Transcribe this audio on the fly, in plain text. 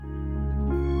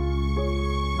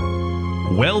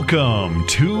Welcome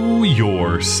to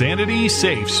your Sanity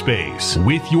Safe Space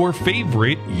with your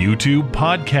favorite YouTube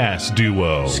podcast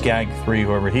duo. Skag3,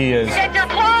 whoever he is. Get your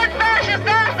plug fascist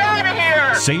ass out of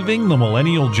here! Saving the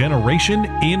millennial generation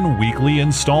in weekly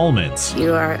installments.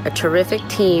 You are a terrific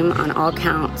team on all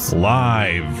counts.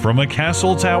 Live from a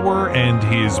castle tower and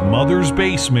his mother's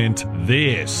basement,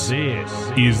 this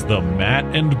is the Matt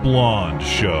and Blonde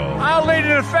Show. I'll lead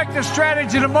an effective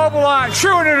strategy to mobilize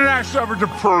true international effort to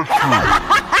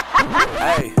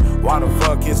Hey, why the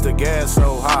fuck is the gas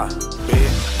so high,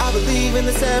 bitch? I believe in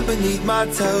the sand beneath my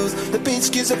toes. The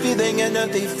beach gives a feeling, an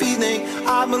earthly feeling.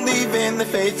 I believe in the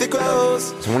faith that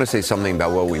grows. I want to say something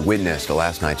about what we witnessed at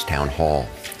last night's town hall.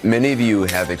 Many of you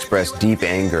have expressed deep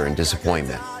anger and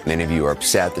disappointment. Many of you are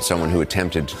upset that someone who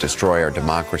attempted to destroy our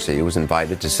democracy was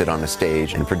invited to sit on a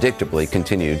stage and predictably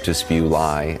continued to spew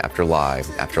lie after lie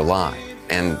after lie.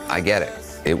 And I get it.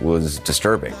 It was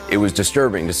disturbing. It was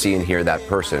disturbing to see and hear that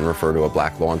person refer to a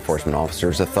black law enforcement officer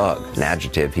as a thug, an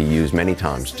adjective he used many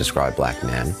times to describe black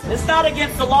men. It's not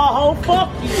against the law, ho,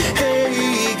 fuck you.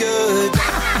 Hey, good.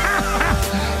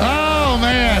 Oh,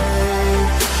 man.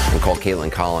 And called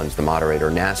Caitlin Collins, the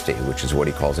moderator, nasty, which is what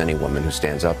he calls any woman who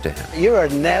stands up to him. You're a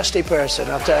nasty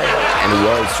person, I'll tell you. And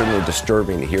it was certainly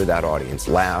disturbing to hear that audience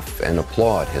laugh and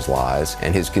applaud his lies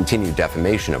and his continued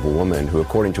defamation of a woman who,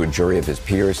 according to a jury of his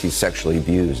peers, he sexually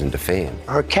abused and defamed.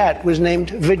 Her cat was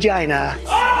named Vagina.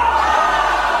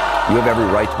 You have every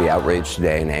right to be outraged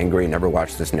today and angry and never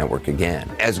watch this network again.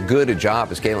 As good a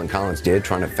job as Caitlin Collins did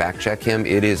trying to fact-check him,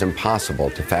 it is impossible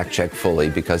to fact-check fully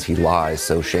because he lies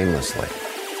so shamelessly.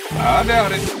 I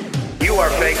doubt it. You are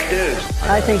fake news.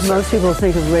 I think most people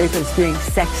think of rape as being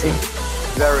sexy.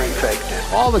 Very fake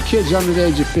news. All the kids under the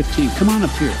age of 15, come on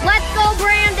up here. Let's go,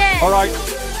 Brandon! All right,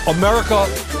 America,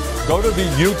 go to the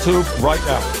YouTube right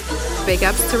now. Big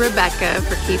ups to Rebecca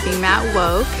for keeping Matt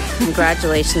woke.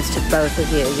 Congratulations to both of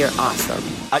you. You're awesome.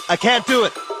 I can't do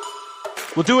it.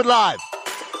 We'll do it live.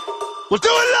 We'll do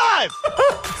it live!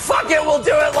 Fuck it, we'll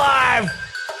do it live!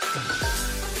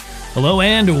 Hello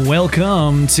and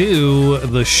welcome to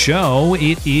the show.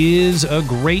 It is a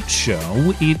great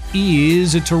show. It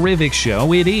is a terrific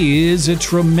show. It is a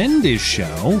tremendous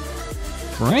show.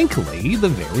 Frankly, the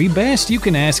very best. You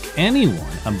can ask anyone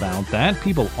about that.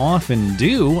 People often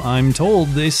do. I'm told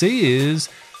this is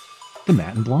the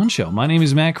Matt and Blonde Show. My name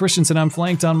is Matt Christensen. I'm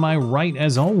flanked on my right,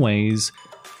 as always,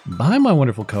 by my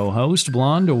wonderful co-host,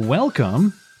 Blonde.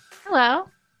 Welcome. Hello.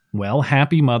 Well,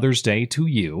 happy Mother's Day to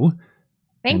you.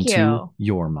 Thank you. To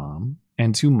your mom,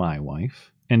 and to my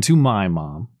wife, and to my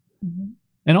mom,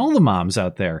 and all the moms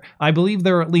out there. I believe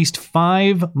there are at least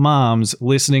 5 moms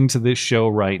listening to this show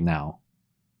right now.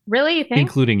 Really, you think?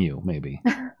 Including you, maybe.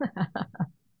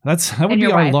 That would be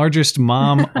our wife. largest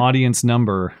mom audience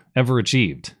number ever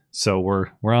achieved. So we're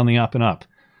on the up and up.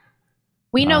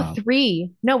 We know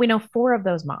 3. No, we know 4 of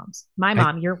those moms. My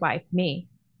mom, your wife, me.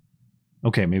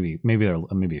 Okay, maybe there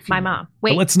are maybe a few. My more. mom.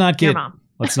 Wait, but let's not your get mom.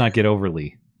 let's not get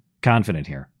overly confident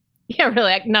here. Yeah,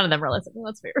 really. None of them are listening.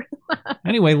 That's fair.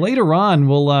 Anyway, later on,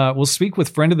 we'll speak with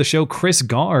friend of the show, Chris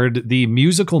Gard, the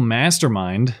musical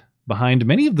mastermind behind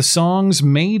many of the songs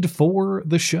made for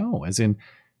the show, as in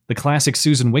the classic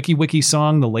Susan Wiki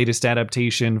song, the latest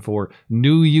adaptation for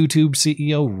new YouTube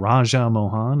CEO Raja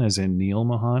Mohan, as in Neil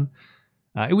Mohan.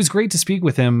 It was great to speak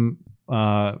with him,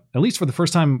 at least for the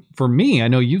first time for me. I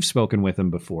know you've spoken with him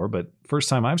before, but first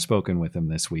time I've spoken with him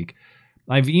this week.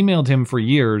 I've emailed him for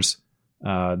years.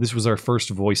 This was our first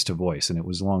voice-to-voice, and it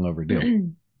was long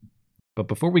overdue. But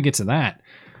before we get to that,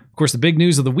 of course, the big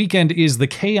news of the weekend is the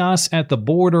chaos at the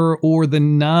border or the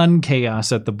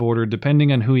non-chaos at the border,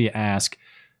 depending on who you ask,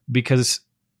 because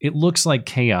it looks like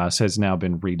chaos has now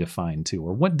been redefined too,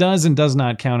 or what does and does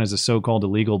not count as a so-called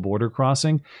illegal border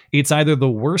crossing. It's either the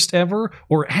worst ever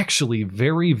or actually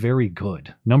very, very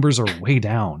good. Numbers are way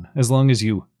down as long as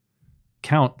you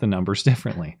count the numbers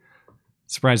differently.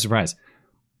 Surprise, surprise.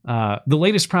 The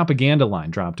latest propaganda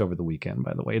line dropped over the weekend,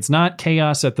 by the way. It's not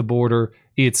chaos at the border.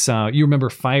 It's, you remember,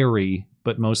 fiery,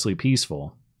 but mostly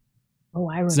peaceful. Oh,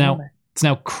 I remember. It's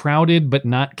now crowded, but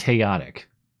not chaotic,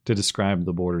 to describe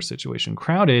the border situation.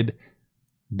 Crowded,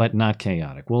 but not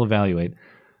chaotic. We'll evaluate.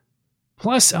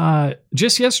 Plus,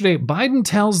 just yesterday, Biden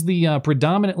tells the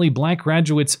predominantly black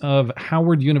graduates of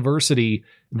Howard University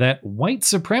that white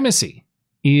supremacy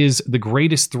is the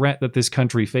greatest threat that this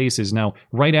country faces. Now,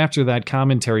 right after that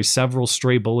commentary, several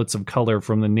stray bullets of color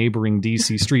from the neighboring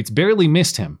D.C. streets barely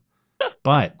missed him.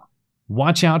 But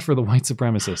watch out for the white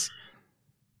supremacists.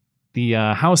 The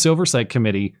House Oversight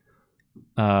Committee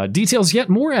details yet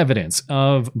more evidence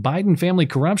of Biden family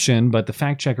corruption, but the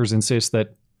fact checkers insist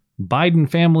that Biden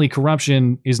family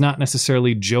corruption is not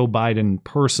necessarily Joe Biden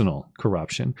personal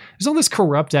corruption. There's all this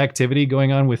corrupt activity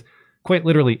going on with quite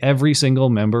literally every single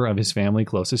member of his family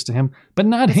closest to him, but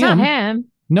not him. Not him.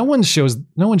 No one's shown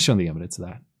the evidence of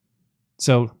that.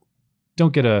 So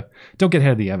don't get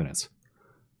ahead of the evidence.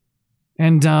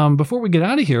 And before we get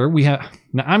out of here,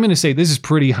 now I'm going to say this is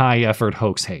pretty high effort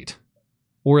hoax hate,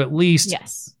 or at least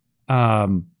yes,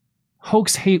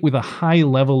 hoax hate with a high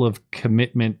level of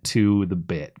commitment to the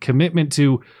bit, commitment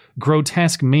to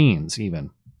grotesque means. Even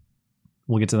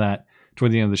we'll get to that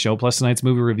toward the end of the show. Plus, tonight's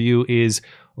movie review is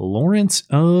Lawrence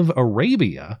of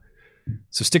Arabia.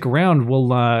 So stick around. We'll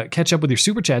catch up with your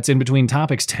super chats in between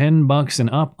topics, $10 and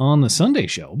up on the Sunday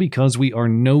show, because we are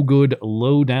no good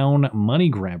low down money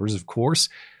grabbers, of course.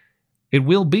 It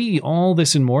will be all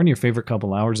this and more in your favorite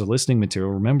couple hours of listening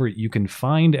material. Remember, you can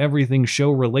find everything show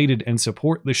related and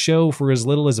support the show for as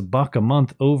little as $1 a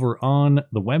month over on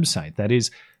the website. That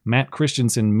is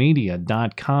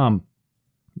mattchristiansenmedia.com.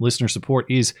 Listener support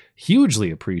is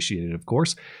hugely appreciated, of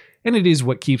course, and it is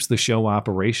what keeps the show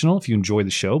operational. If you enjoy the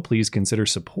show, please consider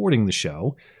supporting the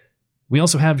show. We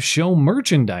also have show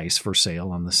merchandise for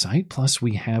sale on the site, plus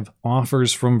we have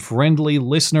offers from friendly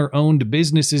listener-owned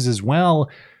businesses as well.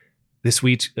 This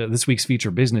week's feature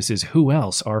business is who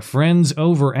else? Our friends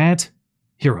over at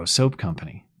Hero Soap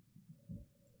Company.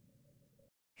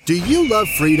 Do you love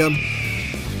freedom?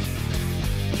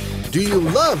 Do you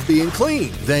love being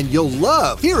clean? Then you'll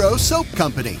love Hero Soap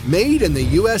Company, made in the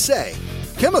USA.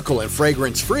 Chemical and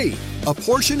fragrance free. A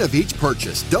portion of each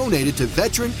purchase donated to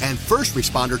veteran and first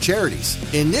responder charities.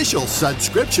 Initial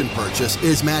subscription purchase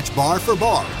is matched bar for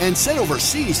bar and sent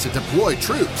overseas to deploy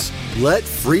troops. Let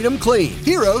freedom clean.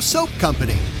 Hero Soap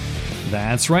Company.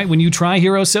 That's right. When you try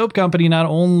Hero Soap Company, not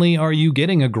only are you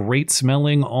getting a great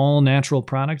smelling all natural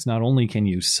product, not only can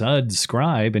you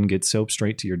subscribe and get soap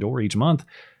straight to your door each month,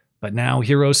 but now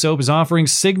Hero Soap is offering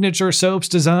signature soaps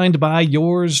designed by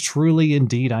yours truly.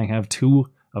 Indeed, I have 2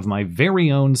 of my very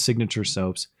own signature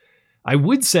soaps. I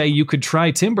would say you could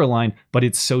try Timberline, but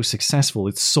it's so successful,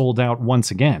 it's sold out once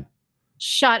again.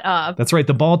 Shut up. That's right.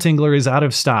 The Ball Tingler is out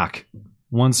of stock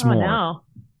once more. No.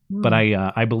 But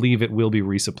I believe it will be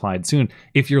resupplied soon.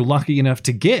 If you're lucky enough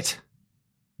to get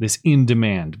this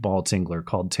in-demand Ball Tingler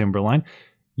called Timberline,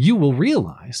 you will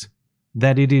realize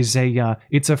that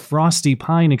it's a frosty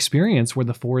pine experience where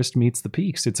the forest meets the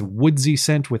peaks. It's a woodsy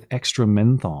scent with extra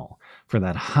menthol for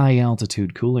that high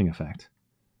altitude cooling effect.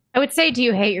 I would say, do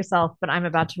you hate yourself? But I'm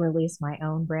about to release my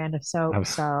own brand of soap,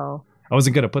 so I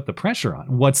wasn't going to put the pressure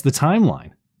on. What's the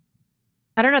timeline?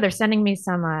 I don't know. They're sending me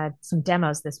some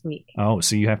demos this week. Oh,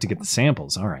 so you have to get the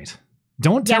samples. All right.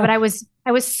 Don't tell. Yeah, but I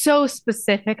was so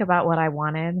specific about what I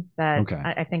wanted that okay.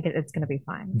 I think it's going to be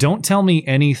fine. Don't tell me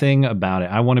anything about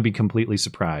it. I want to be completely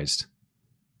surprised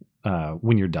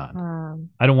when you're done.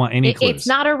 I don't want any clues. It's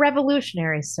not a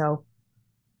revolutionary soap.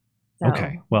 So.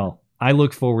 Okay. Well, I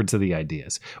look forward to the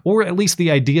ideas, or at least the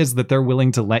ideas that they're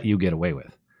willing to let you get away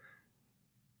with.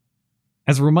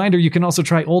 As a reminder, you can also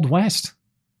try Old West.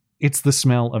 It's the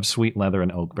smell of sweet leather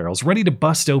and oak barrels, ready to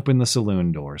bust open the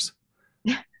saloon doors.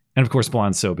 And of course,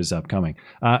 Blonde Soap is upcoming.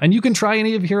 And you can try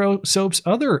any of Hero Soap's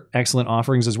other excellent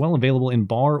offerings as well, available in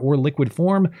bar or liquid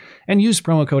form. And use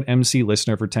promo code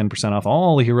MCListener for 10% off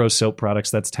all Hero Soap products.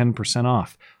 That's 10%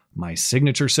 off my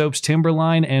signature soaps,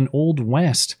 Timberline and Old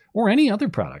West, or any other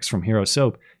products from Hero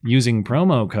Soap using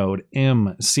promo code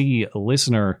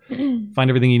MCListener. Find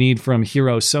everything you need from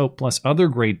Hero Soap, plus other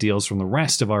great deals from the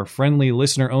rest of our friendly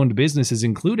listener-owned businesses,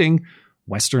 including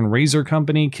Western Razor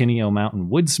Company, Kineo Mountain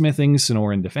Woodsmithing,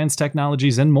 Sonoran Defense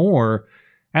Technologies, and more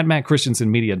at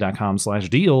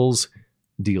mattchristiansenmedia.com/deals.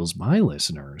 Deals by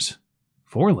listeners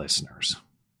for listeners.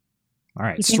 All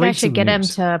right. You think I should get him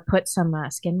to put some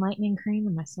skin lightening cream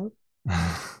in my soap?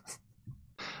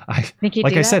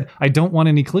 I said, I don't want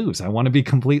any clues. I want to be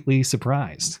completely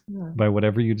surprised by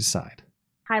whatever you decide.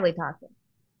 Highly toxic.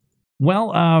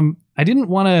 Well, I didn't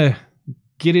want to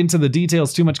get into the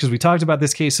details too much because we talked about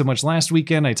this case so much last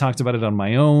weekend. I talked about it on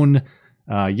my own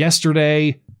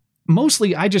yesterday.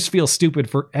 Mostly, I just feel stupid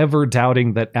for ever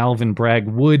doubting that Alvin Bragg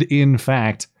would, in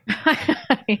fact,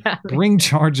 bring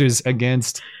charges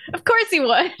against, of course he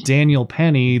would, Daniel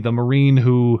Penny, the Marine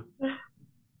who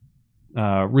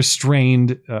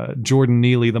restrained Jordan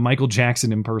Neely, the Michael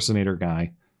Jackson impersonator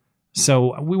guy.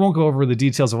 So we won't go over the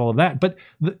details of all of that. But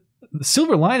the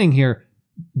silver lining here,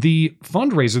 the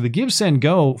fundraiser, the Give, Send,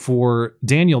 Go for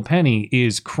Daniel Penny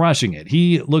is crushing it.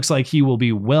 He looks like he will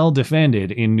be well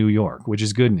defended in New York, which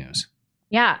is good news.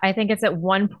 Yeah, I think it's at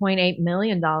 $1.8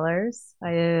 million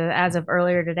as of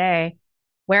earlier today.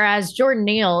 Whereas Jordan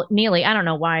Neely, I don't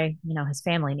know why his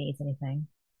family needs anything.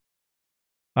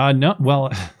 No,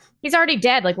 well, He's already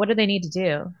dead. Like, what do they need to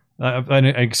do? an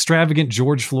extravagant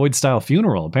George Floyd style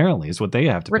funeral, apparently, is what they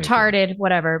have to pay for. Retarded,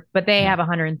 whatever. But they have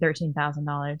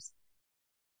 $113,000.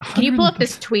 Can you pull up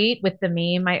this tweet with the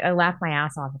meme? I laughed my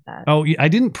ass off at that. Oh, I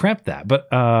didn't prep that, but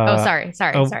sorry.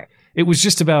 It was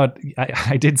just about.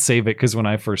 I did save it because when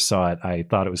I first saw it, I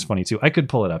thought it was funny too. I could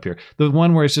pull it up here. The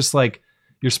one where it's just like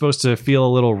you're supposed to feel a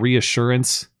little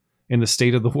reassurance in the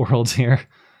state of the world here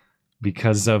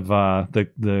because of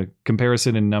the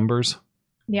comparison in numbers.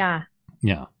 Yeah.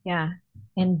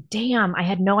 And damn, I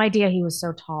had no idea he was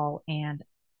so tall and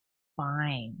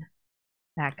fine.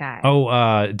 That guy.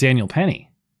 Oh, Daniel Penny.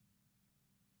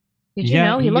 Did you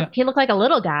know he looked like a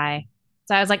little guy?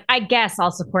 So I was like, I guess I'll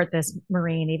support this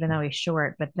Marine even though he's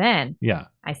short. But then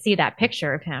I see that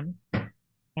picture of him, and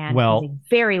he's a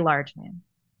very large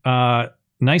man.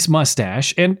 Nice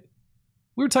mustache, and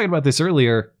we were talking about this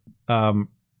earlier.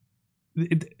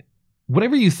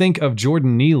 Whatever you think of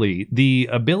Jordan Neely, the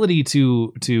ability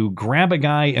to grab a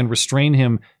guy and restrain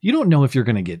him, you don't know if you're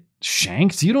going to get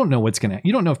shanked. You don't know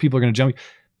you don't know if people are going to jump.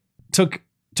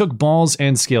 Took balls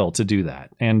and skill to do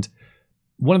that. And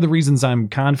one of the reasons I'm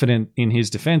confident in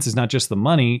his defense is not just the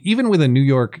money. Even with a New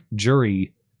York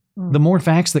jury, the more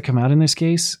facts that come out in this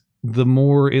case, the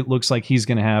more it looks like he's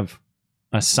going to have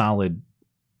a solid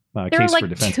case for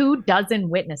defense. There are like 24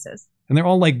 witnesses. And they're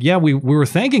all like, yeah, we were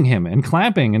thanking him and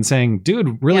clapping and saying,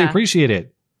 dude, really appreciate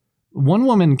it. One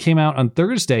woman came out on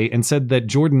Thursday and said that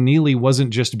Jordan Neely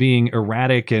wasn't just being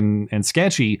erratic and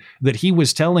sketchy, that he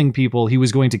was telling people he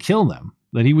was going to kill them,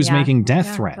 that he was making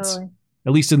death threats, totally.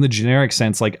 At least in the generic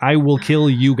sense, like, I will kill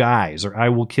you guys, or I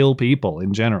will kill people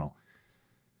in general.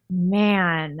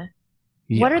 Man,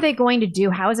 what are they going to do?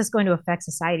 How is this going to affect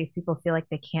society if people feel like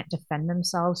they can't defend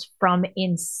themselves from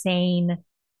insane,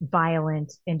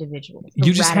 violent individuals?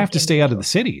 You just have to stay out of the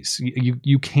cities.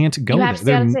 You can't go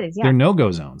there. They're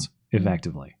no-go zones,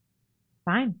 effectively.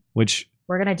 Fine. Which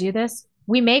we're going to do this.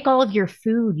 We make all of your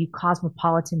food, you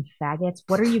cosmopolitan faggots.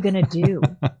 What are you going to do?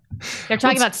 They're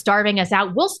talking about starving us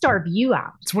out. We'll starve you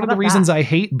out. It's one of the reasons I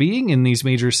hate being in these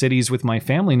major cities with my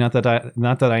family. Not that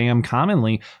I am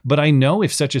commonly, but I know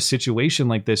if such a situation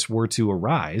like this were to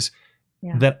arise,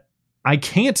 that I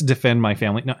can't defend my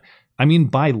family. No, I mean,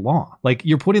 by law, like,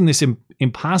 you're put in this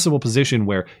impossible position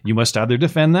where you must either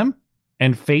defend them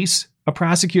and face a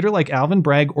prosecutor like Alvin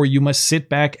Bragg, or you must sit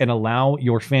back and allow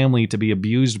your family to be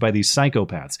abused by these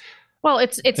psychopaths. Well,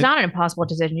 it's not an impossible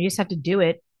decision. You just have to do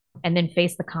it and then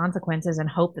face the consequences and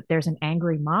hope that there's an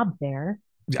angry mob there.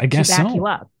 I guess to back you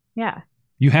up. Yeah.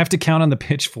 You have to count on the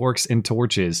pitchforks and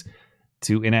torches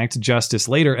to enact justice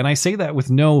later. And I say that with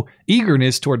no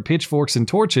eagerness toward pitchforks and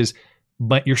torches,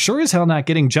 but you're sure as hell not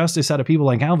getting justice out of people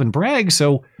like Alvin Bragg.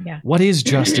 So what is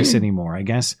justice anymore? I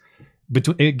guess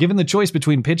given the choice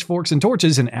between pitchforks and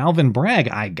torches and Alvin Bragg,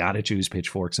 I got to choose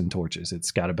pitchforks and torches.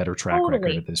 It's got a better track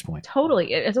record at this point.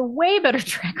 Totally. It's a way better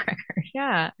track record.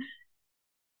 Yeah.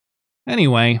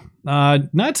 Anyway,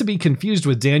 not to be confused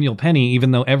with Daniel Penny,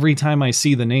 even though every time I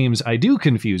see the names, I do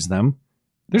confuse them.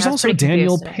 There's also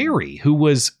Daniel Perry, who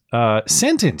was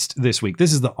sentenced this week.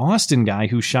 This is the Austin guy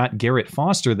who shot Garrett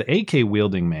Foster, the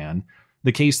AK-wielding man,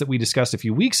 the case that we discussed a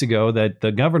few weeks ago that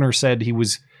the governor said he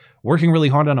was working really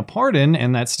hard on a pardon,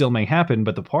 and that still may happen,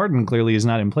 but the pardon clearly is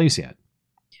not in place yet.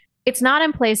 It's not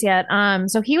in place yet.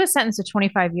 So he was sentenced to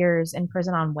 25 years in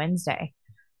prison on Wednesday.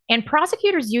 And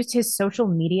prosecutors used his social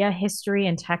media history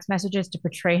and text messages to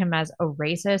portray him as a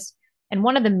racist. And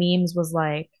one of the memes was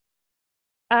like,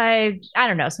 I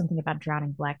don't know, something about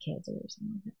drowning black kids or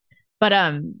something like that.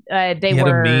 But they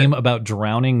were a meme about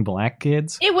drowning black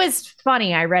kids. It was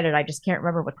funny. I read it. I just can't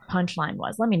remember what the punchline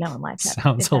was. Let me know in live chat.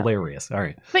 Sounds hilarious. All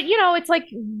right. But it's like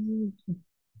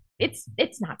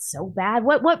it's not so bad.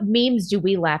 What memes do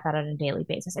we laugh at on a daily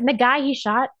basis? And the guy he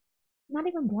shot, not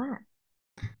even black.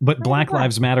 But Black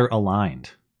Lives Matter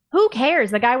aligned. Who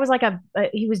cares? The guy was like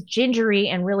he was gingery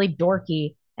and really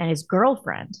dorky, and his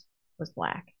girlfriend was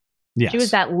black. Yes. She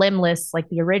was that limbless, like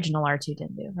the original R2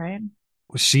 Dindu, right?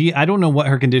 I don't know what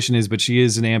her condition is, but she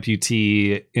is an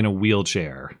amputee in a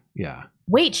wheelchair. Yeah.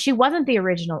 Wait, she wasn't the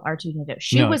original R2 Dindu.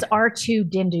 She was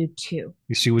R2 Dindu 2.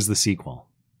 She was the sequel.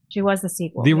 She was the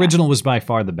sequel. The original was by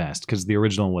far the best because the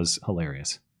original was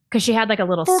hilarious. Because she had like a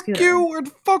little scooter. Fuck you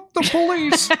and fuck the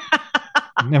police.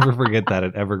 Never forget that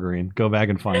at Evergreen. Go back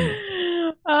and find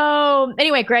it. Oh,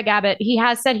 anyway, Greg Abbott, he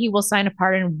has said he will sign a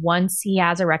pardon once he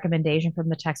has a recommendation from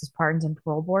the Texas Pardons and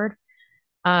Parole Board,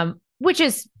 which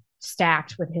is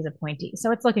stacked with his appointee.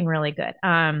 So it's looking really good.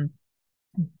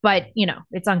 But,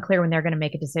 it's unclear when they're going to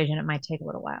make a decision. It might take a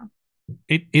little while.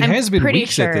 It has been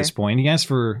weeks sure. at this point. He asked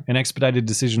for an expedited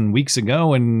decision weeks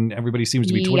ago, and everybody seems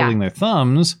to be twiddling their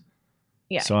thumbs.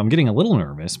 Yeah. So I'm getting a little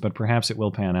nervous, but perhaps it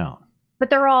will pan out. But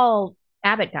they're all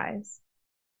Abbott guys.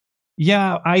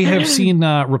 Yeah, I have seen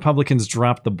Republicans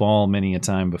drop the ball many a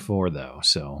time before, though.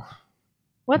 So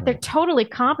what? They're totally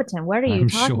competent. What are you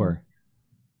talking? Sure.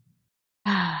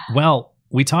 Well,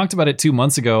 we talked about it 2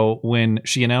 months ago when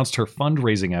she announced her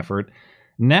fundraising effort.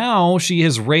 Now she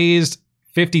has raised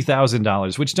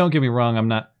 $50,000, which, don't get me wrong,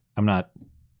 I'm not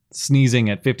sneezing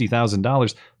at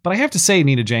 $50,000, but I have to say,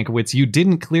 Nina Jankowicz, you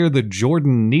didn't clear the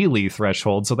Jordan Neely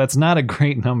threshold, so that's not a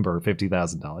great number,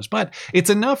 $50,000, but it's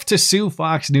enough to sue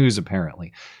Fox News,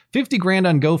 apparently. $50,000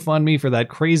 on GoFundMe for that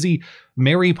crazy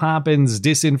Mary Poppins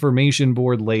disinformation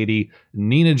board lady,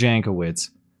 Nina Jankowicz.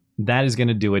 That is going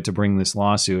to do it to bring this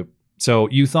lawsuit. So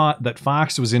you thought that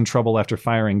Fox was in trouble after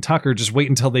firing Tucker. Just wait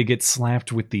until they get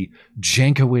slapped with the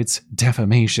Jankowicz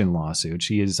defamation lawsuit.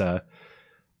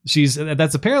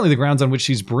 That's apparently the grounds on which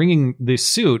she's bringing this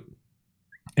suit.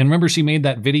 And remember, she made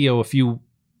that video it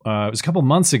was a couple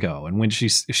months ago, and when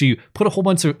she put a whole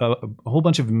bunch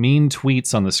of mean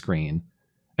tweets on the screen,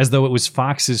 as though it was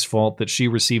Fox's fault that she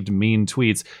received mean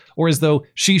tweets, or as though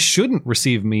she shouldn't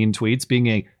receive mean tweets, being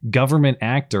a government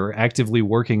actor actively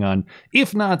working on,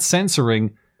 if not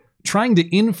censoring, trying to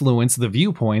influence the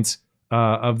viewpoints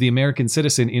of the American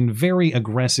citizen in very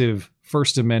aggressive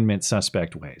First Amendment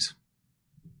suspect ways.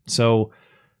 So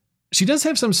she does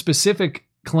have some specific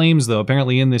claims, though,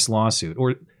 apparently in this lawsuit.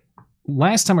 Or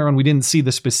last time around, we didn't see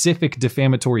the specific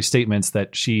defamatory statements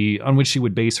on which she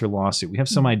would base her lawsuit. We have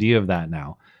some idea of that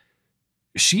now.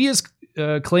 She is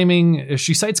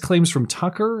she cites claims from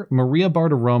Tucker, Maria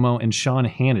Bartiromo, and Sean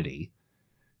Hannity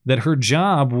that her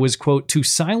job was, quote, to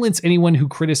silence anyone who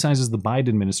criticizes the Biden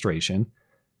administration,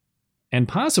 and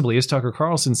possibly, as Tucker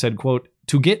Carlson said, quote,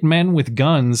 to get men with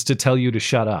guns to tell you to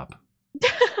shut up.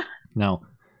 Now,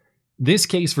 this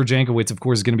case for Jankowicz, of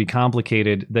course, is going to be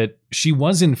complicated, that she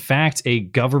was, in fact, a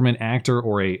government actor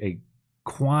or a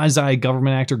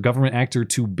quasi-government actor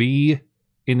to be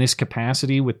in this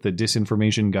capacity with the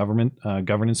Disinformation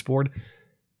Governance Board.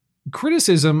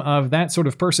 Criticism of that sort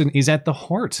of person is at the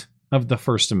heart of the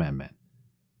First Amendment.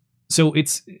 So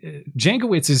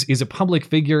Jankowicz is a public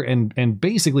figure and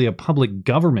basically a public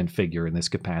government figure in this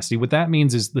capacity. What that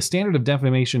means is the standard of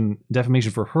defamation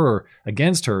for her,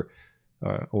 against her,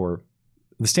 or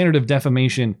the standard of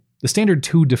defamation, the standard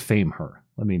to defame her.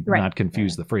 Let me not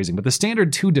confuse the phrasing, but the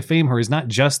standard to defame her is not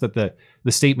just that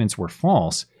the statements were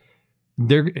false.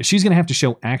 She's going to have to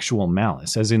show actual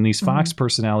malice, as in these Fox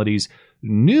personalities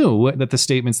knew that the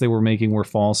statements they were making were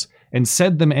false and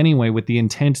said them anyway with the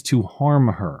intent to harm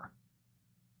her.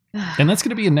 And that's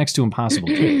going to be a next to impossible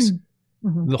case.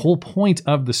 The whole point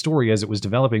of the story as it was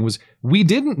developing was we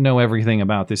didn't know everything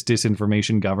about this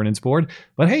Disinformation Governance Board,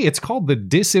 but hey, it's called the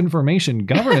Disinformation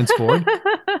Governance Board.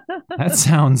 That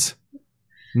sounds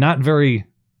not very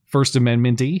First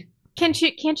Amendment-y. Can't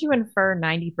you infer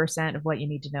 90% of what you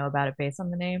need to know about it based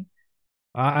on the name?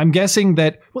 I'm guessing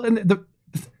that, well, and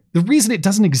the reason it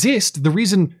doesn't exist, the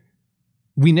reason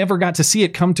we never got to see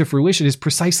it come to fruition is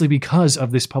precisely because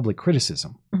of this public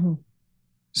criticism.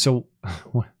 So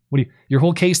your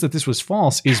whole case that this was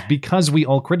false is because we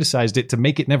all criticized it to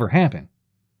make it never happen.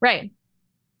 Right.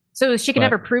 So she can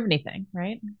never prove anything,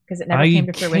 right? Because it never came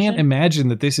to fruition. I can't imagine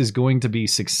that this is going to be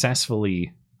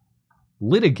successfully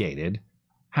litigated.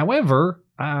 However,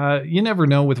 you never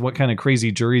know with what kind of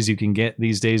crazy juries you can get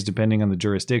these days, depending on the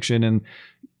jurisdiction. And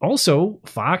also,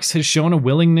 Fox has shown a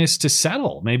willingness to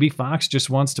settle. Maybe Fox just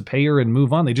wants to pay her and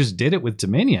move on. They just did it with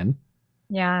Dominion.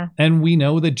 Yeah. And we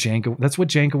know that that's what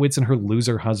Jankowicz and her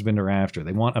loser husband are after.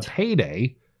 They want a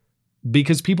payday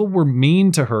because people were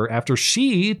mean to her after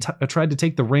she tried to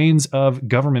take the reins of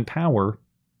government power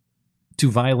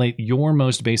to violate your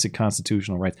most basic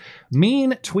constitutional rights.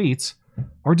 Mean tweets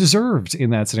are deserved in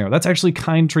that scenario. That's actually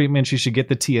kind treatment. She should get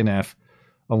the TNF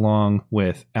along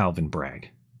with Alvin Bragg.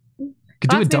 Could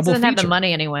do a double feature. Doesn't have the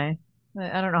money anyway.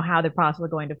 I don't know how they're possibly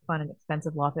going to fund an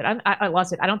expensive lawsuit.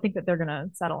 I don't think that they're going to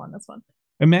settle on this one.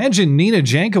 Imagine Nina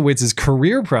Jankowicz's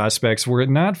career prospects were it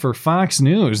not for Fox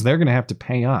News. They're going to have to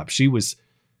pay up. She was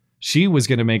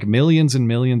going to make millions and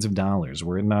millions of dollars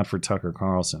were it not for Tucker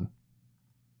Carlson.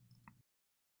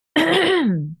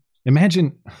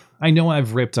 Imagine, I know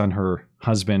I've ripped on her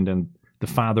husband and the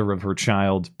father of her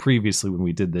child previously when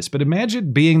we did this, but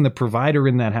imagine being the provider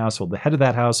in that household, the head of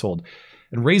that household,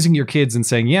 and raising your kids and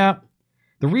saying, yeah,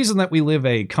 The reason that we live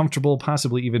a comfortable,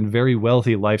 possibly even very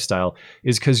wealthy lifestyle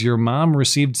is because your mom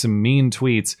received some mean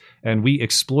tweets and we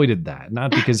exploited that.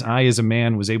 Not because I, as a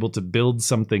man, was able to build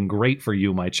something great for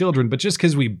you, my children, but just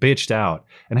because we bitched out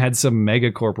and had some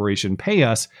mega corporation pay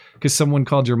us because someone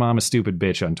called your mom a stupid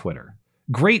bitch on Twitter.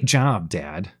 Great job,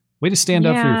 Dad. Way to stand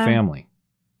up for your family.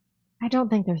 I don't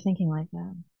think they're thinking like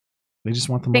that. They just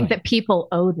want the money. money. Think that people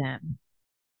owe them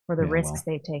for the risks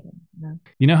they've taken.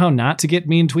 You know how not to get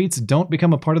mean tweets? Don't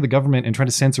become a part of the government and try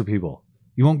to censor people.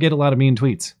 You won't get a lot of mean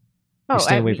tweets.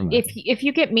 Stay away from that. If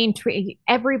you get mean tweets,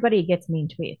 everybody gets mean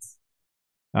tweets.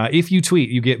 If you tweet,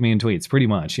 you get mean tweets. Pretty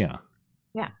much, yeah.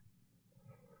 Yeah.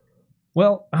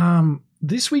 Well,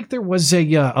 this week there was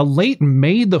a late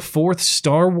May the 4th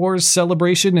Star Wars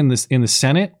celebration in the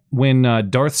Senate when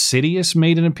Darth Sidious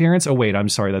made an appearance. Oh, wait, I'm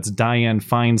sorry. That's Dianne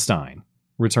Feinstein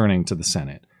returning to the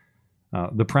Senate.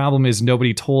 The problem is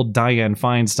nobody told Dianne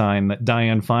Feinstein that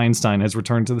Dianne Feinstein has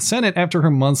returned to the Senate after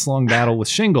her months-long battle with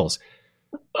shingles.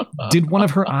 Did one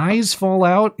of her eyes fall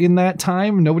out in that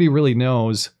time? Nobody really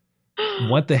knows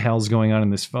what the hell's going on in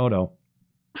this photo.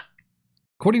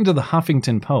 According to the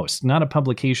Huffington Post, not a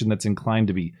publication that's inclined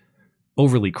to be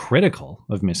overly critical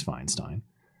of Miss Feinstein,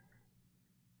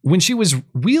 when she was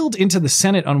wheeled into the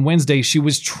Senate on Wednesday, she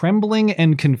was trembling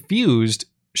and confused.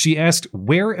 She asked,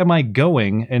 "Where am I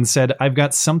going?" and said, "I've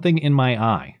got something in my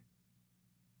eye."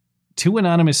 Two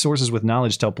anonymous sources with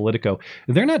knowledge tell Politico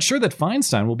they're not sure that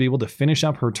Feinstein will be able to finish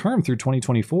up her term through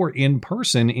 2024 in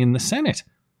person in the Senate.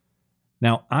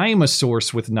 Now, I'm a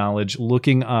source with knowledge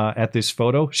looking at this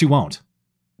photo. She won't.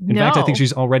 In fact, I think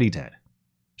she's already dead.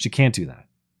 She can't do that.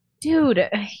 Dude,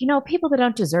 people that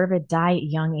don't deserve it die at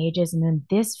young ages, and then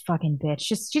this fucking bitch,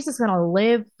 she's just going to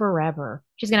live forever.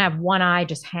 She's going to have one eye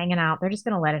just hanging out. They're just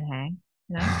going to let it hang.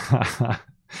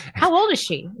 How old is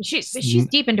she? She's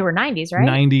deep into her 90s, right?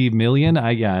 90 million?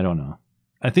 I don't know.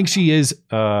 I think she is,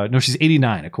 no, she's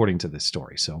 89, according to this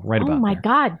story. So right about Oh my there.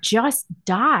 God, just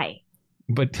die.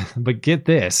 But get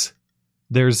this.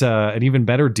 There's an even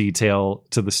better detail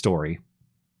to the story.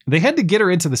 They had to get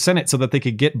her into the Senate so that they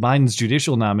could get Biden's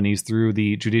judicial nominees through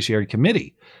the Judiciary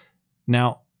Committee.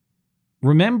 Now,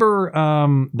 remember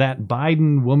that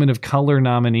Biden woman of color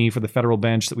nominee for the federal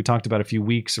bench that we talked about a few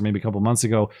weeks or maybe a couple months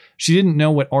ago? She didn't know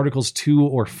what Articles 2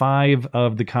 or 5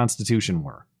 of the Constitution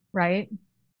were. Right.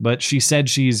 But she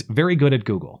said she's very good at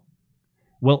Google.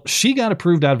 Well, she got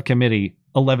approved out of committee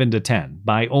 11-10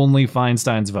 by only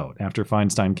Feinstein's vote after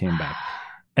Feinstein came back.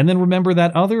 And then remember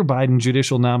that other Biden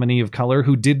judicial nominee of color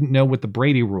who didn't know what the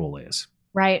Brady rule is.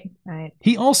 Right.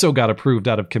 He also got approved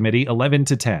out of committee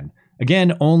 11-10.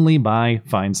 Again, only by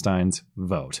Feinstein's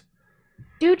vote.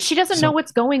 Dude, she doesn't know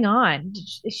what's going on.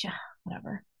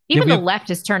 Whatever. Even the left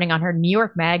is turning on her. New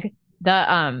York Mag,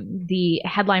 the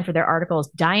headline for their article is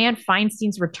Dianne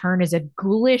Feinstein's return is a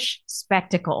ghoulish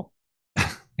spectacle.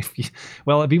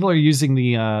 Well, people are using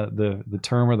the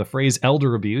term or the phrase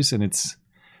elder abuse, and it's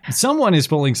someone is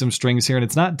pulling some strings here, and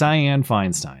it's not Dianne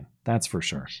Feinstein. That's for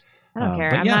sure. I don't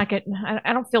care.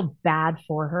 I don't feel bad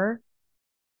for her.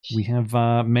 We have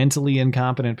mentally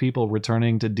incompetent people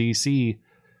returning to D.C.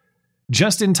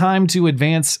 just in time to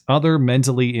advance other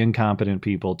mentally incompetent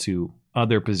people to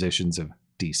other positions of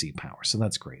D.C. power. So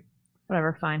that's great.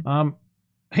 Whatever, fine.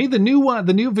 Hey, the new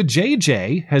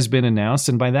vajayjay has been announced,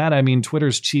 and by that I mean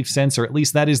Twitter's chief censor. At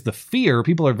least that is the fear.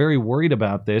 People are very worried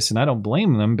about this, and I don't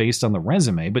blame them based on the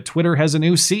resume. But Twitter has a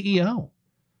new CEO.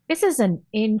 This is an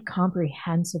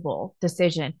incomprehensible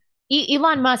decision.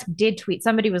 Elon Musk did tweet.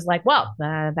 Somebody was like, "Well,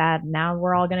 that now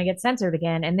we're all going to get censored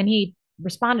again," and then he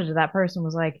responded to that person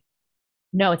was like,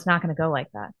 "No, it's not going to go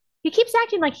like that." He keeps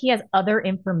acting like he has other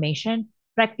information,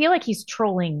 but I feel like he's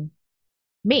trolling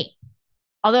me.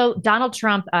 Although Donald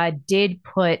Trump did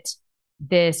put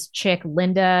this chick,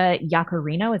 Linda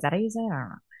Yaccarino, is that how you say it?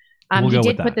 I don't know. He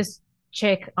did put this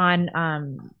chick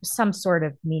on some sort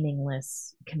of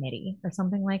meaningless committee or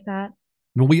something like that.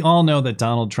 Well, we all know that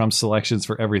Donald Trump's selections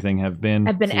for everything have been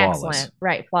flawless. Excellent.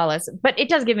 Right, flawless. But it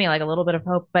does give me like a little bit of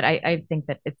hope, but I think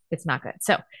that it's not good.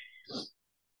 So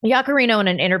Yaccarino, in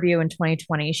an interview in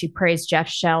 2020, she praised Jeff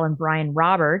Shell and Brian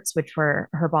Roberts, which were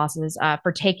her bosses,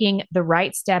 for taking the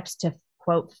right steps to,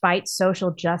 quote, fight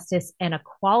social justice and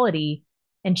equality.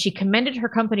 And she commended her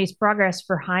company's progress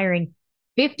for hiring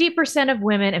 50% of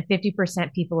women and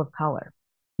 50% people of color.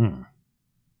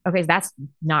 Okay, that's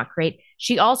not great.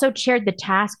 She also chaired the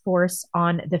task force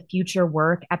on the future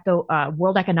work at the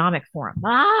World Economic Forum.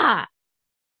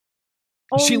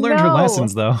 She learned her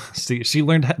lessons, though. She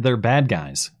learned they're bad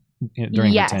guys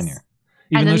during her tenure.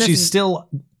 Even though she's still,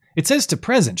 it says to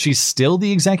present, she's still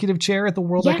the executive chair at the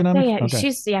World Economic Forum.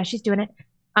 Okay. She's doing it.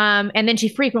 And then she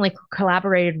frequently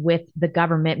collaborated with the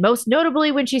government, most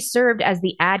notably when she served as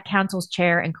the ad council's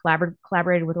chair and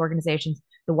collaborated with organizations,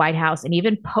 the White House, and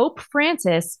even Pope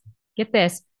Francis, get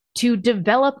this, to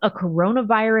develop a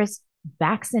coronavirus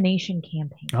vaccination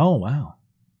campaign. Oh, wow.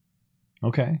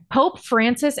 Okay. Pope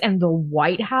Francis and the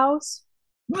White House?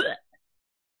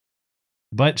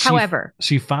 But however,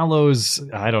 she follows,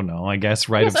 I don't know, I guess,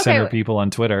 right-of-center people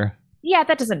on Twitter. Yeah,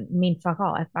 that doesn't mean fuck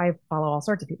all. I follow all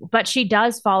sorts of people. But she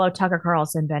does follow Tucker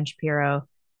Carlson, Ben Shapiro,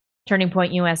 Turning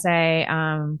Point USA,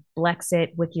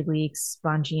 Blexit, WikiLeaks,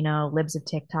 Bongino, Libs of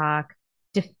TikTok,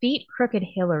 Defeat Crooked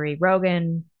Hillary,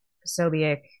 Rogan,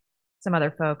 Sobiek, some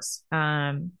other folks,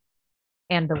 and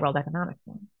the World Economic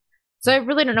Forum. So I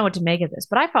really don't know what to make of this,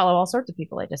 but I follow all sorts of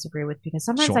people I disagree with because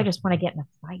sometimes I just want to get in a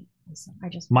fight.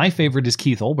 My favorite is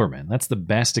Keith Olbermann. That's the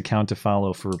best account to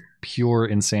follow for pure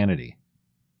insanity.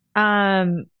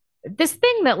 This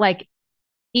thing that like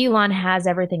Elon has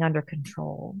everything under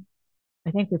control.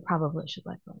 I think we probably should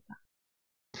let go of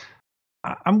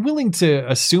that. I'm willing to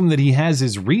assume that he has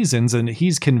his reasons and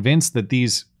he's convinced that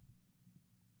these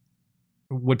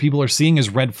what people are seeing as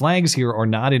red flags here are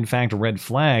not in fact red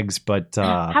flags, but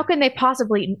how can they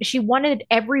possibly? She wanted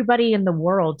everybody in the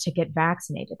world to get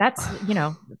vaccinated. That's,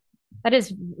 that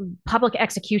is public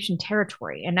execution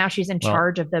territory. And now she's in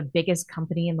charge of the biggest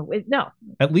company in the world. No,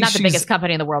 at least not the biggest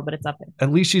company in the world, but it's up there.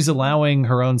 At least she's allowing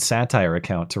her own satire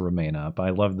account to remain up. I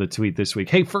love the tweet this week.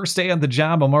 Hey, first day on the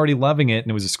job, I'm already loving it. And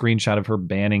it was a screenshot of her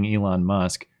banning Elon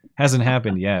Musk. Hasn't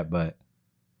happened yet, but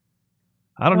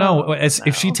I don't know.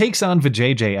 If she takes on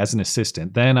Vijay as an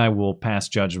assistant, then I will pass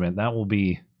judgment.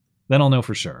 Then I'll know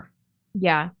for sure.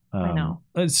 Yeah, I know.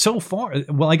 So far,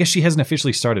 well, I guess she hasn't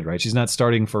officially started, right? She's not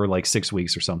starting for like 6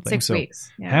 weeks or something. 6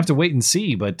 weeks. Yeah. I have to wait and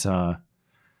see, but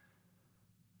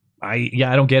I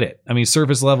don't get it. I mean,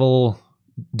 surface level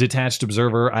detached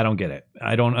observer, I don't get it.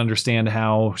 I don't understand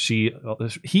how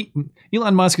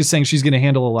Elon Musk is saying she's going to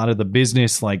handle a lot of the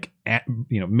business, like,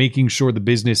 making sure the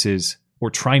business is, or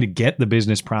trying to get the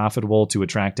business profitable to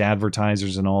attract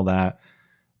advertisers and all that.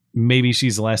 Maybe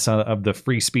she's less of the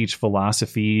free speech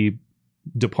philosophy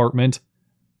department,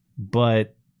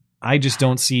 but I just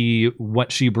don't see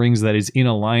what she brings that is in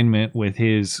alignment with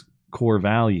his core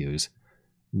values.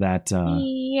 That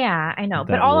yeah, I know,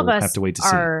 but all of us have to wait to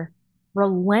are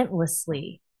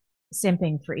relentlessly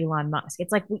simping for Elon Musk.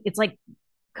 It's like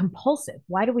compulsive.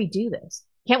 Why do we do this?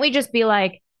 Can't we just be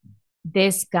like,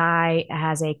 this guy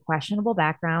has a questionable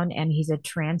background and he's a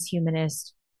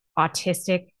transhumanist,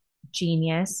 autistic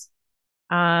genius,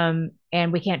 and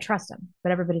we can't trust him.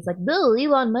 But everybody's like, Bill,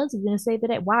 Elon Musk is going to save the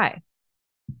day. Why?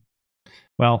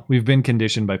 Well, we've been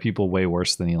conditioned by people way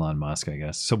worse than Elon Musk, I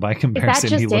guess. So by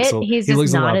comparison, he looks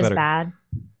just a not lot as better. Bad.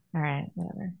 All right,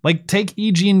 whatever. Like, take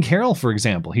E. Jean Carroll, for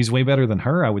example. He's way better than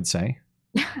her, I would say.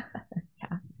 Yeah.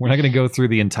 We're not going to go through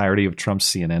the entirety of Trump's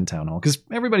CNN town hall because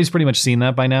everybody's pretty much seen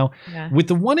that by now. Yeah. With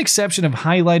the one exception of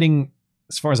highlighting,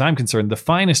 as far as I'm concerned, the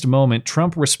finest moment,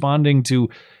 Trump responding to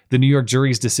the New York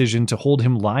jury's decision to hold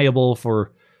him liable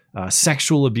for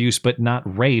sexual abuse but not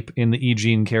rape in the E.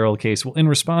 Jean Carroll case. Well, in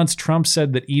response, Trump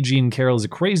said that E. Jean Carroll is a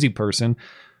crazy person,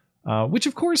 which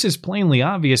of course is plainly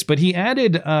obvious, but he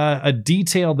added a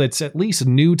detail that's at least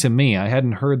new to me. I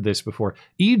hadn't heard this before.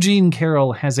 E. Jean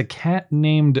Carroll has a cat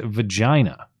named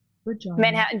Vagina.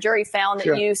 Manhattan jury found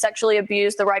that you sexually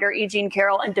abused the writer E. Jean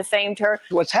Carroll and defamed her.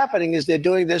 What's happening is they're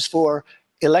doing this for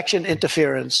election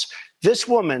interference. This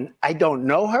woman, I don't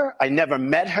know her. I never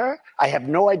met her. I have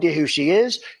no idea who she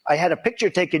is. I had a picture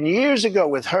taken years ago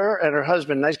with her and her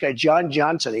husband, nice guy, John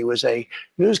Johnson. He was a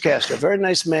newscaster, very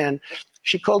nice man.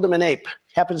 She called him an ape.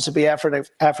 Happens to be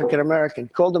African-American.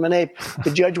 Called him an ape.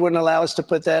 The judge wouldn't allow us to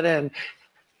put that in.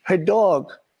 Her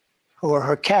dog, or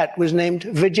her cat, was named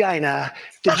Vagina.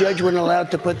 The judge wasn't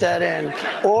allowed to put that in.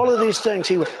 All of these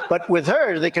things. But with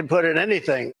her, they can put in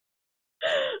anything.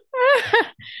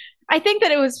 I think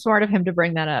that it was smart of him to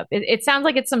bring that up. It sounds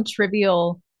like it's some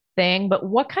trivial thing, but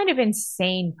what kind of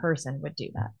insane person would do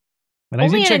that? And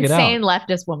Only I did check an it out. insane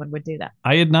leftist woman would do that.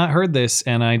 I had not heard this,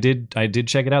 and I did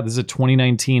check it out. This is a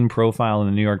 2019 profile in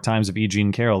the New York Times of E.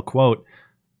 Jean Carroll. Quote,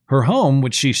 her home,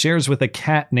 which she shares with a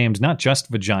cat named not just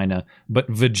Vagina, but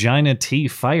Vagina T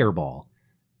Fireball,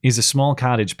 is a small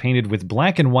cottage painted with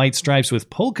black and white stripes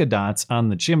with polka dots on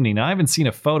the chimney. Now, I haven't seen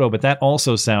a photo, but that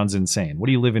also sounds insane. What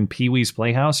do you live in, Pee-wee's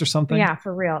Playhouse or something? Yeah,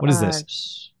 for real. What is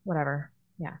this? Whatever.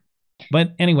 Yeah.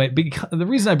 But anyway, the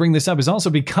reason I bring this up is also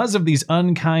because of these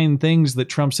unkind things that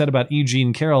Trump said about E.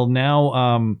 Jean Carroll.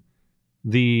 Now,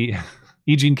 the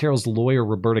E. Jean Carroll's lawyer,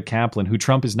 Roberta Kaplan, who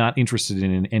Trump is not interested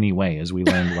in any way, as we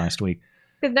learned last week,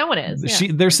 Because no one is.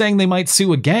 Yeah. They're saying they might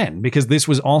sue again because this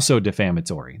was also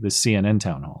defamatory, this CNN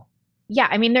town hall. Yeah,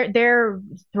 I mean, they're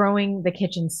throwing the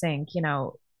kitchen sink, you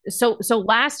know. So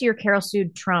last year, Carol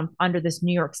sued Trump under this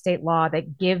New York state law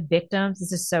that give victims.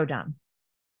 This is so dumb.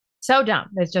 So dumb.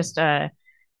 It's just an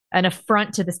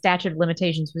affront to the statute of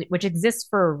limitations, which exists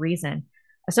for a reason.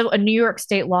 So a New York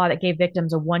state law that gave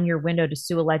victims a 1-year window to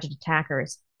sue alleged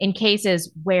attackers in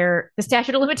cases where the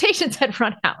statute of limitations had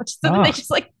run out. So then they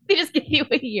just give you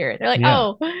a year. They're like,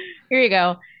 oh, here you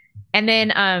go. And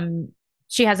then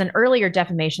she has an earlier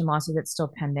defamation lawsuit that's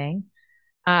still pending.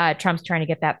 Trump's trying to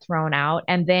get that thrown out.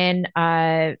 And then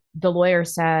the lawyer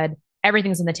said,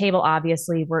 everything's on the table.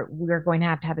 Obviously, we're going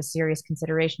to have a serious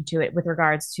consideration to it with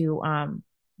regards to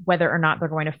whether or not they're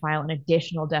going to file an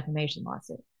additional defamation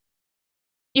lawsuit.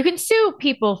 You can sue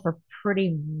people for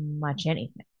pretty much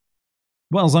anything.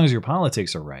 Well, as long as your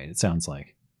politics are right, it sounds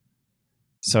like.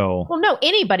 So. Well, no,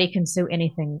 anybody can sue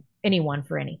anyone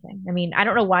for anything. I mean, I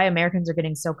don't know why Americans are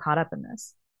getting so caught up in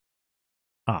this.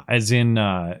 As in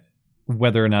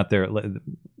whether or not they're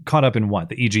caught up in what?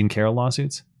 The E. Jean Carroll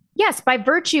lawsuits? Yes, by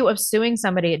virtue of suing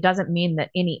somebody, it doesn't mean that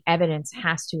any evidence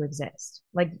has to exist.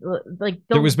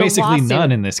 There was basically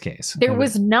none in this case. There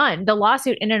was none. The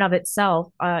lawsuit in and of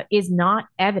itself is not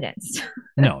evidence.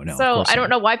 No. So I don't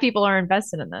know why people are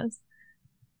invested in this.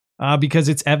 Because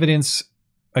it's evidence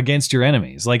against your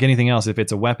enemies. Like anything else, if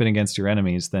it's a weapon against your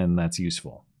enemies, then that's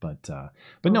useful. But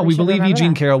no, we believe E.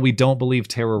 Jean Carroll. We don't believe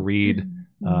Tara Reid.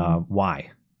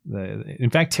 Why?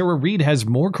 In fact, Tara Reid has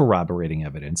more corroborating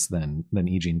evidence than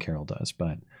E. Jean Carroll does.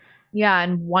 But yeah,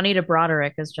 and Juanita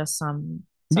Broderick is just some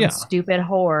stupid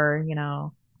whore, you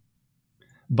know.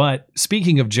 But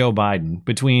speaking of Joe Biden,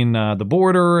 between the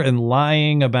border and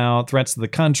lying about threats to the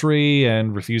country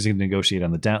and refusing to negotiate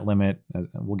on the debt limit,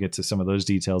 we'll get to some of those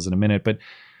details in a minute. But,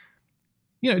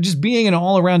 you know, just being an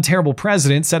all-around terrible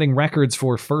president, setting records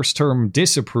for first-term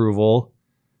disapproval,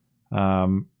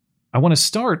 I want to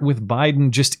start with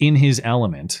Biden just in his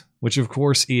element, which, of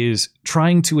course, is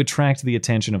trying to attract the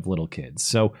attention of little kids.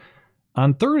 So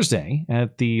on Thursday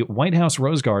at the White House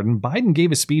Rose Garden, Biden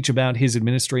gave a speech about his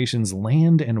administration's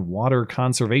land and water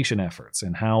conservation efforts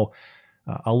and how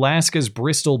Alaska's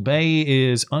Bristol Bay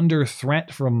is under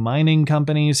threat from mining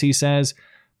companies, he says,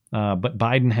 but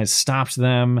Biden has stopped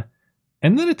them.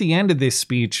 And then at the end of this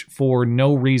speech, for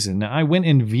no reason, I went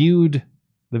and viewed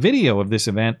the video of this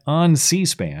event on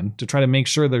C-SPAN to try to make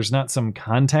sure there's not some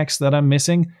context that I'm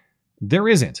missing. There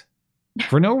isn't.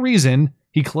 For no reason,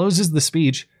 he closes the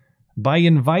speech by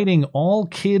inviting all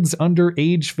kids under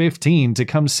age 15 to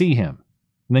come see him,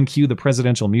 and then cue the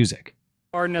presidential music.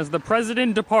 As the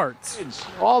president departs.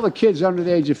 All the kids under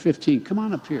the age of 15, come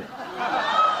on up here.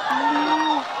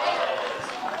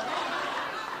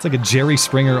 It's like a Jerry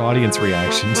Springer audience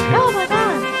reaction to Oh my God.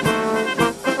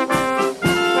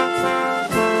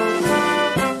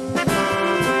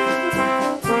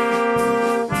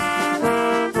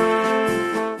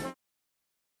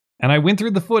 And I went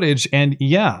through the footage, and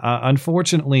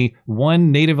unfortunately,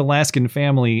 one Native Alaskan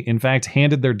family, in fact,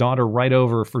 handed their daughter right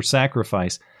over for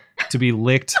sacrifice to be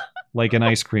licked like an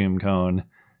ice cream cone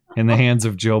in the hands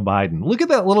of Joe Biden. Look at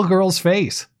that little girl's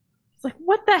face. It's like,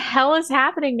 what the hell is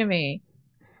happening to me?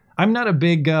 I'm not a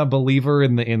big believer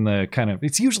in the kind of,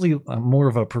 it's usually more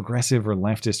of a progressive or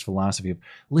leftist philosophy of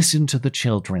listen to the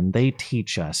children. They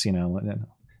teach us, you know. I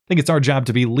think it's our job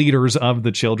to be leaders of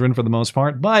the children for the most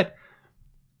part, but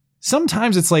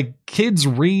sometimes it's like kids'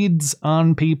 reads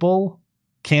on people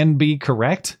can be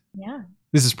correct. Yeah.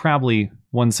 This is probably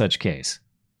one such case.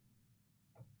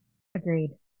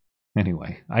 Agreed.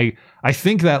 Anyway, I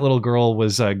think that little girl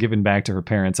was given back to her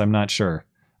parents. I'm not sure.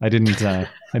 I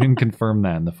didn't confirm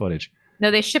that in the footage.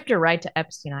 No, they shipped her right to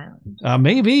Epstein Island.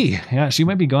 Maybe. Yeah, she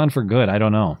might be gone for good. I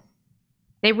don't know.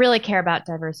 They really care about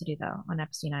diversity, though, on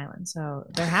Epstein Island. So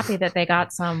they're happy that they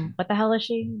got some. What the hell is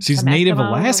she? She's Some Native Eskimo or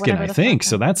Alaskan, whatever I the think. fuck.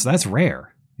 So that's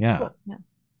rare. Yeah. Cool.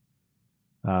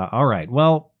 Yeah. All right.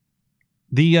 Well,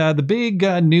 the big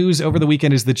news over the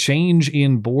weekend is the change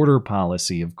in border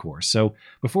policy, of course. So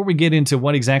before we get into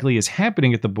what exactly is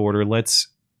happening at the border, let's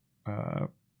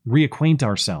reacquaint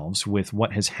ourselves with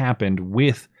what has happened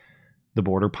with the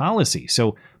border policy.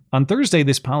 So on Thursday,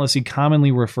 this policy,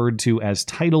 commonly referred to as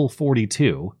Title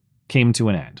 42, came to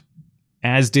an end,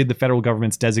 as did the federal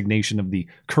government's designation of the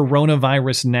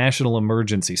coronavirus national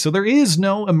emergency. So there is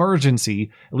no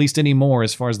emergency, at least anymore,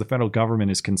 as far as the federal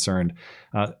government is concerned.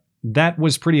 That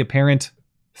was pretty apparent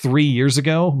 3 years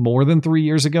ago, more than 3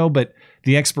 years ago, but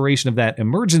the expiration of that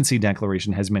emergency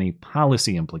declaration has many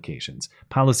policy implications,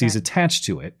 policies attached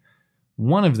to it.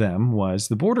 One of them was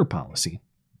the border policy.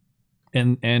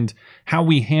 and how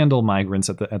we handle migrants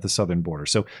at the southern border.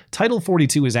 So Title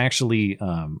 42 is actually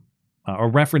a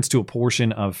reference to a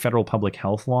portion of federal public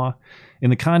health law. In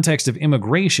the context of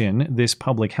immigration, this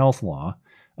public health law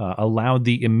allowed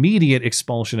the immediate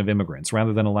expulsion of immigrants.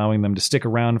 Rather than allowing them to stick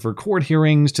around for court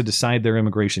hearings to decide their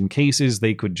immigration cases,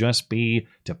 they could just be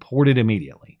deported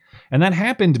immediately. And that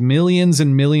happened millions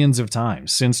and millions of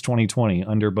times since 2020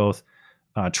 under both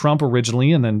Trump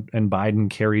originally and Biden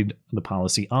carried the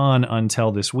policy on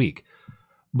until this week.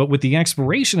 But with the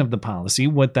expiration of the policy,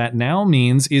 what that now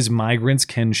means is migrants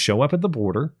can show up at the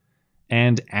border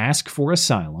and ask for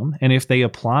asylum. And if they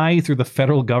apply through the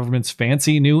federal government's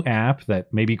fancy new app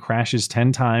that maybe crashes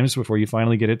 10 times before you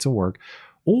finally get it to work,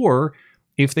 or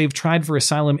if they've tried for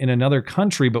asylum in another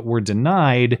country but were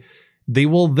denied, they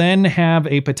will then have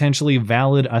a potentially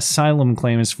valid asylum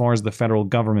claim as far as the federal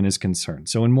government is concerned.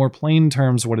 So in more plain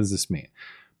terms, what does this mean?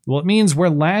 Well, it means where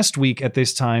last week at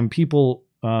this time people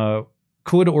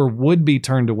could or would be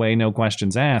turned away, no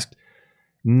questions asked,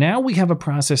 now we have a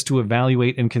process to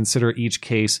evaluate and consider each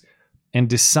case and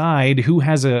decide who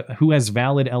has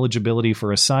valid eligibility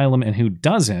for asylum and who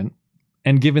doesn't.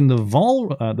 And given the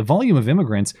volume of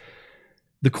immigrants,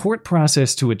 the court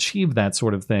process to achieve that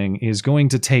sort of thing is going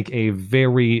to take a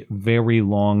very, very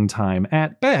long time.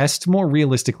 At best, more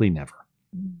realistically, never.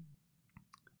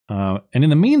 And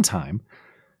in the meantime,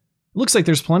 it looks like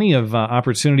there's plenty of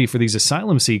opportunity for these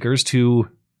asylum seekers to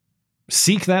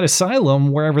seek that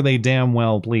asylum wherever they damn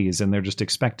well please, and they're just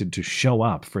expected to show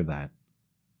up for that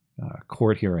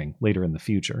court hearing later in the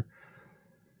future.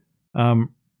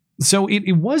 So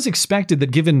it was expected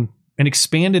that given an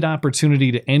expanded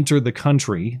opportunity to enter the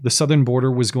country, the southern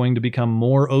border was going to become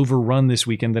more overrun this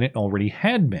weekend than it already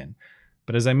had been.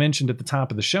 But as I mentioned at the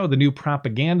top of the show, the new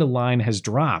propaganda line has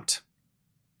dropped.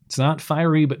 It's not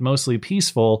fiery, but mostly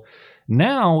peaceful.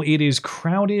 Now it is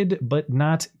crowded, but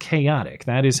not chaotic.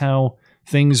 That is how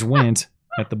things went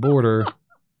at the border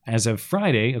as of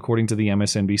Friday, according to the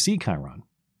MSNBC Chiron.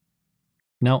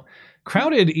 Now,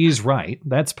 crowded is right.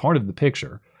 That's part of the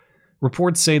picture.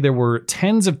 Reports say there were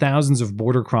tens of thousands of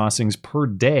border crossings per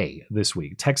day this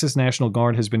week. Texas National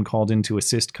Guard has been called in to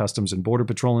assist Customs and Border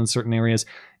Patrol in certain areas.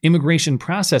 Immigration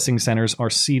processing centers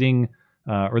are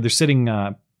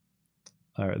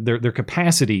their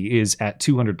capacity is at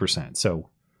 200%. So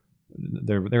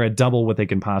they're at double what they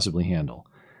can possibly handle.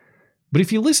 But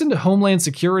if you listen to Homeland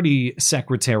Security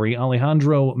Secretary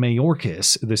Alejandro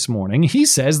Mayorkas this morning, he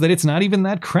says that it's not even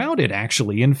that crowded,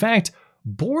 actually. In fact,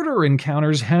 border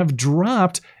encounters have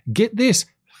dropped, get this,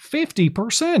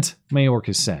 50%,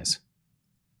 Mayorkas says.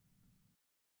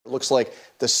 It looks like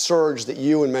the surge that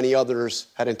you and many others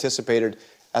had anticipated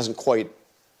hasn't quite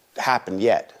happened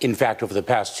yet. In fact, over the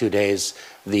past 2 days,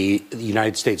 the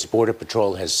United States Border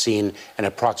Patrol has seen an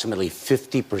approximately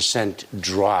 50%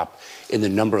 drop in the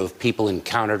number of people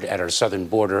encountered at our southern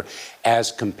border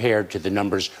as compared to the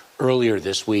numbers earlier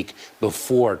this week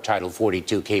before Title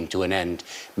 42 came to an end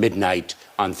midnight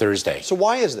on Thursday. So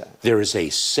why is that? There is a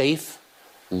safe,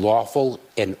 lawful,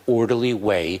 and orderly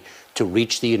way to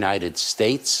reach the United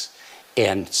States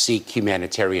and seek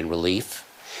humanitarian relief.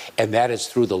 And that is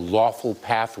through the lawful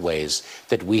pathways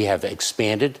that we have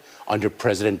expanded under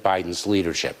President Biden's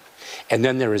leadership. And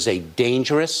then there is a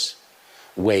dangerous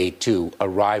way to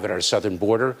arrive at our southern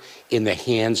border in the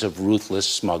hands of ruthless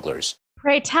smugglers.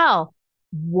 Pray tell,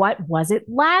 what was it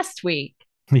last week?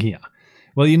 Yeah.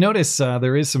 Well, you notice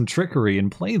there is some trickery in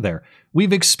play there.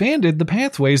 We've expanded the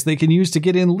pathways they can use to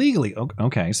get in legally.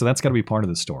 Okay, so that's got to be part of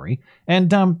the story.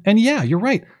 And yeah, you're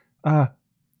right.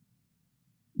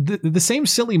 The same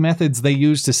silly methods they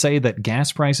use to say that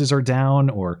gas prices are down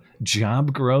or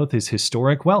job growth is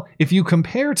historic. Well, if you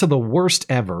compare to the worst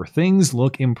ever, things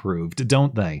look improved,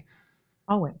 don't they?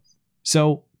 Always.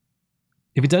 So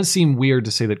if it does seem weird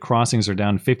to say that crossings are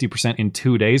down 50% in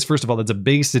 2 days, first of all, that's a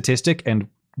big statistic. And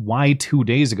why 2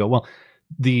 days ago? Well,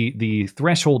 the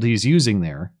threshold he's using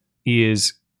there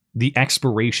is the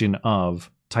expiration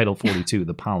of Title 42,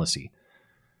 the policy.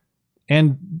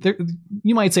 And there,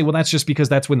 you might say, well, that's just because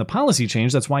that's when the policy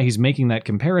changed. That's why he's making that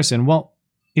comparison. Well,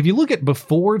 if you look at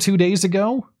before 2 days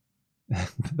ago,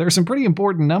 there are some pretty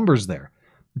important numbers there.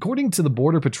 According to the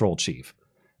Border Patrol chief,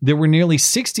 there were nearly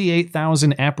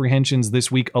 68,000 apprehensions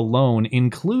this week alone,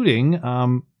 including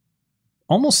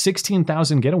almost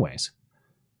 16,000 getaways.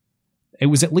 It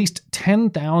was at least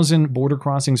 10,000 border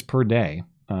crossings per day.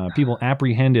 People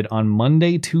apprehended on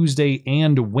Monday, Tuesday,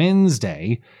 and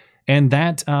Wednesday. And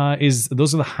those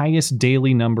are the highest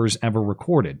daily numbers ever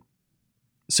recorded.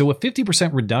 So a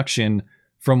 50% reduction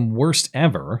from worst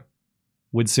ever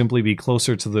would simply be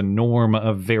closer to the norm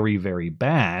of very, very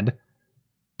bad.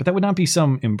 but that would not be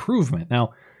some improvement.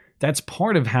 Now, that's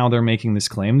part of how they're making this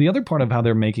claim. The other part of how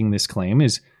they're making this claim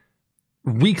is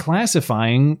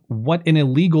reclassifying what an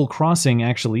illegal crossing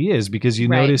actually is, because you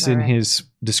notice in his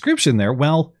description there,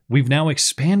 well, we've now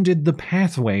expanded the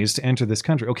pathways to enter this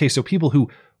country. Okay, so people who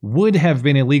would have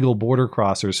been illegal border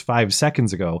crossers 5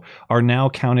 seconds ago are now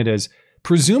counted as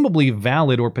presumably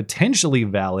valid or potentially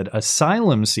valid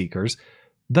asylum seekers.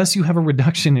 Thus, you have a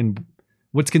reduction in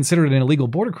what's considered an illegal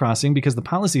border crossing because the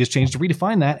policy has changed to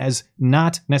redefine that as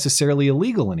not necessarily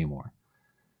illegal anymore.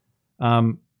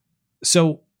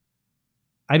 So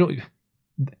I don't.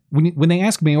 When they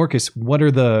ask Mayorkas what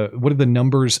are the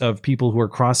numbers of people who are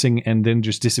crossing and then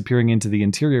just disappearing into the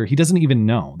interior, he doesn't even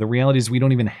know. The reality is we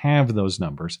don't even have those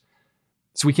numbers,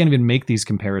 so we can't even make these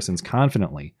comparisons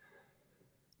confidently.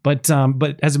 But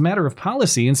as a matter of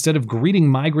policy, instead of greeting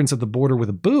migrants at the border with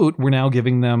a boot, we're now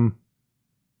giving them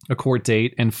a court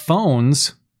date and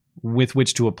phones with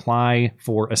which to apply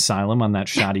for asylum on that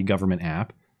shoddy government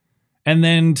app. And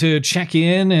then to check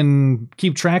in and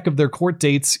keep track of their court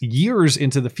dates years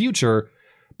into the future.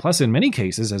 Plus, in many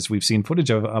cases, as we've seen footage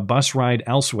of, a bus ride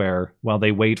elsewhere while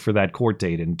they wait for that court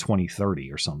date in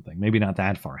 2030 or something. Maybe not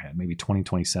that far ahead, maybe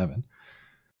 2027.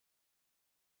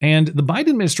 And the Biden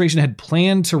administration had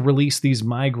planned to release these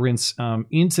migrants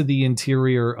into the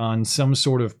interior on some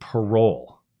sort of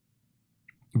parole.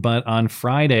 But on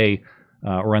Thursday,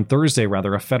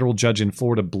 a federal judge in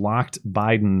Florida blocked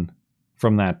Biden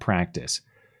from that practice.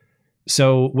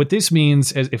 So what this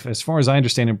means, as far as I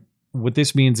understand it, what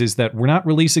this means is that we're not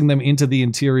releasing them into the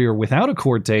interior without a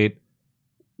court date.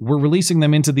 We're releasing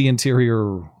them into the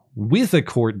interior with a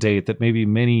court date that may be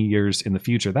many years in the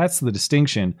future. That's the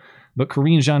distinction. But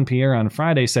Karine Jean-Pierre on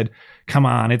Friday said, come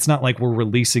on, it's not like we're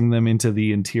releasing them into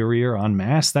the interior en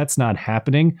masse. That's not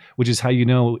happening, which is how you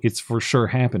know it's for sure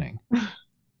happening.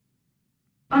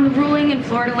 On the ruling in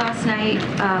Florida last night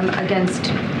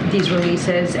against these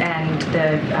releases and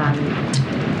the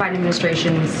Biden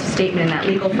administration's statement in that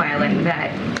legal filing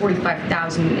that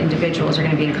 45,000 individuals are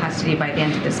going to be in custody by the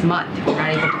end of this month if we're not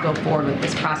able to go forward with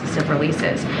this process of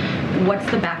releases. What's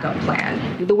the backup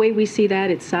plan? The way we see that,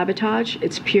 it's sabotage.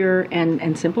 It's pure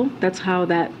and simple. That's how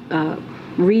that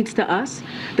reads to us.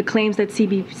 The claims that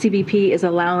CBP is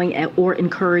allowing or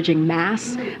encouraging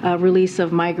mass release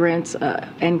of migrants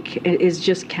and is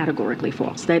just categorically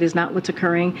false. That is not what's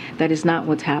occurring. That is not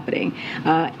what's happening.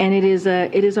 And it is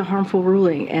a harmful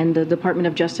ruling, and the Department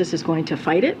of Justice is going to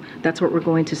fight it. That's what we're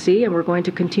going to see, and we're going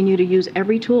to continue to use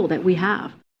every tool that we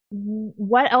have.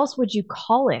 What else would you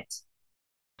call it?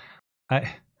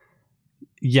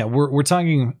 We're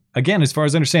talking, again, as far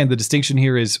as I understand, the distinction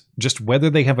here is just whether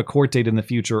they have a court date in the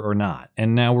future or not.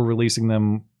 And now we're releasing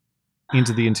them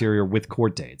into the interior with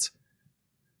court dates.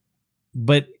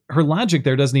 But her logic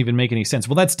there doesn't even make any sense.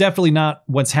 Well, that's definitely not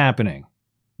what's happening.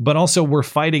 But also we're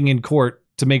fighting in court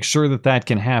to make sure that that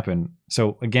can happen.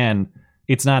 So again,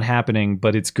 it's not happening,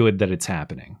 but it's good that it's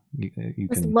happening.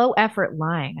 It's low effort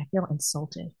lying. I feel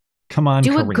insulted. Come on,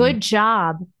 do Karine. a good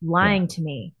job lying to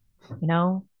me, you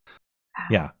know?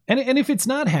 Yeah. And if it's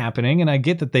not happening, and I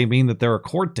get that they mean that there are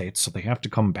court dates, so they have to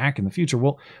come back in the future.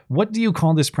 Well, what do you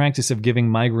call this practice of giving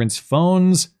migrants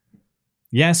phones?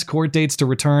 Yes, court dates to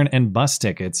return and bus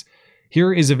tickets.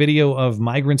 Here is a video of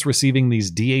migrants receiving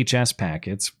these DHS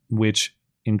packets, which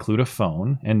include a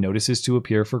phone and notices to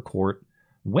appear for court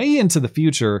way into the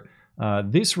future.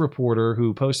 This reporter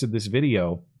who posted this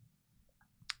video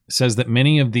says that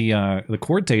many of the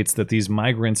court dates that these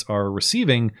migrants are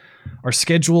receiving are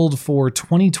scheduled for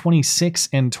 2026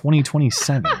 and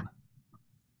 2027.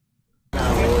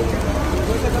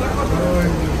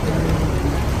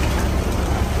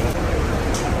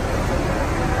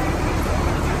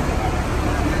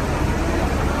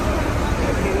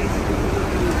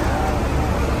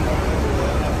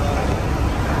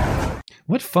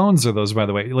 What phones are those, by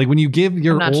the way? Like when you give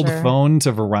your old phone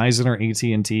to Verizon or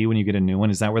AT&T when you get a new one,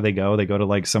 is that where they go? They go to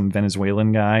like some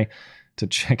Venezuelan guy to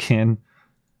check in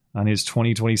on his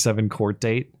 2027 court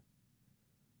date?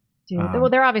 Dude, well,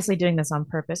 they're obviously doing this on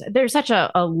purpose. There's such a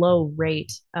low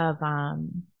rate of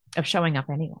showing up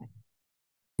anyway.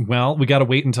 Well, we got to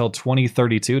wait until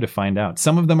 2032 to find out.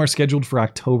 Some of them are scheduled for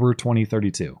October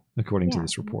 2032, according to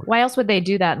this report. Why else would they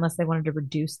do that unless they wanted to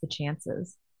reduce the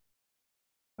chances?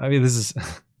 I mean,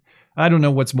 I don't know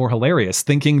what's more hilarious,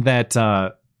 thinking that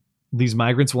these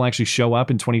migrants will actually show up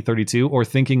in 2032 or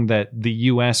thinking that the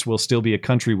U.S. will still be a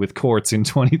country with courts in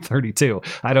 2032.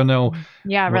 I don't know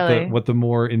what the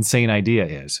more insane idea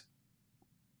is.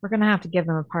 We're going to have to give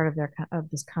them a part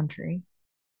of this country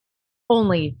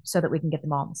only so that we can get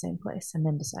them all in the same place and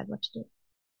then decide what to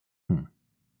do.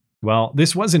 Well,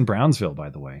 this was in Brownsville,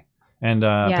 by the way. And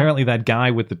apparently that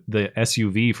guy with the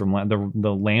SUV from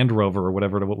the Land Rover or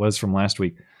whatever it was from last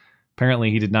week,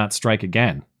 apparently he did not strike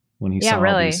again when he saw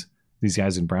these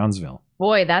guys in Brownsville.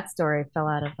 Boy, that story fell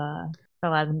out of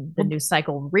the news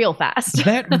cycle real fast.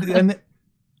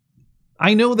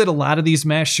 I know that a lot of these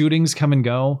mass shootings come and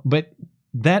go, but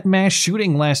that mass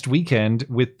shooting last weekend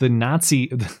with the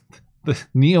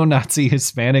neo-Nazi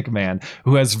Hispanic man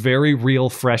who has very real,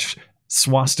 fresh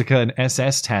swastika and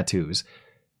SS tattoos,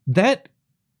 that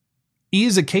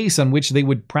is a case on which they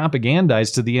would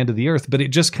propagandize to the end of the earth, but it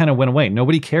just kind of went away.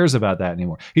 Nobody cares about that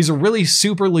anymore. He's a really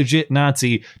super legit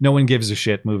Nazi. No one gives a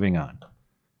shit. Moving on.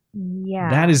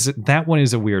 Yeah. That one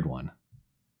is a weird one.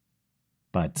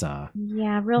 But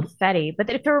real fetty. But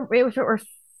if it were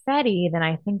fetty, then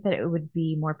I think that it would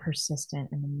be more persistent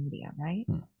in the media, right?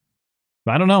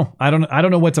 I don't know. I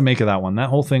don't know what to make of that one. That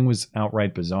whole thing was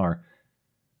outright bizarre.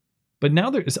 But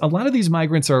now there's a lot of these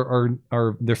migrants are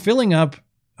they're filling up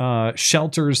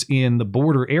shelters in the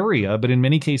border area, but in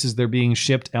many cases they're being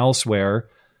shipped elsewhere.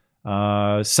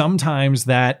 Sometimes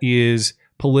that is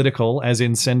political, as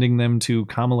in sending them to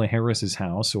Kamala Harris's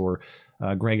house, or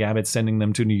Greg Abbott sending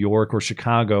them to New York or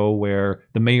Chicago, where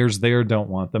the mayors there don't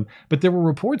want them. But there were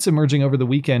reports emerging over the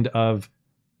weekend of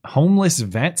homeless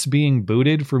vets being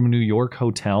booted from New York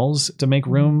hotels to make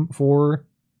room for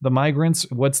the migrants.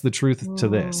 What's the truth to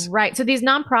this? Right. So these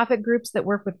nonprofit groups that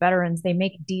work with veterans, they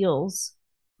make deals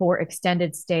for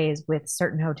extended stays with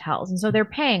certain hotels. And so they're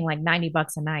paying like $90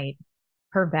 a night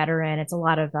per veteran. It's a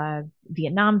lot of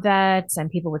Vietnam vets and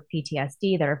people with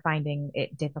PTSD that are finding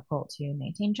it difficult to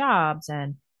maintain jobs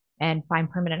and find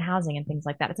permanent housing and things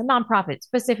like that. It's a nonprofit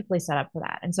specifically set up for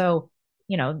that. And so,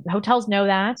 hotels know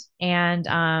that, and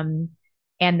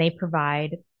they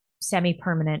provide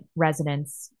semi-permanent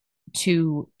residence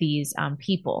to these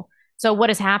people. So what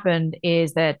has happened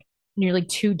is that nearly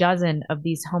 24 of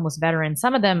these homeless veterans,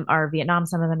 some of them are Vietnam,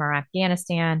 some of them are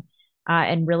Afghanistan,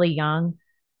 and really young.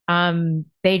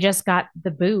 They just got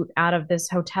the boot out of this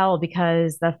hotel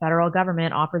because the federal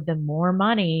government offered them more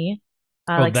money,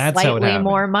 slightly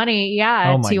more money,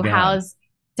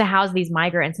 to house these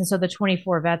migrants. And so the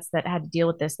 24 vets that had to deal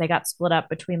with this, they got split up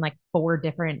between like 4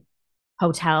 different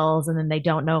hotels, and then they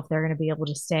don't know if they're going to be able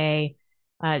to stay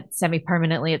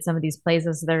semi-permanently at some of these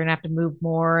places. So they're going to have to move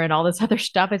more and all this other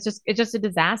stuff. It's just a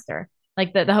disaster.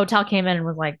 Like the hotel came in and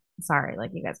was like, sorry,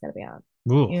 like you guys got to be out.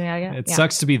 It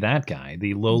sucks to be that guy,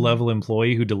 the low-level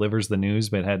employee who delivers the news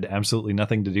but had absolutely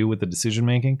nothing to do with the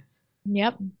decision-making.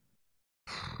 Yep.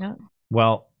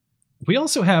 Well, we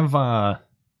also have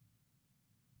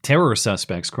terror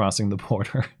suspects crossing the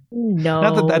border. No.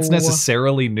 Not that that's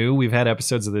necessarily new. We've had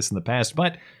episodes of this in the past,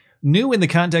 but new in the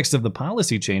context of the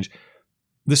policy change.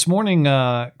 This morning,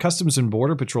 Customs and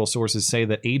Border Patrol sources say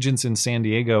that agents in San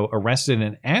Diego arrested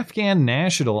an Afghan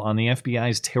national on the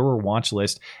FBI's terror watch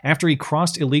list after he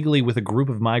crossed illegally with a group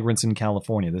of migrants in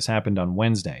California. This happened on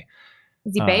Wednesday.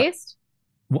 Is he based?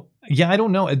 Well, yeah, I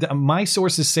don't know. My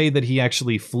sources say that he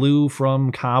actually flew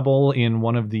from Kabul in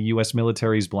one of the U.S.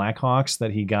 military's Blackhawks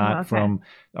that he got from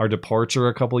our departure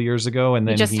a couple years ago. And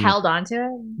then he held on to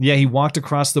it? Yeah, he walked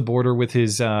across the border with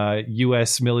his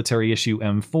U.S. military issue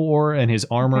M4 and his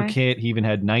armor kit. He even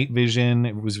had night vision.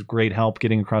 It was great help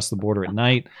getting across the border at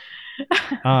night.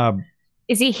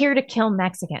 Is he here to kill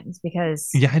Mexicans? Because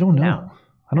I don't know.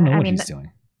 I don't know what he's doing.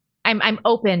 I'm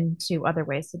open to other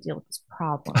ways to deal with this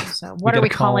problem. So what are we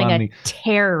calling a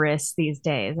terrorist these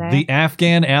days? Eh? The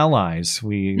Afghan allies.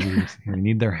 We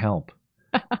need their help.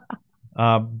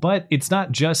 But it's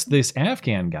not just this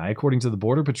Afghan guy. According to the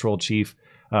Border Patrol chief,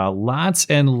 lots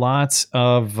and lots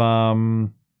of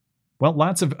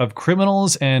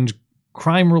criminals and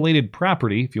crime-related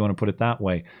property, if you want to put it that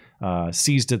way,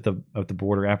 seized at the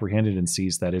border, apprehended and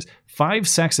seized, that is. 5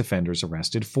 sex offenders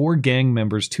arrested, 4 gang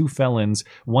members, 2 felons,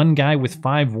 1 guy with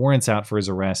 5 warrants out for his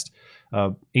arrest.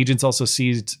 Agents also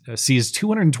seized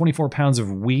 224 pounds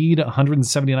of weed,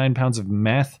 179 pounds of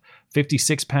meth,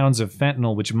 56 pounds of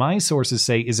fentanyl, which my sources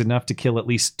say is enough to kill at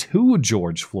least 2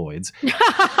 George Floyds,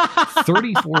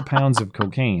 34 pounds of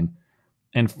cocaine,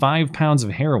 and 5 pounds of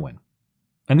heroin.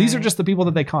 And these are just the people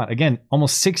that they caught. Again,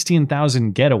 almost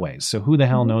 16,000 getaways. So who the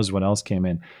hell knows what else came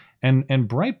in? And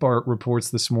Breitbart reports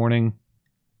this morning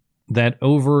that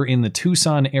over in the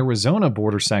Tucson, Arizona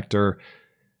border sector,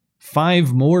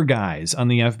 5 more guys on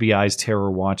the FBI's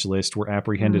terror watch list were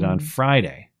apprehended on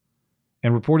Friday.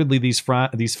 And reportedly,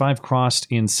 these 5 crossed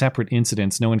in separate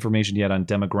incidents. No information yet on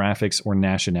demographics or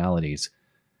nationalities.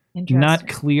 Not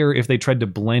clear if they tried to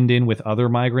blend in with other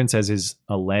migrants, as is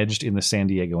alleged in the San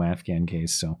Diego Afghan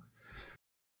case. So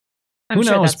I'm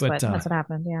sure knows? that's what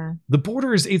happened. Yeah. The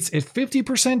borders, it's at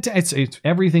 50%. It's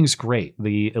everything's great.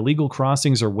 The illegal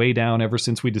crossings are way down ever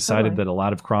since we decided that a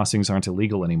lot of crossings aren't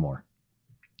illegal anymore.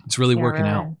 It's really working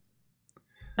out.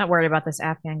 Not worried about this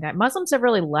Afghan guy. Muslims have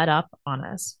really let up on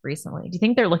us recently. Do you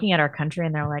think they're looking at our country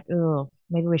and they're like, "Ooh,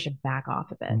 maybe we should back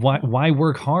off a bit"? Why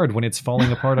work hard when it's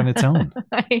falling apart on its own?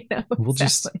 I know.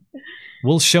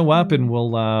 We'll show up and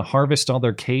we'll harvest all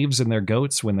their caves and their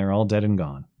goats when they're all dead and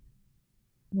gone.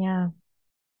 Yeah.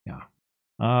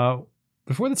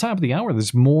 Before the top of the hour,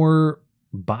 there's more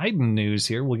Biden news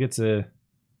here.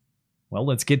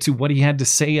 Let's get to what he had to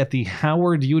say at the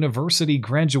Howard University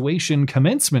graduation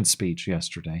commencement speech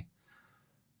yesterday.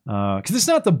 Because it's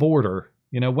not the border,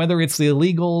 whether it's the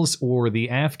illegals or the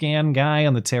Afghan guy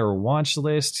on the terror watch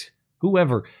list,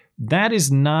 whoever, that is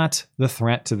not the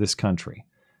threat to this country.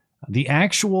 The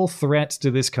actual threat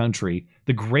to this country,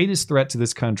 the greatest threat to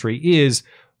this country, is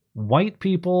white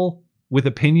people with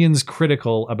opinions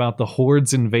critical about the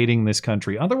hordes invading this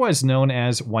country, otherwise known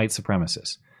as white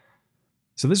supremacists.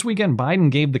 So this weekend, Biden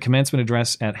gave the commencement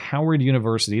address at Howard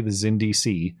University, this is in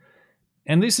D.C.,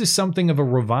 and this is something of a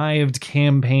revived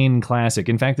campaign classic.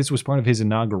 In fact, this was part of his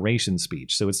inauguration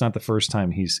speech, so it's not the first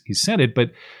time he's said it,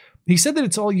 but he said that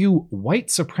it's all you white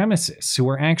supremacists who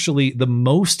are actually the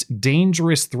most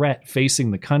dangerous threat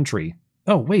facing the country.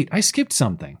 Oh, wait, I skipped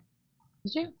something.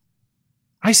 Did you?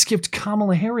 I skipped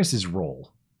Kamala Harris's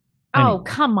role. Oh,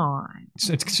 come on.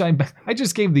 I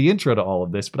just gave the intro to all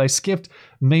of this, but I skipped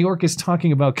Mayorkas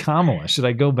talking about Kamala. Should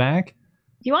I go back?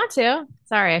 If you want to.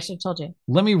 Sorry, I should have told you.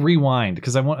 Let me rewind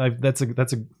because that's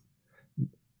a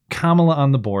Kamala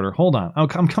on the border. Hold on.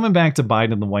 I'm coming back to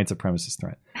Biden and the white supremacist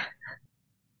threat.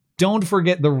 Don't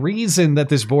forget the reason that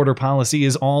this border policy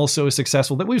is all so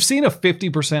successful, that we've seen a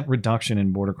 50% reduction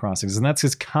in border crossings, and that's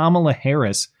because Kamala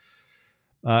Harris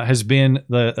has been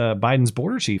the Biden's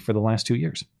border chief for the last 2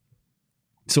 years.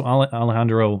 So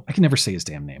Alejandro, I can never say his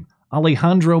damn name,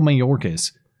 Alejandro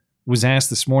Mayorkas was asked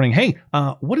this morning, hey,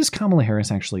 what does Kamala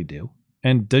Harris actually do?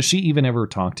 And does she even ever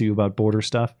talk to you about border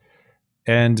stuff?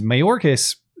 And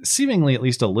Mayorkas, seemingly at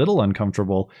least a little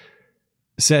uncomfortable,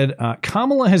 said,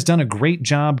 Kamala has done a great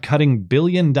job cutting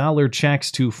billion-dollar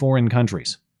checks to foreign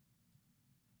countries.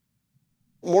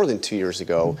 More than 2 years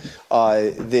ago,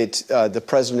 that the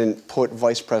president put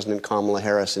Vice President Kamala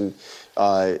Harris in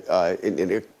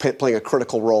playing a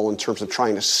critical role in terms of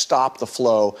trying to stop the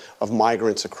flow of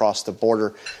migrants across the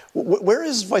border. Where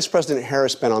has Vice President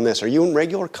Harris been on this? Are you in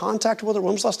regular contact with her?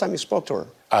 When was the last time you spoke to her?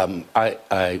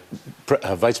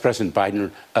 Vice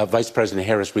President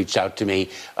Harris reached out to me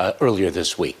earlier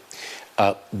this week.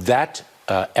 That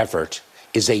effort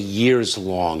is a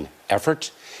years-long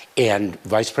effort. And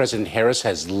Vice President Harris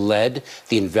has led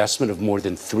the investment of more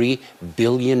than $3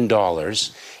 billion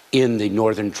in the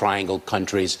Northern Triangle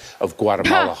countries of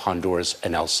Guatemala, Honduras,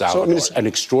 and El Salvador. So, an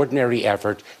extraordinary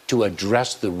effort to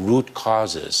address the root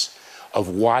causes of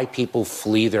why people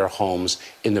flee their homes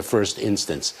in the first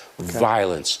instance. Okay.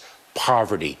 Violence,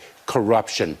 poverty,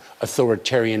 corruption,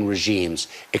 authoritarian regimes,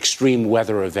 extreme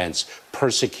weather events,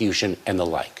 persecution, and the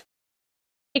like.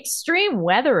 Extreme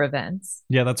weather events.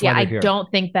 Yeah, that's why they're here. I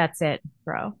don't think that's it,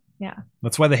 bro. Yeah.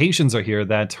 That's why the Haitians are here.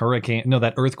 That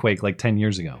earthquake like 10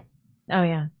 years ago. Oh,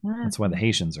 yeah. That's why the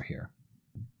Haitians are here.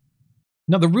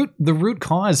 No, the root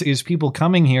cause is people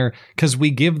coming here because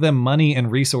we give them money and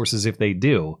resources if they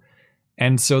do.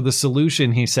 And so the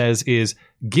solution, he says, is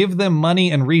give them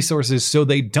money and resources so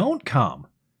they don't come.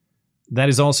 That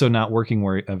is also not working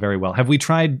very well. Have we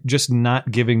tried just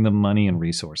not giving them money and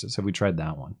resources? Have we tried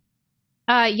that one?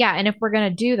 Yeah, and if we're going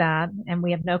to do that and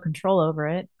we have no control over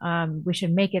it, we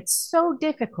should make it so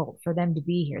difficult for them to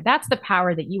be here. That's the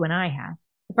power that you and I have.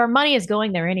 If our money is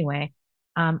going there anyway,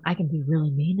 I can be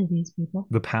really mean to these people.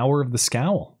 The power of the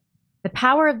scowl. The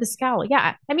power of the scowl.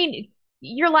 Yeah, I mean,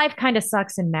 your life kind of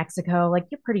sucks in Mexico. Like,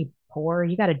 you're pretty poor.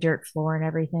 You got a dirt floor and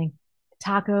everything.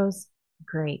 Tacos,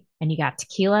 great. And you got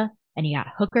tequila and you got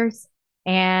hookers.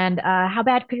 And how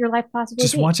bad could your life possibly be?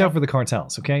 Just watch out for the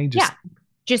cartels, okay?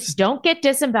 Just don't get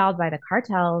disemboweled by the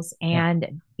cartels.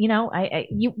 And,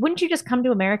 you wouldn't you just come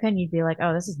to America and you'd be like,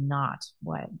 oh, this is not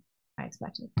what I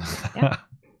expected. Yeah.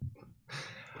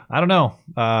 I don't know.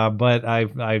 But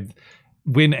I've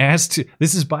when asked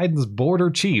this is Biden's border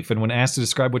chief. And when asked to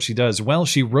describe what she does, well,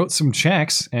 she wrote some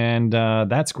checks and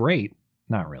that's great.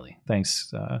 Not really.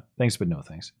 Thanks. But no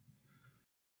thanks.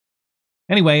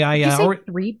 Anyway, Did you say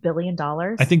 $3 billion?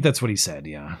 I think that's what he said.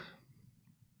 Yeah.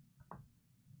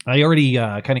 I already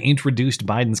kind of introduced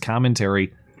Biden's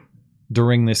commentary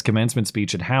during this commencement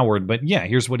speech at Howard, but yeah,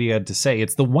 here's what he had to say.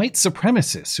 It's the white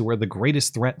supremacists who are the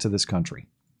greatest threat to this country.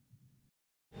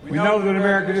 We know that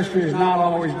American history has not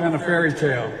always been a fairy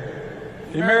tale.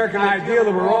 The American ideal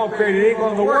that we're all created equal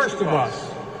and the worst of us.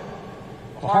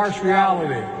 The harsh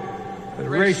reality that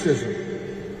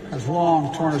racism has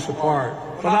long torn us apart.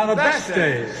 But on the best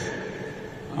days,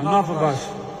 enough of us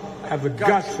have the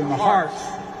guts and the hearts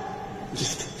to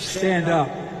stand up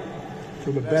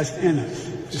for the best in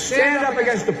us. To stand up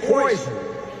against the poison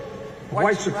of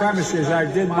white supremacy, as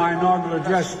I did my inaugural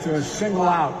address, to single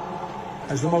out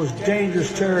as the most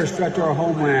dangerous terrorist threat to our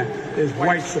homeland is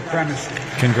white supremacy.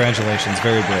 Congratulations,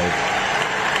 very brave.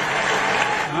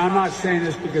 And I'm not saying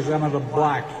this because I'm at a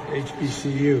black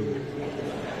HBCU.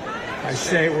 I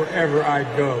say it wherever I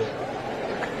go.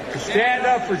 To stand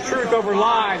up for truth over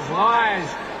lies,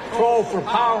 troll for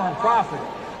power and profit.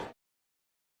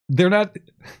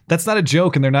 That's not a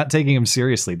joke, and they're not taking him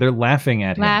seriously. They're laughing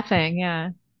at him. Laughing,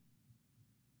 yeah.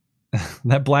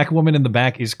 That black woman in the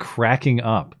back is cracking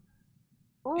up.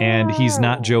 And he's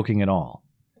not joking at all.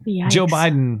 Yikes. Joe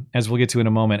Biden, as we'll get to in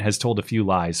a moment, has told a few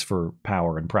lies for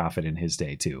power and profit in his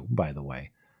day, too, by the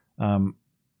way. But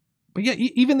yeah,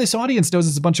 even this audience knows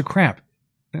it's a bunch of crap.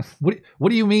 What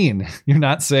do you mean you're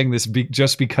not saying this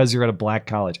just because you're at a black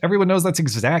college? Everyone knows that's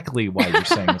exactly why you're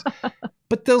saying this.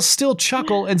 But they'll still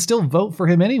chuckle and still vote for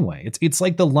him anyway. It's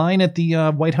like the line at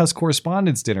the White House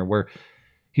Correspondents' Dinner where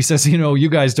he says, you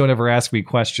guys don't ever ask me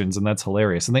questions, and that's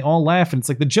hilarious. And they all laugh, and it's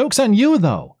like, the joke's on you,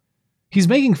 though. He's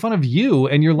making fun of you,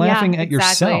 and you're laughing at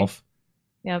yourself.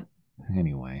 Yep.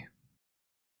 Anyway.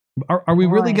 Are we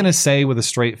really going to say with a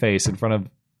straight face in front of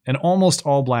an almost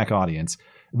all-black audience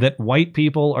that white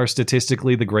people are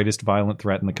statistically the greatest violent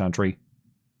threat in the country?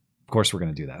 Of course we're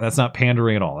going to do that. That's not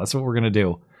pandering at all. That's what we're going to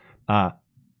do. I'm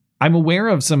aware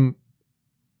of some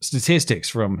statistics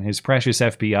from his precious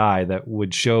FBI that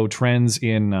would show trends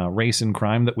in race and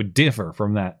crime that would differ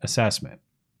from that assessment.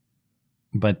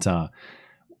 But the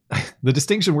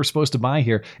distinction we're supposed to buy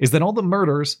here is that all the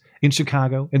murders in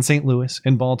Chicago and St. Louis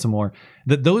and Baltimore,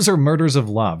 that those are murders of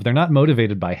love. They're not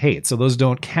motivated by hate. So those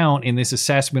don't count in this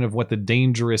assessment of what the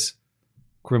dangerous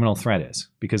criminal threat is,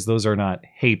 because those are not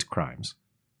hate crimes.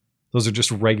 Those are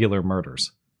just regular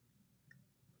murders.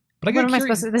 But what am I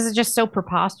supposed to? This is just so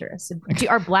preposterous.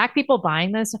 Are black people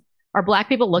buying this? Are black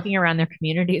people looking around their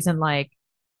communities and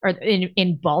or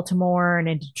in Baltimore and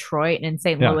in Detroit and in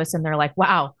St. Louis, and they're like,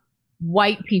 wow,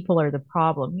 white people are the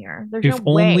problem here. There's if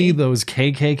no way. Only those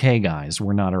KKK guys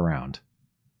were not around.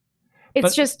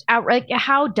 It's just outright.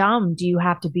 How dumb do you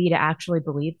have to be to actually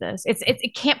believe this?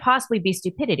 It can't possibly be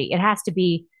stupidity. It has to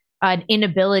be an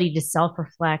inability to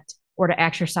self-reflect or to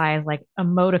exercise a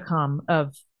modicum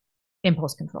of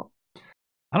impulse control.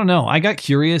 I don't know. I got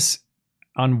curious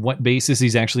on what basis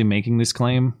he's actually making this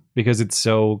claim, because it's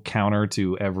so counter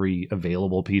to every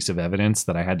available piece of evidence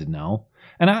that I had to know.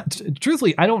 And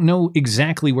truthfully, I don't know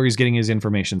exactly where he's getting his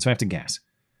information, so I have to guess.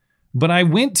 But I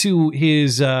went to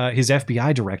his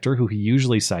FBI director, who he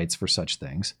usually cites for such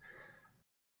things.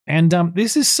 And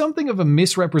this is something of a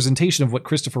misrepresentation of what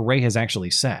Christopher Wray has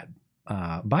actually said.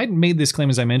 Biden made this claim,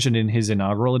 as I mentioned, in his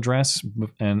inaugural address,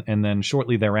 and then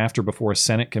shortly thereafter before a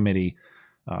Senate committee,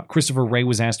 Christopher Wray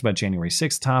was asked about January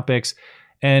 6th topics,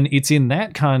 and it's in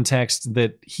that context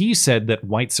that he said that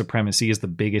white supremacy is the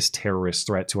biggest terrorist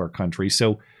threat to our country.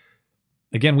 So,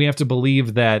 again, we have to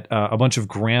believe that a bunch of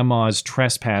grandmas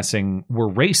trespassing were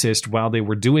racist while they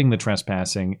were doing the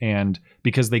trespassing, and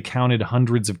because they counted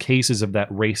hundreds of cases of that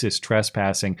racist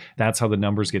trespassing, that's how the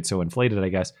numbers get so inflated, I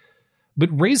guess. But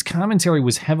Ray's commentary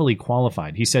was heavily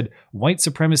qualified. He said white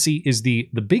supremacy is the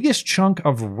biggest chunk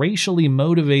of racially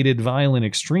motivated violent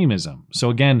extremism. So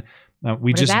again,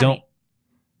 we just don't.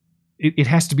 It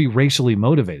has to be racially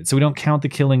motivated. So we don't count the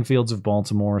killing fields of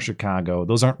Baltimore or Chicago.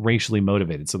 Those aren't racially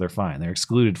motivated, so they're fine. They're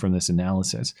excluded from this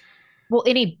analysis. Well,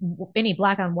 any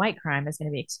black on white crime is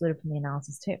going to be excluded from the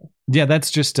analysis too. Yeah,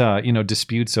 that's just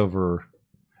disputes over.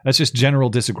 That's just general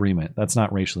disagreement. That's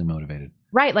not racially motivated.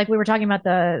 Right. Like we were talking about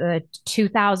the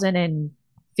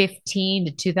 2015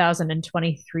 to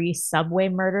 2023 subway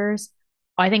murders.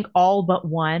 I think all but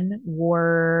one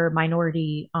were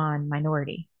minority on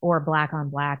minority or black on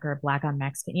black or black on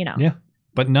Mexican, Yeah.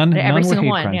 But none every were single hate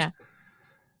one, crimes.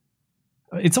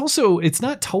 yeah. It's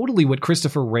not totally what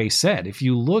Christopher Wray said. If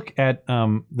you look at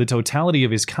the totality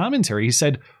of his commentary, he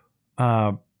said,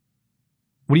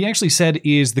 what he actually said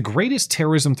is the greatest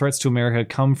terrorism threats to America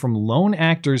come from lone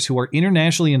actors who are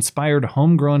internationally inspired,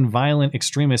 homegrown, violent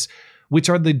extremists, which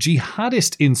are the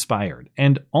jihadist inspired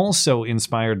and also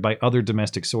inspired by other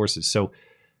domestic sources. So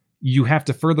you have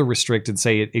to further restrict and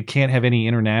say it can't have any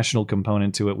international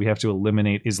component to it. We have to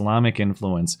eliminate Islamic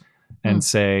influence and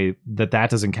say that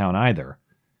doesn't count either.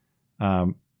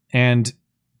 And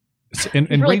And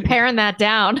really paring that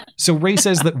down. So Ray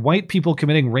says that white people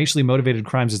committing racially motivated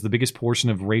crimes is the biggest portion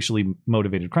of racially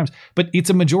motivated crimes. But it's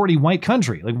a majority white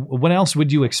country. Like, what else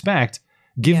would you expect?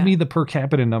 Give me the per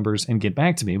capita numbers and get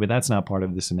back to me. But that's not part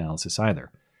of this analysis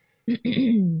either.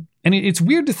 And it's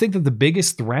weird to think that the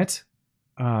biggest threat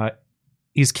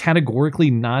is categorically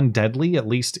non-deadly, at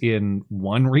least in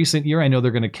one recent year. I know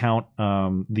they're going to count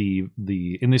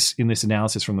in this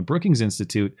analysis from the Brookings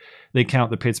Institute, they count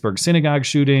the Pittsburgh synagogue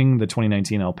shooting, the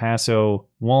 2019 El Paso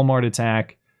Walmart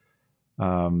attack.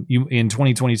 In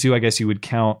 2022, I guess you would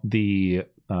count the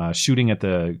shooting at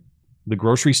the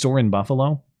grocery store in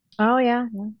Buffalo. Oh, yeah.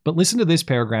 But listen to this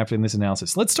paragraph in this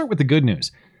analysis. Let's start with the good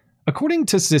news. According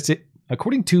to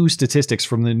statistics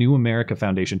from the New America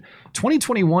Foundation,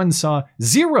 2021 saw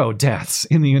 0 deaths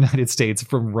in the United States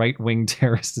from right-wing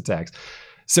terrorist attacks.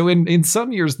 So in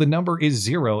some years, the number is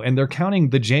 0, and they're counting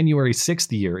the January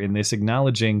 6th year in this,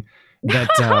 acknowledging that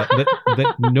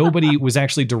that nobody was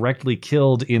actually directly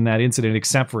killed in that incident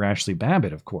except for Ashley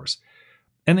Babbitt, of course.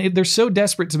 And they're so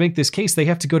desperate to make this case, they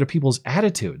have to go to people's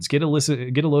attitudes. Get a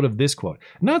load of this quote.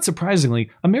 Not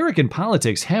surprisingly, American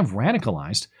politics have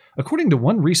radicalized. According to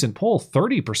one recent poll,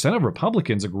 30% of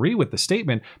Republicans agree with the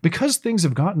statement, because things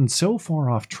have gotten so far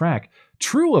off track,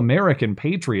 true American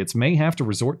patriots may have to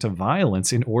resort to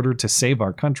violence in order to save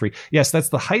our country. Yes, that's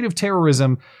the height of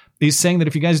terrorism, is saying that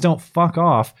if you guys don't fuck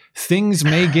off, things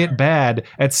may get bad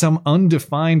at some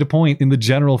undefined point in the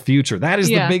general future. That is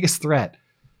the biggest threat.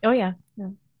 Oh, yeah.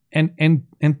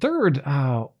 And third,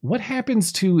 what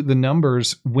happens to the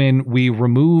numbers when we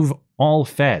remove all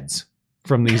feds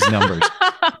from these numbers?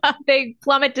 They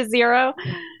plummet to 0.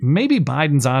 Maybe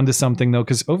Biden's onto something, though,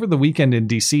 because over the weekend in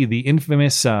D.C., the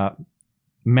infamous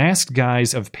masked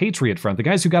guys of Patriot Front, the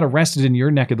guys who got arrested in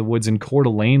your neck of the woods in Coeur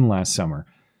d'Alene last summer,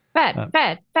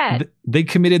 Fed. They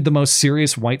committed the most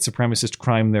serious white supremacist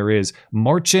crime there is,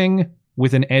 marching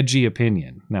with an edgy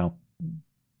opinion. Now,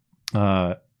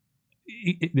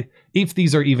 if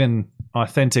these are even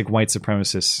authentic white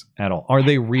supremacists at all, are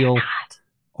they real?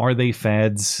 Are they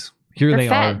feds? Here they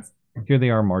are. Here they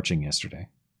are marching yesterday.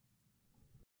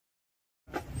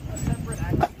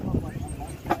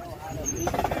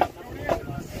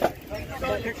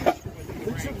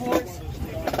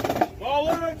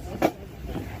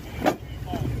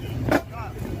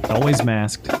 Always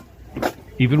masked.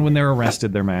 Even when they're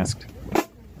arrested, they're masked.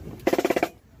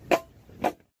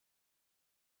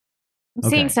 I'm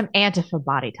seeing some Antifa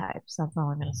body types. That's all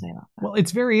I'm going to say about that. Well,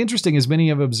 it's very interesting, as many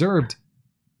have observed.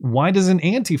 Why doesn't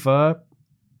Antifa...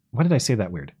 Why did I say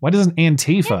that weird? Why doesn't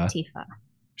Antifa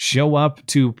show up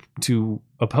to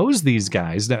oppose these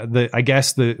guys? I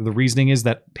guess the reasoning is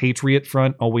that Patriot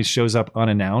Front always shows up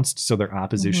unannounced, so their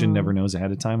opposition never knows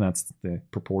ahead of time. That's the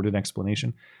purported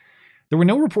explanation. There were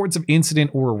no reports of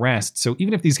incident or arrest, so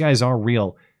even if these guys are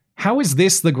real, how is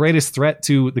this the greatest threat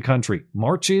to the country?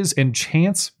 Marches and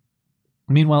chants?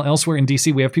 Meanwhile, elsewhere in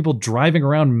D.C., we have people driving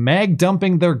around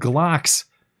mag-dumping their Glocks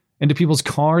into people's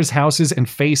cars, houses, and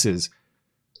faces.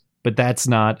 But that's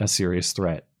not a serious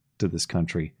threat to this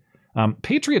country.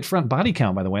 Patriot Front body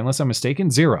count, by the way, unless I'm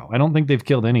mistaken, 0. I don't think they've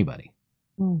killed anybody.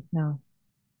 No.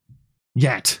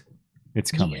 Yet. It's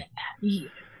coming. Yeah.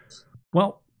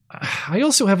 Well, I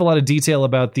also have a lot of detail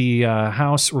about the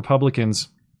House Republicans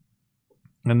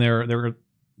and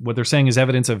what they're saying is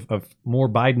evidence of more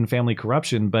Biden family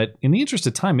corruption. But in the interest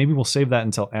of time, maybe we'll save that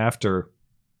until after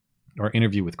our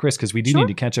interview with Chris, because we do need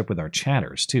to catch up with our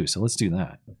chatters, too. So let's do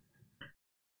that.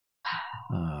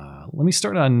 Let me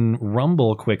start on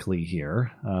Rumble quickly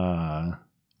here. Wow,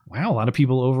 a lot of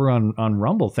people over on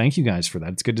Rumble. Thank you guys for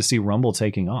that. It's good to see Rumble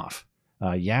taking off.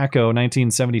 Yakko,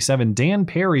 1977. Dan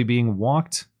Perry being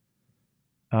walked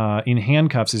in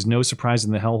handcuffs is no surprise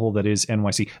in the hellhole that is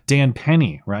NYC. Dan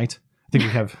Penny, right? I think we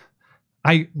have...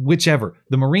 whichever.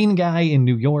 The Marine guy in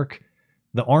New York,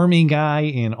 the Army guy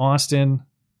in Austin...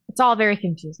 It's all very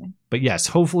confusing. But yes,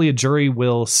 hopefully a jury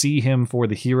will see him for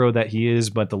the hero that he is,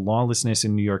 but the lawlessness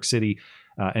in New York City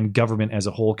and government as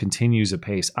a whole continues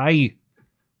apace.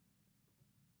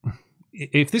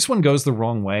 If this one goes the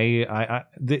wrong way,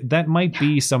 that might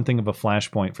be something of a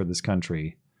flashpoint for this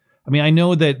country. I mean, I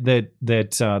know that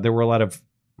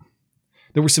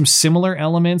there were some similar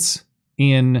elements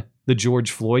in the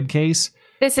George Floyd case.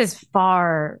 This is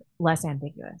far less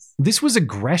ambiguous. This was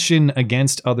aggression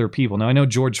against other people. Now, I know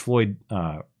George Floyd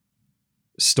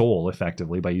stole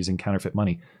effectively by using counterfeit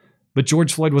money, but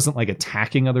George Floyd wasn't like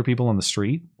attacking other people on the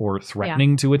street or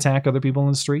threatening to attack other people on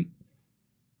the street.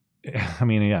 I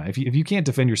mean, yeah, if you can't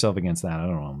defend yourself against that, I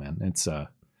don't know, man. It's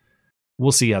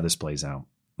we'll see how this plays out.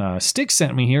 Stick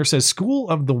sent me here, says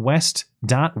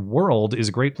schoolofthewest.world is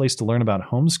a great place to learn about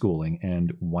homeschooling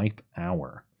and wipe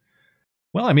hour.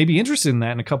 Well, I may be interested in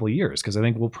that in a couple of years because I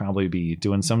think we'll probably be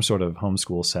doing some sort of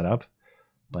homeschool setup,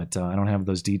 but I don't have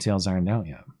those details ironed out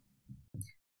yet. I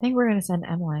think we're going to send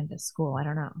Emmeline to school. I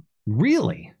don't know.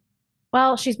 Really?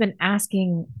 Well, she's been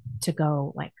asking to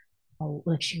go, like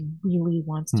she really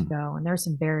wants to go, and there's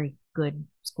some very good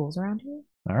schools around here.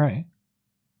 All right.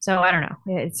 So I don't know.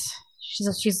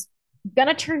 She's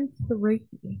gonna turn 3,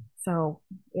 so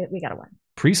we gotta win.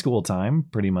 Preschool time,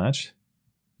 pretty much.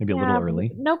 Maybe a little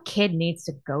early. No kid needs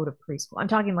to go to preschool. I'm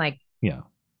talking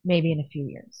maybe in a few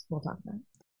years. We'll talk about it.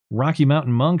 Rocky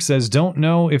Mountain Monk says, don't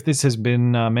know if this has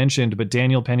been mentioned, but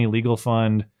Daniel Penny Legal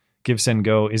Fund Give Send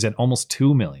Go is at almost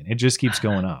 2 million. It just keeps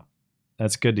going up.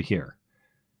 That's good to hear.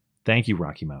 Thank you,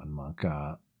 Rocky Mountain Monk.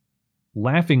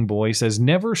 Laughing Boy says,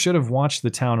 never should have watched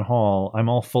the town hall. I'm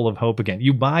all full of hope again.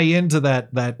 You buy into that.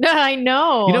 I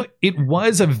know. You know, it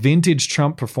was a vintage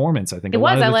Trump performance, I think. It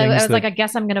was. I was like, I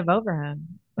guess I'm going to vote for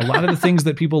him. A lot of the things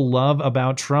that people love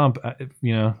about Trump,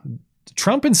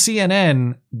 Trump and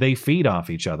CNN, they feed off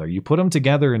each other. You put them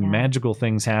together and magical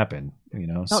things happen,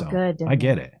 Felt good, I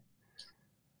get it.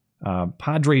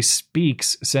 Padre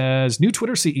Speaks says, new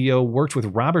Twitter CEO worked with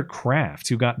Robert Kraft,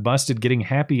 who got busted getting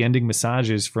happy ending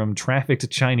massages from trafficked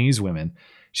Chinese women.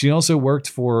 She also worked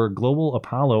for Global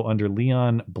Apollo under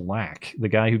Leon Black, the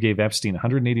guy who gave Epstein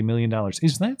 $180 million.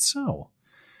 Is that so?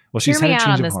 Well, she's Hear me had a out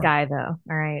change on of this heart. guy, though.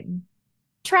 All right.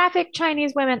 Trafficked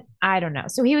Chinese women, I don't know.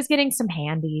 So he was getting some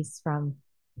handies from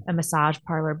a massage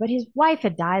parlor, but his wife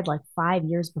had died like 5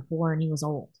 years before and he was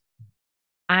old.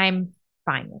 I'm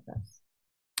fine with this.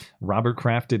 Robert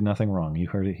Kraft did nothing wrong. You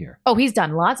heard it here. Oh, he's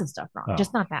done lots of stuff wrong,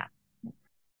 just not that.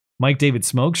 Mike David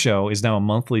Smoke Show is now a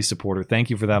monthly supporter. Thank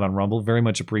you for that on Rumble. Very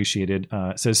much appreciated.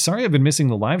 Says, sorry I've been missing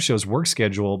the live show's work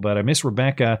schedule, but I miss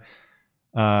Rebecca.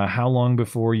 How long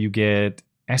before you get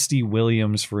Esty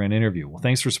Williams for an interview? Well,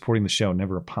 thanks for supporting the show.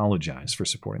 Never apologize for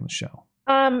supporting the show.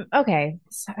 Okay.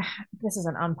 So, this is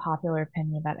an unpopular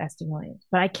opinion about Esty Williams,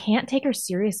 but I can't take her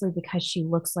seriously because she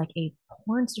looks like a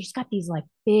porn star. She's got these like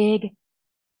big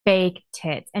fake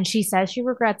tits, and she says she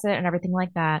regrets it and everything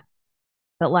like that.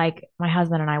 But like my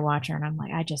husband and I watch her and I'm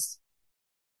like, I just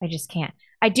can't.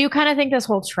 I do kind of think this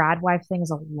whole trad wife thing is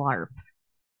a LARP.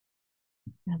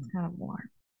 That's kind of LARP.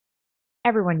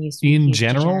 Everyone used to be in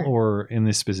general or in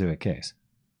this specific case?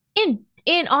 In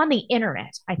on the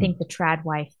internet, I think the trad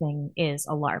wife thing is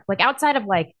a LARP. Like outside of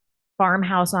like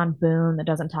Farmhouse on Boone that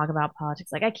doesn't talk about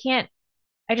politics. Like I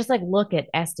just like look at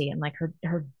Esty and like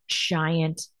her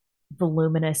giant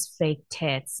voluminous fake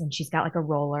tits, and she's got like a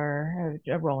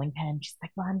rolling pin. She's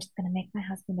like, well, I'm just gonna make my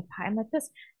husband a pie. I'm like, this,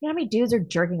 you know how many dudes are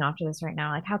jerking off to this right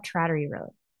now? Like, how trad are you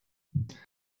really?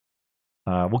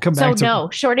 We'll come back to no.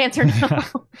 Short answer, no.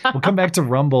 We'll come back to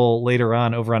Rumble later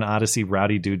on. Over on Odyssey,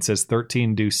 Rowdy Dude says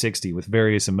 13 do 60 with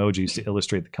various emojis to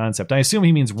illustrate the concept. I assume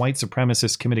he means white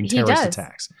supremacists committing terrorist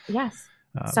attacks. Yes.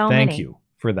 Thank you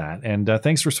for that. And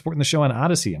thanks for supporting the show on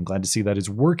Odyssey. I'm glad to see that is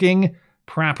working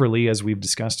properly, as we've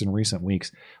discussed in recent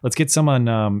weeks. Let's get some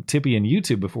on Tippy and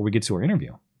YouTube before we get to our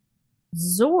interview.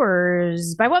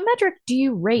 Zors, by what metric do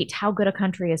you rate how good a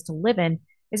country is to live in?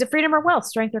 Is it freedom or wealth,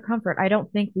 strength or comfort? I don't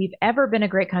think we've ever been a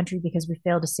great country because we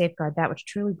failed to safeguard that which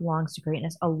truly belongs to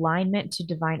greatness. Alignment to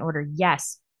divine order.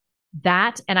 Yes,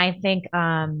 that. And I think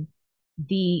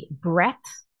the breadth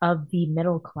of the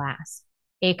middle class.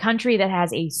 A country that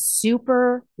has a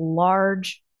super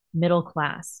large middle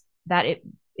class, that it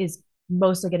is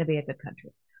mostly going to be a good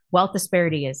country. Wealth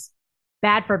disparity is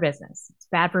bad for business. It's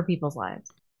bad for people's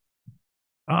lives.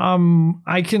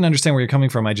 I can understand where you're coming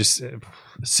from.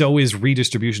 So is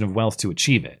redistribution of wealth to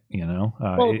achieve it,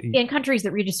 Well, in countries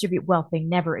that redistribute wealth, they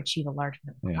never achieve a large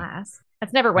middle class.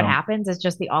 That's never what happens. It's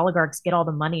just the oligarchs get all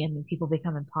the money and then people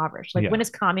become impoverished. Like, when has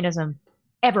communism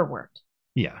ever worked?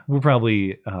 Yeah, we're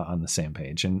probably on the same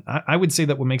page. And I would say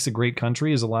that what makes a great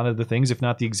country is a lot of the things, if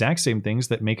not the exact same things,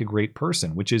 that make a great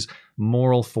person, which is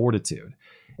moral fortitude.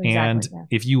 Exactly, and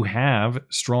if you have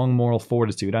strong moral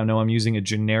fortitude, I know I'm using a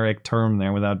generic term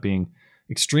there without being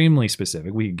extremely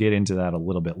specific. We could get into that a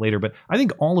little bit later. But I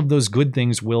think all of those good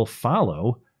things will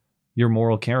follow your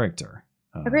moral character.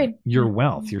 Agreed. Your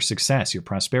wealth, your success, your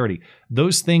prosperity.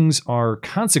 Those things are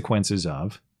consequences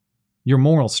of your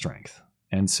moral strength.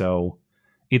 And so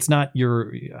it's not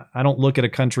I don't look at a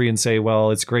country and say,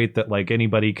 well, it's great that like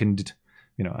anybody can,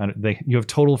 you have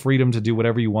total freedom to do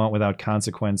whatever you want without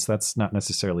consequence. That's not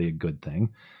necessarily a good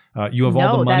thing. You have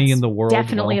all the money in the world.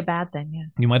 Definitely a bad thing. Yeah.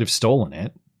 You might have stolen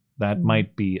it. That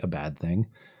might be a bad thing.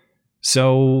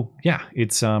 So yeah,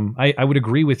 it's, I would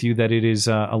agree with you that it is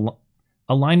a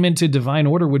alignment to divine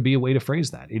order would be a way to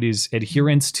phrase that. It is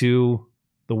adherence to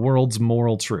the world's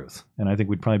moral truth. And I think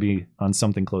we'd probably be on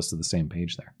something close to the same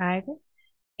page there. I agree.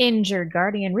 Injured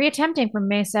Guardian. Reattempting from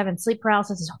May 7th. Sleep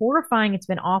paralysis is horrifying. It's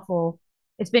been awful.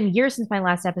 It's been years since my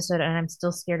last episode, and I'm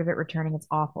still scared of it returning. It's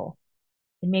awful.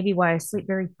 It may be why I sleep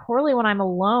very poorly when I'm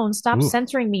alone. Stop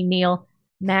censoring me, Neil.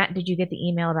 Matt, did you get the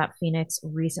email about Phoenix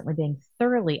recently being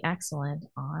thoroughly excellent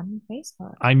on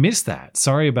Facebook? I missed that.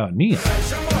 Sorry about Neil.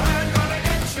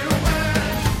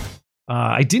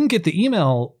 I didn't get the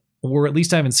email, or at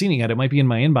least I haven't seen it yet. It might be in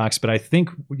my inbox, but I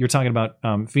think you're talking about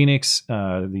Phoenix,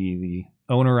 the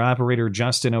owner-operator,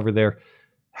 Justin, over there,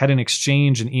 had an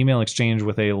email exchange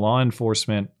with a law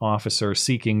enforcement officer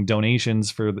seeking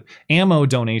donations for ammo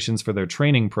donations for their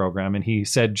training program. And he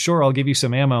said, sure, I'll give you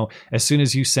some ammo as soon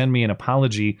as you send me an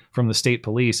apology from the state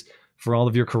police for all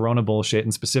of your corona bullshit,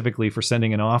 and specifically for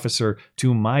sending an officer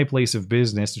to my place of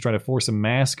business to try to force a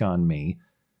mask on me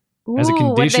as a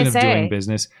condition of doing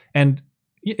business. And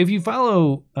if you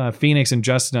follow Phoenix and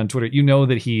Justin on Twitter, you know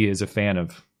that he is a fan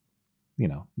of,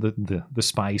 the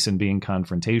spice and being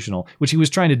confrontational, which he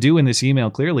was trying to do in this email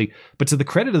clearly. But to the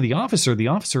credit of the officer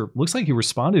looks like he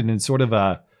responded in sort of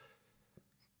a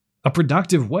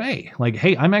productive way. Like,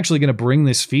 hey, I'm actually going to bring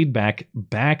this feedback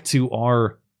back to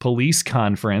our police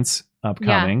conference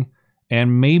upcoming,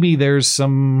 and maybe there's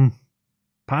some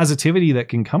positivity that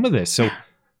can come of this. So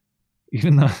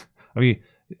even though,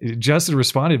 Justin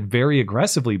responded very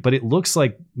aggressively, but it looks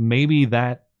like maybe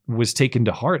that was taken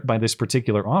to heart by this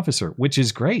particular officer, which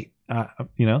is great.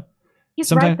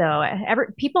 He's right, though.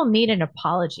 People need an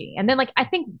apology. And then, I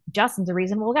think Justin's a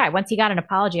reasonable guy. Once he got an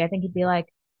apology, I think he'd be like,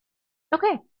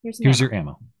 okay, here's your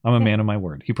ammo. I'm a man of my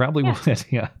word. He probably would.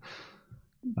 Yeah.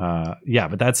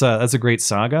 But that's a great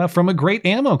saga from a great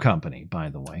ammo company, by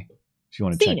the way. If you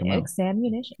want to check them out. Phoenix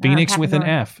Ammunition. Phoenix with an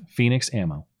F. Phoenix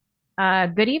Ammo.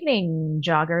 Good evening,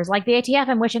 joggers. Like the ATF,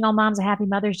 I'm wishing all moms a happy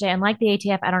Mother's Day. And like the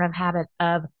ATF, I don't have a habit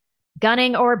of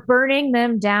gunning or burning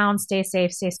them down. Stay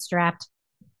safe, stay strapped,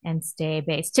 and stay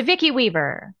based. To Vicky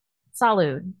Weaver,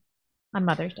 salud on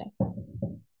Mother's Day.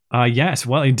 Yes,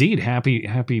 well, indeed.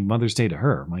 Happy Mother's Day to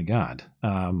her. My God.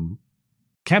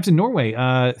 Captain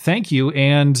Norway, thank you.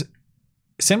 And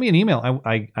send me an email.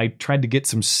 I tried to get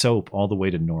some soap all the way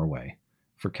to Norway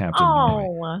for Captain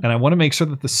Norway. And I want to make sure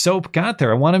that the soap got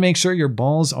there. I want to make sure your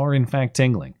balls are in fact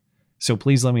tingling. So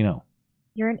please let me know.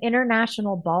 You're an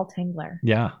international ball tingler.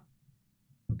 Yeah.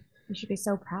 You should be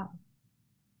so proud.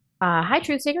 Hi,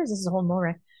 Truth Seekers. This is a whole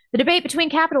more. The debate between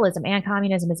capitalism and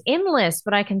communism is endless,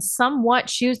 but I can somewhat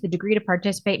choose the degree to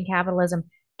participate in capitalism.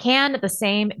 Can the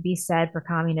same be said for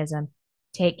communism?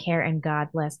 Take care and God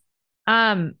bless.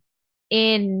 No.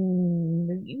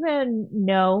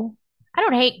 I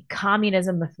don't hate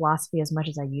communism, the philosophy, as much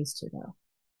as I used to, though.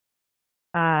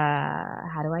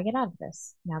 How do I get out of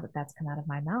this now that that's come out of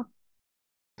my mouth?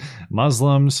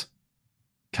 Muslims,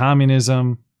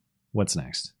 communism. What's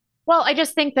next? Well, I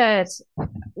just think that,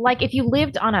 if you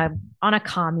lived on a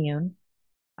commune,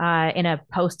 in a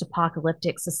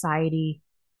post-apocalyptic society,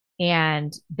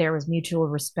 and there was mutual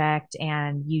respect,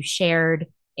 and you shared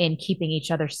in keeping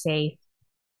each other safe,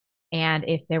 and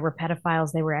if there were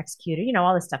pedophiles, they were executed,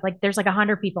 all this stuff. There's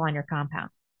 100 people on your compound,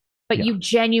 but you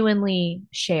genuinely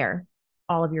share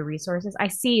all of your resources. I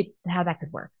see how that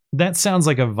could work. That sounds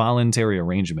like a voluntary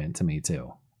arrangement to me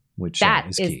too, which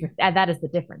is key. That is the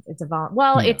difference. It's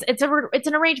it's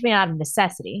an arrangement out of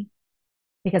necessity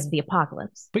because of the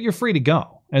apocalypse. But you're free to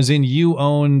go, as in you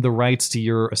own the rights to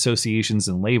your associations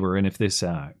and labor. And if this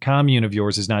commune of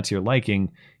yours is not to your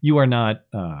liking, you are not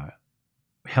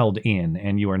held in,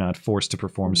 and you are not forced to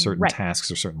perform certain tasks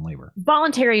or certain labor.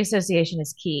 Voluntary association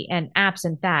is key, and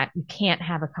absent that, you can't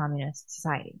have a communist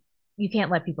society. You can't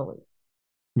let people leave.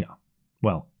 Yeah.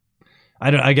 Well,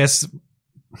 I guess,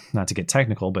 not to get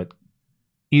technical, but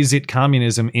is it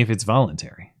communism if it's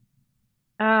voluntary?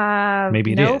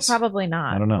 Maybe it is. No, probably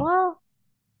not. I don't know. Well,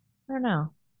 I don't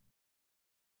know.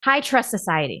 High trust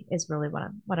society is really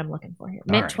what I'm looking for here.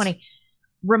 Mint 20.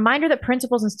 Reminder that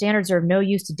principles and standards are of no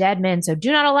use to dead men, so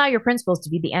do not allow your principles to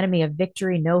be the enemy of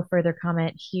victory. No further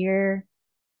comment here.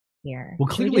 Well,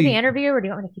 clearly, should we do the interview, or do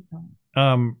you want me to keep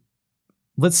going?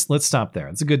 Let's stop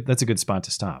there. That's a good spot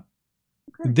to stop.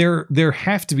 Okay. There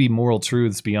have to be moral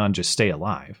truths beyond just stay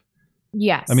alive.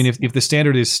 Yes. I mean, if the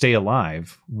standard is stay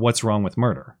alive, what's wrong with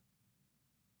murder?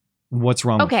 What's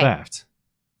wrong with theft?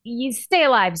 You stay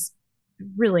alive's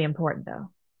really important, though.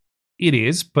 It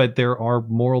is, but there are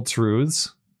moral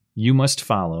truths you must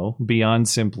follow beyond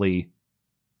simply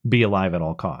be alive at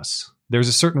all costs. There's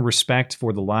a certain respect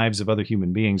for the lives of other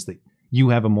human beings that you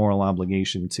have a moral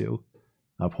obligation to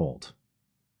uphold.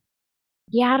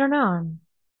 Yeah, I don't know. I'm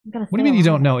gonna. What do you mean you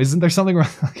don't know? Isn't there something wrong?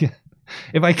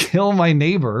 If I kill my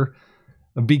neighbor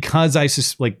because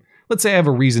let's say I have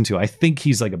a reason to. I think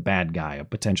he's like a bad guy, a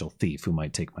potential thief who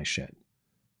might take my shit.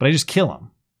 But I just kill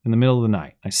him in the middle of the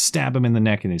night. I stab him in the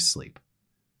neck in his sleep.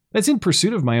 That's in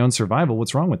pursuit of my own survival.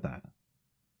 What's wrong with that?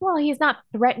 Well, he's not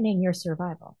threatening your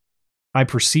survival. I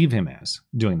perceive him as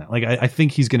doing that. Like, I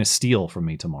think he's going to steal from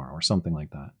me tomorrow or something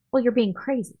like that. Well, you're being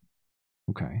crazy.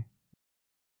 Okay.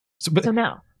 So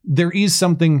no. There is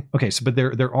something. Okay, but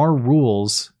there are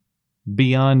rules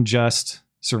beyond just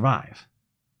survive.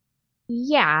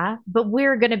 Yeah, but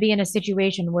we're going to be in a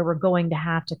situation where we're going to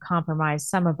have to compromise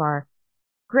some of our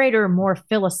greater, more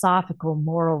philosophical,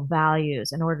 moral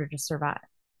values in order to survive.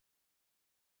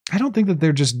 I don't think that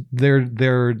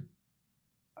they're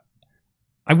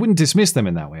I wouldn't dismiss them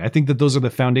in that way. I think that those are the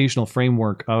foundational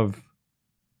framework of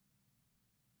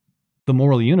the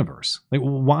moral universe. Like,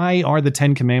 why are the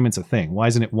 10 commandments a thing? Why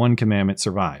isn't it one commandment,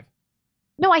 survive?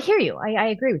 No, I hear you. I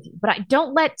agree with you. But I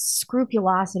don't let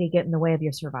scrupulosity get in the way of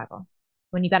your survival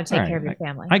when you got to take care of your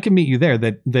family. I can meet you there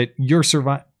that your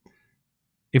survive.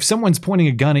 If someone's pointing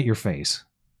a gun at your face,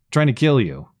 trying to kill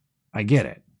you, I get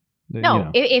it.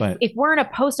 No, if we're in a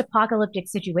post-apocalyptic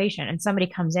situation and somebody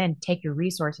comes in, take your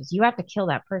resources, you have to kill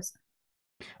that person.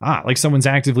 Like someone's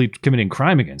actively committing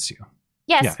crime against you.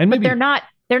 Yes, yeah, and but maybe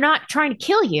they're not trying to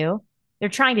kill you. They're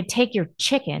trying to take your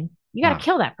chicken. You got to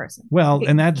kill that person. Well,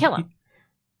 and that kill him.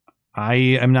 I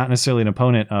am not necessarily an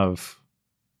opponent of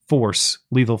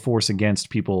lethal force against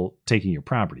people taking your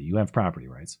property. You have property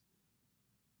rights.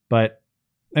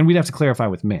 And we'd have to clarify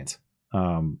with Mint.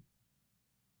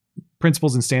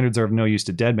 Principles and standards are of no use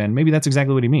to dead men. Maybe that's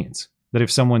exactly what he means. That if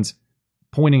someone's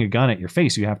pointing a gun at your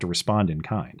face, you have to respond in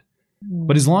kind.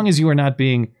 But as long as you are not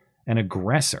being an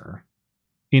aggressor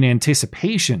in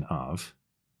anticipation of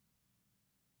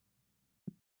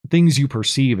things you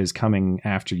perceive as coming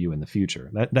after you in the future,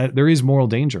 that there is moral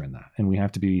danger in that, and we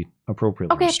have to be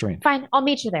appropriately restrained. Fine. I'll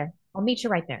meet you there. I'll meet you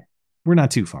right there. We're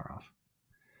not too far off.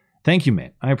 Thank you,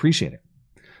 Mint. I appreciate it.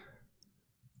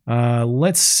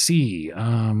 Let's see.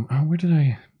 Where did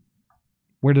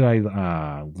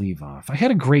I leave off? I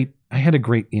had a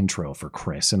great intro for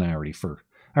Chris, and I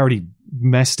already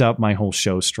messed up my whole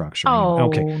show structure. Oh,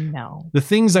 okay. No. The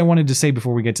things I wanted to say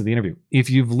before we get to the interview. If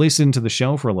you've listened to the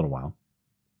show for a little while,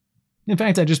 in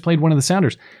fact, I just played one of the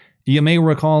sounders. You may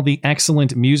recall the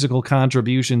excellent musical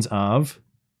contributions of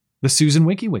the Susan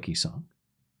Wiki song,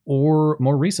 or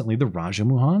more recently, the Raja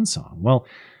Mohan song. Well,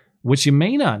 what you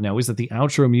may not know is that the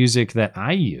outro music that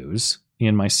I use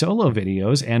in my solo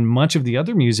videos and much of the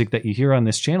other music that you hear on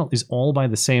this channel is all by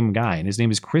the same guy, and his name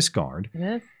is Chris Gard.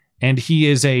 Yes. And he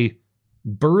is a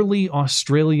burly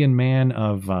Australian man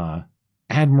of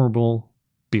admirable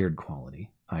beard quality,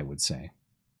 I would say.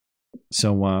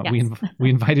 So Yes. we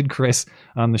invited Chris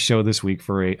on the show this week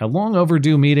for a long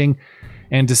overdue meeting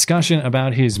and discussion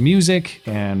about his music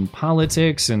and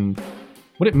politics and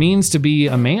what it means to be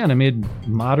a man amid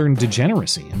modern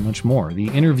degeneracy and much more. The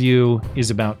interview is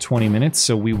about 20 minutes,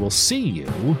 so we will see you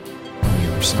on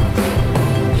the other side.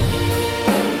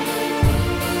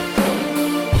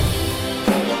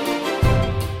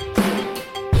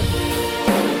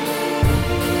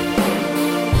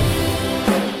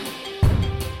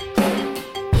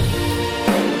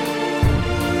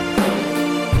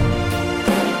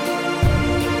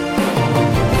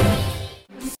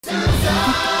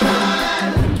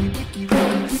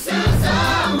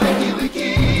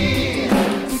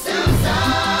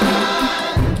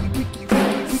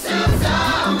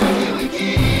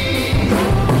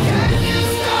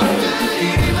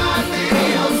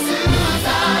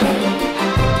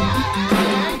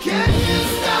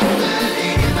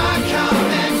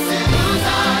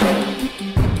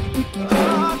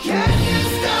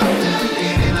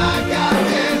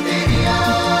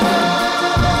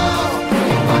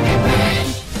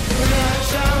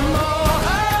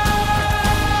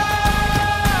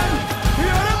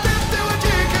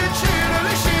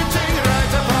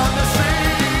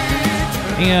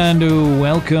 And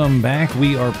welcome back.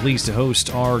 We are pleased to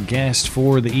host our guest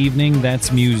for the evening.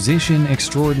 That's musician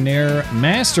extraordinaire,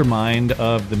 mastermind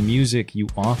of the music you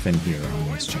often hear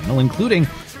on this channel, including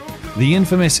the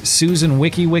infamous Susan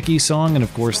Wiki song, and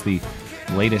of course the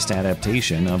latest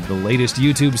adaptation of the latest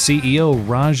YouTube CEO,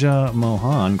 Raja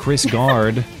Mohan, Chris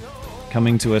Gard,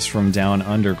 coming to us from down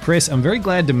under. Chris, I'm very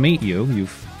glad to meet you.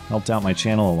 You've helped out my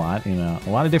channel a lot in a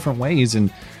lot of different ways,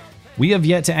 and we have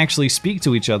yet to actually speak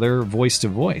to each other voice to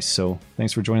voice, so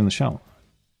thanks for joining the show.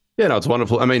 Yeah, no, it's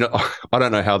wonderful. I mean, I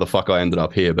don't know how the fuck I ended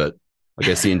up here, but I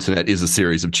guess the internet is a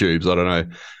series of tubes. I don't know.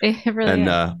 It really is.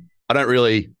 I don't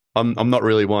really I'm not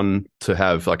really one to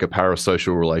have like a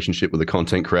parasocial relationship with a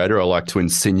content creator. I like to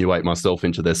insinuate myself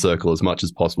into their circle as much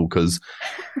as possible because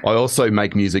I also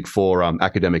make music for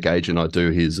Academic Agent. I do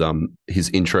his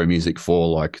intro music for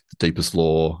like Deepest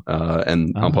Law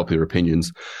and Unpopular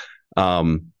Opinions.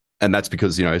 And that's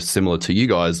because, similar to you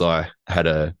guys, I had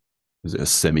a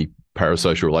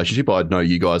semi-parasocial relationship. I'd know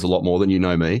you guys a lot more than you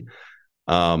know me.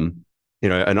 And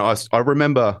I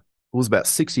remember it was about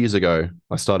 6 years ago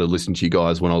I started listening to you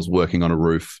guys when I was working on a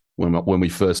roof when we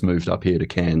first moved up here to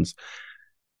Cairns.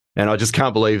 And I just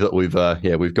can't believe that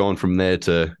we've gone from there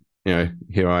to,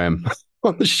 here I am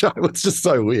on the show. It's just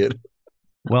so weird.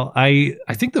 Well, I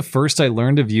think the first I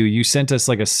learned of you, you sent us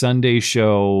like a Sunday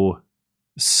show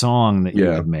song that you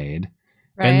had made.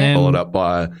 Right. And then followed up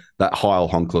by that Heil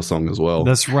Honkler song as well.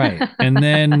 That's right. And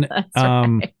then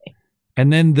right.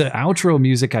 And then the outro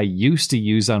music I used to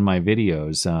use on my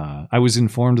videos, I was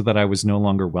informed that I was no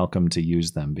longer welcome to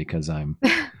use them because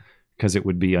it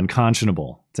would be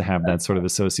unconscionable to have that sort of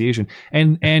association.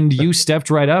 And you stepped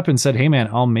right up and said, "Hey man,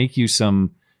 I'll make you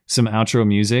some outro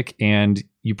music," and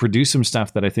you produce some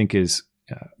stuff that I think is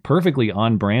perfectly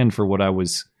on brand for what I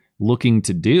was looking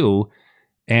to do.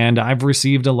 And I've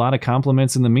received a lot of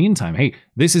compliments in the meantime. Hey,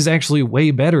 this is actually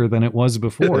way better than it was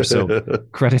before. So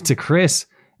credit to Chris.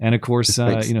 And of course,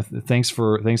 thanks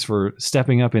for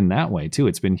stepping up in that way too.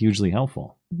 It's been hugely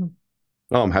helpful.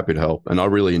 Oh, I'm happy to help, and I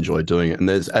really enjoy doing it. And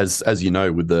there's, as you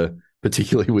know,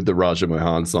 particularly with the Raja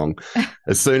Mohan song,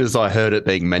 as soon as I heard it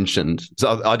being mentioned,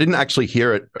 so I didn't actually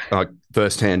hear it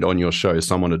firsthand on your show.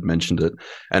 Someone had mentioned it,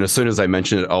 and as soon as they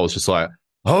mentioned it, I was just like,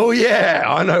 "Oh yeah,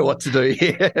 I know what to do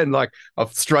here." And like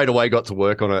I've straight away got to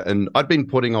work on it. And I'd been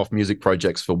putting off music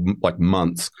projects for like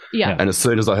months. Yeah. And as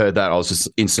soon as I heard that, I was just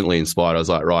instantly inspired. I was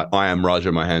like, right, I am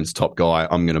Raja Mohan's top guy.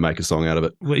 I'm going to make a song out of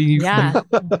it. Well,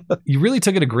 you really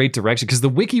took it a great direction because the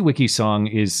Wiki song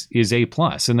is A+,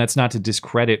 and that's not to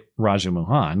discredit Raja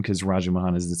Mohan because Raja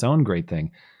Mohan is its own great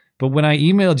thing. But when I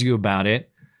emailed you about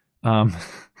it, I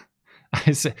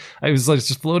was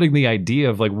just floating the idea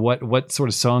of like what sort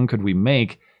of song could we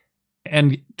make,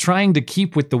 and trying to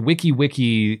keep with the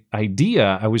wiki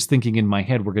idea. I was thinking in my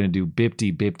head we're going to do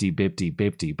bipty bipty bipty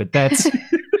bipty, but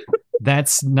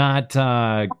that's not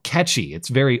catchy. It's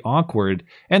very awkward.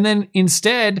 And then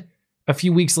instead, a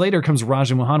few weeks later comes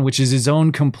Raja Mohan, which is his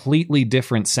own completely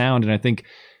different sound. And I think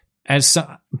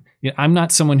I'm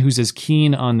not someone who's as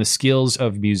keen on the skills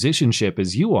of musicianship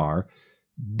as you are,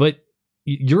 but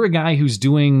you're a guy who's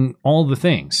doing all the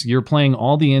things. You're playing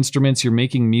all the instruments. You're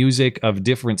making music of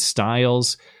different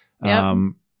styles. Yep.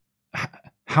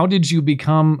 How did you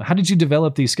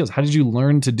develop these skills? How did you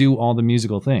learn to do all the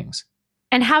musical things?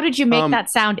 And how did you make that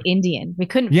sound Indian? We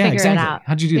couldn't figure it out.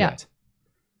 How'd you do that?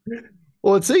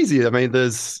 Well, it's easy. I mean,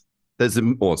 it's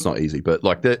not easy, but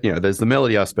like that, there's the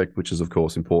melody aspect, which is of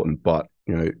course important, but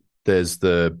there's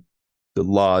the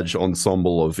large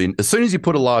ensemble of as soon as you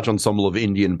put a large ensemble of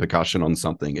Indian percussion on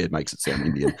something, it makes it sound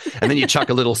Indian. And then you chuck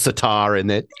a little sitar in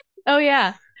there. Oh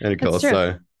yeah. And of course,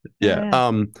 so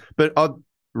yeah. But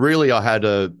I had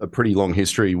a pretty long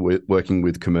history with working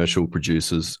with commercial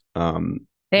producers.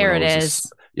 There it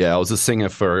is. I was a singer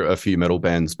for a few metal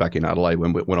bands back in Adelaide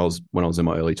when I was in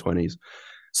my early 20s.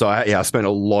 So I spent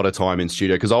a lot of time in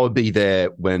studio because I would be there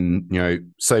when,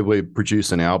 say we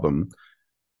produce an album,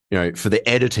 for the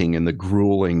editing and the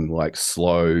grueling, like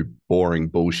slow, boring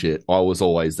bullshit. I was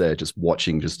always there just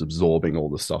watching, just absorbing all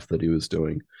the stuff that he was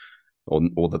doing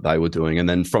or that they were doing. And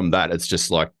then from that, it's just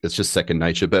second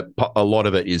nature. But a lot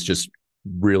of it is just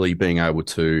really being able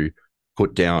to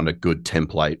put down a good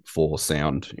template for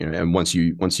sound, and once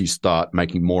you start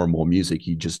making more and more music,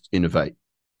 you just innovate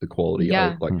the quality.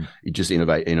 You just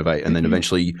innovate, and then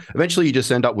eventually you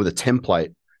just end up with a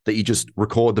template that you just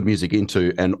record the music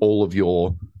into, and all of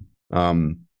your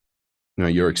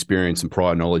your experience and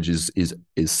prior knowledge is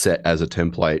set as a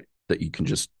template that you can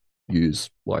just use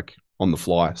like on the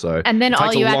fly. So and then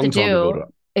all you have to do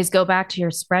is go back to your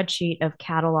spreadsheet of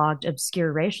cataloged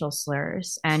obscure racial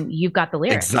slurs, and you've got the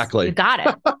lyrics. Exactly. You got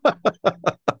it.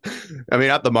 I mean,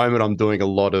 at the moment, I'm doing a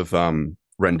lot of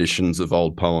renditions of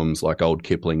old poems, like old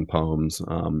Kipling poems.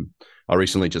 I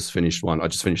recently just finished one. I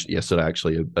just finished it yesterday,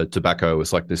 actually. A Tobacco.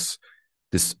 It's like this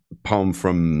poem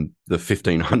from the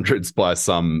 1500s by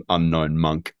some unknown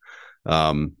monk.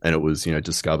 And it was,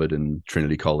 discovered in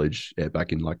Trinity College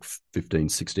back in like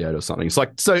 1568 or something. It's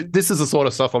like, so this is the sort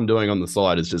of stuff I'm doing on the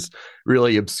side. It's just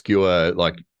really obscure,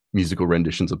 like musical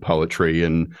renditions of poetry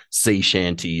and sea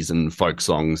shanties and folk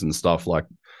songs and stuff like.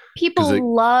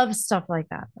 People love stuff like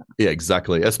that, though. Yeah,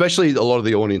 exactly. Especially a lot of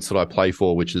the audience that I play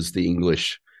for, which is the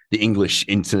English English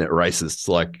internet racists,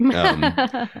 like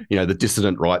the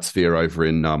dissident right sphere over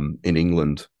in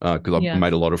England, because I've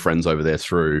made a lot of friends over there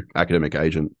through Academic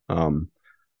Agent. So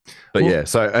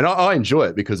I enjoy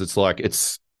it because it's like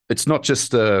it's not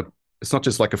just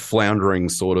like a floundering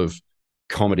sort of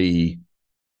comedy,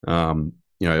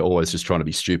 always just trying to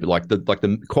be stupid. Like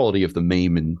the quality of the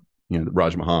meme and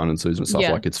Raj Mahan and Susan and stuff,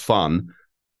 like it's fun.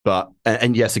 But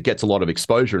and yes, it gets a lot of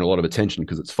exposure and a lot of attention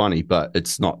because it's funny, but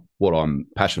it's not what I'm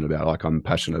passionate about. Like I'm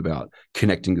passionate about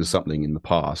connecting to something in the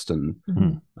past and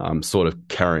sort of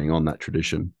carrying on that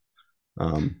tradition,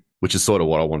 which is sort of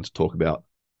what I wanted to talk about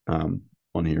on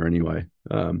here anyway.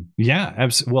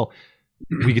 Absolutely. Well,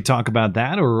 we could talk about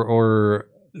that or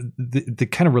the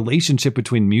kind of relationship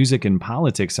between music and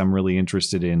politics I'm really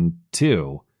interested in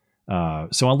too.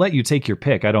 So I'll let you take your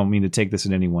pick. I don't mean to take this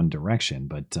in any one direction,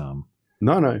 but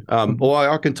No. Well,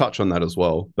 I can touch on that as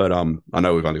well, but I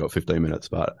know we've only got 15 minutes,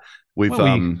 but we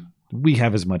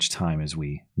have as much time as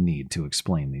we need to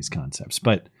explain these concepts.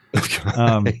 But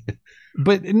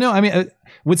but no, I mean,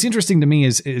 what's interesting to me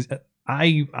is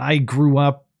I grew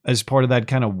up as part of that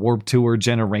kind of Warped Tour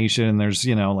generation. And there's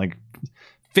like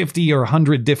 50 or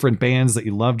 100 different bands that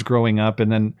you loved growing up,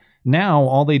 and then now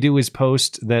all they do is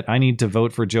post that I need to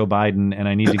vote for Joe Biden and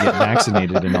I need to get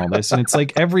vaccinated and all this. And it's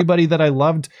like everybody that I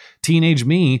loved, teenage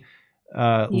me,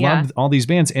 loved all these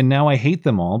bands. And now I hate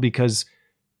them all because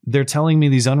they're telling me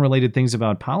these unrelated things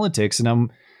about politics. And I'm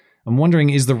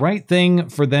wondering, is the right thing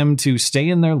for them to stay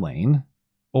in their lane,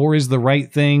 or is the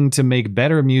right thing to make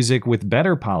better music with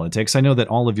better politics? I know that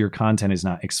all of your content is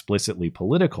not explicitly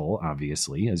political,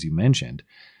 obviously, as you mentioned.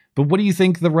 But what do you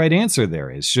think the right answer there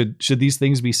is? Should these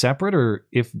things be separate, or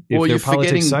if their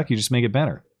politics suck, you just make it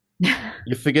better?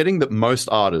 You're forgetting that most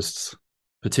artists,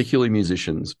 particularly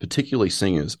musicians, particularly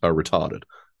singers, are retarded.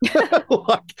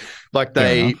 like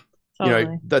they,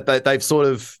 that they've sort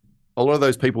of, a lot of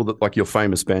those people that like your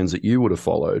famous bands that you would have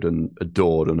followed and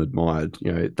adored and admired,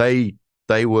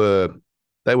 they were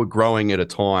growing at a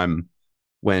time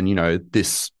when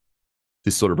this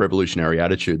sort of revolutionary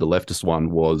attitude, the leftist one,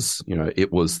 was,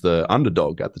 it was the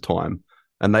underdog at the time,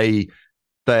 and they've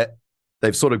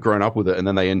sort of grown up with it, and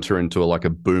then they enter into a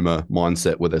boomer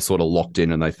mindset where they're sort of locked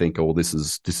in and they think, oh, this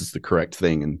is the correct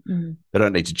thing, and they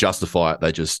don't need to justify it;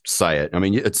 they just say it. I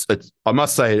mean, it's I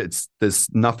must say, there's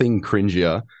nothing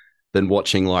cringier than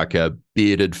watching like a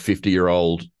bearded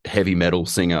 50-year-old heavy metal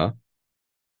singer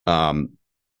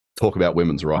talk about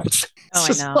women's rights. Oh,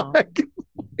 I know.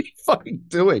 What are you fucking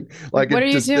doing? Like, what are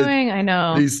you doing? I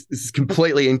know. This is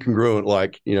completely incongruent.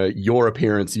 Like, your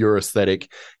appearance, your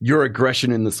aesthetic, your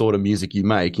aggression in the sort of music you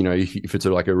make, if it's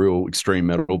like a real extreme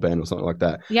metal band or something like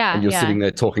that. Yeah. And you're sitting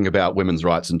there talking about women's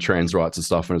rights and trans rights and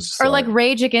stuff. And it's just or like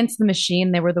Rage Against the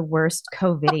Machine. They were the worst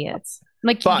COVIDiots.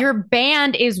 Your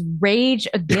band is Rage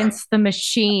Against the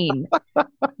Machine.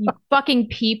 You fucking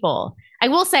people. I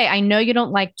will say, I know you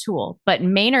don't like Tool, but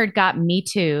Maynard got Me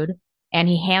Too'd and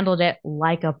he handled it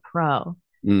like a pro.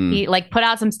 He put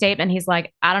out some statement. He's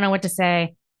like, I don't know what to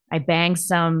say. I banged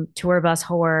some tour bus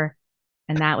whore,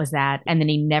 and that was that. And then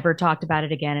he never talked about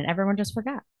it again, and everyone just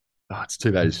forgot. Oh, it's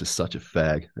too bad he's just such a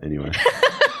fag. Anyway.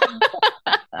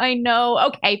 I know.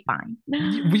 Okay, fine.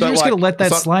 You're just going to let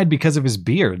that slide because of his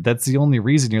beard. That's the only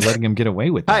reason you're letting him get away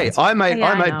with it. Hey, I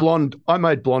made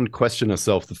Blonde question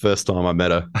herself the first time I met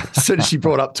her. As soon as she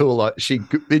brought up Tool, she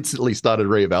instantly started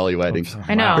reevaluating.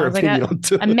 I know. Her opinion on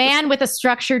Tool. A man with a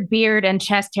structured beard and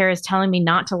chest hair is telling me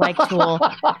not to like Tool.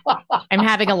 I'm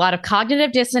having a lot of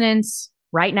cognitive dissonance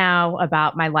right now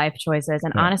about my life choices,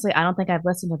 and honestly, I don't think I've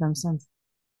listened to them since.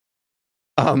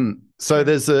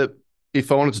 So if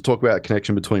I wanted to talk about a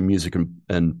connection between music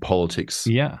and politics,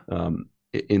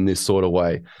 in this sort of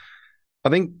way, I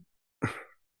think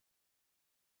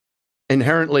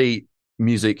inherently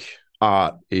music,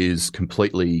 art is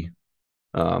completely,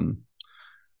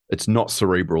 it's not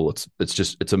cerebral. It's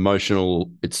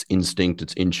emotional. It's instinct.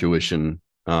 It's intuition.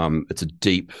 It's a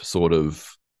deep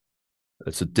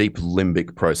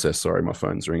limbic process. Sorry, my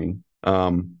phone's ringing.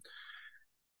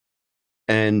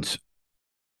 And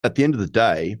at the end of the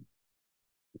day,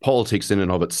 politics in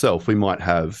and of itself, we might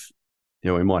have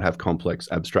complex,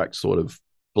 abstract sort of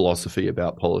philosophy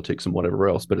about politics and whatever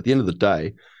else. But at the end of the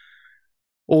day,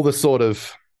 all the sort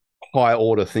of high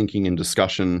order thinking and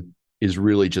discussion is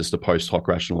really just a post hoc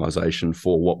rationalization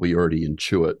for what we already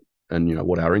intuit and,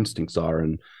 what our instincts are.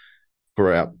 And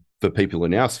for people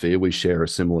in our sphere, we share a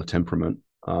similar temperament.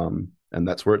 And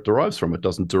that's where it derives from. It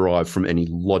doesn't derive from any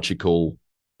logical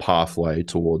pathway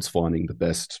towards finding the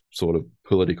best sort of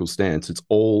political stance. It's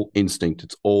all instinct.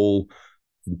 It's all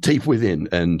deep within.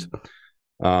 And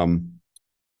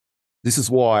this is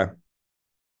why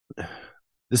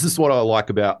This is what I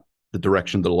like about the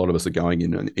direction that a lot of us are going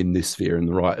in this sphere and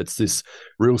the right. It's this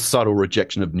real subtle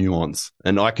rejection of nuance.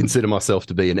 And I consider myself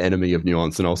to be an enemy of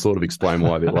nuance, and I'll sort of explain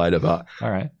why a bit later. But,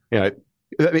 all right.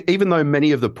 Even though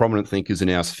many of the prominent thinkers in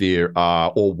our sphere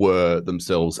are or were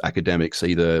themselves academics,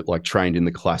 either like trained in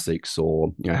the classics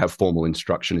or have formal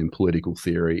instruction in political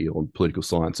theory or political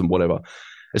science and whatever,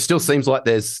 it still seems like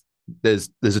there's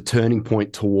a turning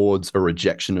point towards a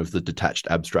rejection of the detached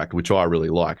abstract, which I really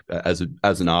like as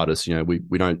an artist.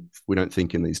 We don't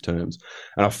think in these terms,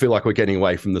 and I feel like we're getting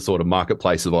away from the sort of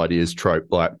marketplace of ideas trope.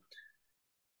 Like,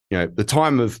 the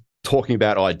time of talking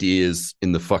about ideas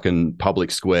in the fucking public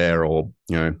square or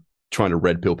trying to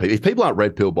red pill people. If people aren't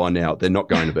red pill by now, they're not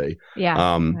going to be. Yeah,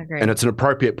 I agree. And it's an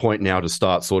appropriate point now to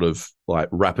start sort of like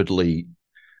rapidly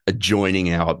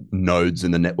adjoining our nodes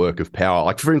in the network of power.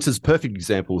 Like, for instance, perfect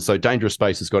example. So Dangerous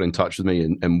Spaces got in touch with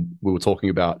me and we were talking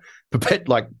about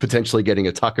potentially getting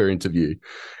a Tucker interview.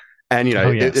 And,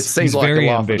 it seems he's like very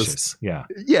a laugh ambitious. Yeah.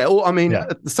 Yeah. Well,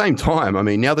 at the same time,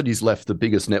 now that he's left the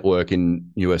biggest network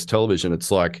in US television, it's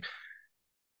like,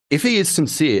 if he is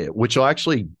sincere, which I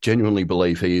actually genuinely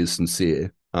believe he is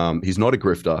sincere, he's not a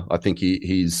grifter. I think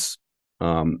he's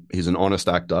an honest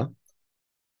actor.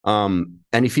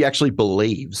 And if he actually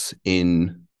believes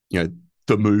in,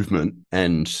 the movement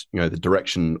and, the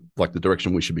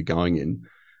direction we should be going in,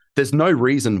 there's no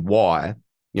reason why,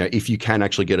 if you can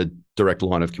actually get a direct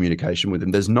line of communication with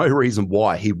him, there's no reason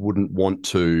why he wouldn't want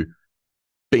to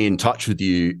be in touch with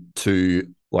you to,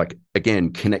 like,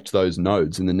 again, connect those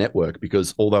nodes in the network,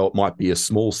 because although it might be a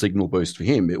small signal boost for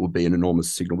him, it would be an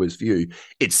enormous signal boost for you.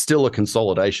 It's still a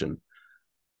consolidation.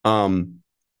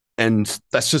 And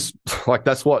that's just like,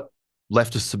 that's what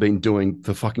leftists have been doing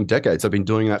for fucking decades. They've been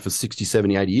doing that for 60,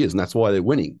 70, 80 years. And that's why they're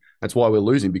winning. That's why we're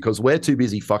losing, because we're too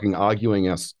busy fucking arguing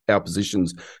our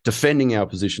positions, defending our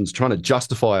positions, trying to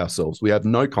justify ourselves. We have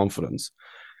no confidence.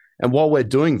 And while we're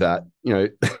doing that,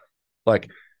 like,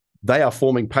 they are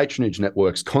forming patronage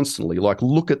networks constantly. Like,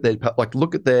 look at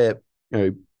their,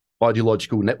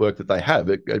 ideological network that they have.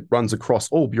 It runs across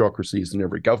all bureaucracies in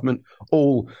every government,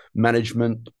 all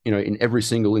management, in every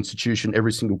single institution,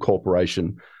 every single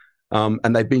corporation.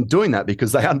 And they've been doing that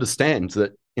because they understand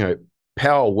that,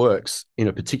 power works in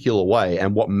a particular way.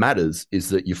 And what matters is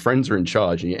that your friends are in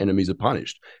charge and your enemies are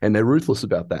punished. And they're ruthless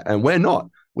about that. And we're not.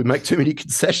 We make too many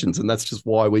concessions. And that's just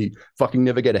why we fucking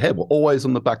never get ahead. We're always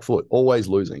on the back foot, always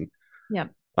losing. Yeah.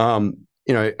 And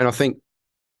I think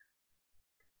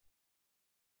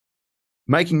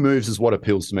making moves is what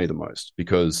appeals to me the most,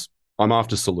 because I'm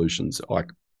after solutions. Like,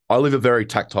 I live a very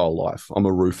tactile life. I'm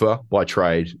a roofer by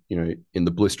trade, in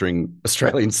the blistering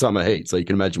Australian summer heat. So you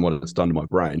can imagine what it's done to my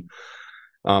brain.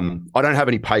 I don't have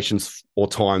any patience or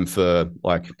time for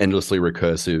like endlessly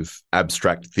recursive,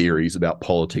 abstract theories about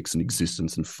politics and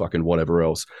existence and fucking whatever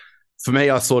else. For me,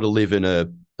 I sort of live in a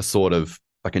sort of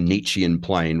like a Nietzschean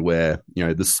plane where,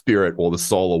 the spirit or the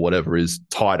soul or whatever is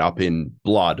tied up in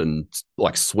blood and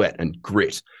like sweat and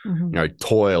grit,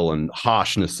 toil and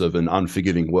harshness of an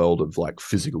unforgiving world of like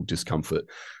physical discomfort.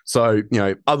 So,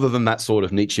 other than that sort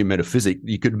of Nietzschean metaphysic,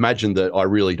 you could imagine that I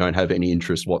really don't have any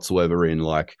interest whatsoever in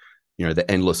like, the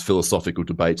endless philosophical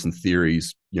debates and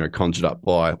theories, conjured up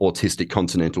by autistic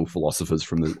continental philosophers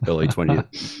from the early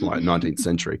 20th, like 19th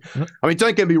century. I mean,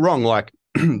 don't get me wrong, like,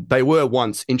 they were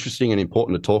once interesting and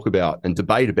important to talk about and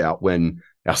debate about when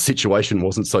our situation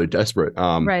wasn't so desperate.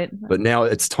 Right. But now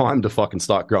it's time to fucking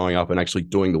start growing up and actually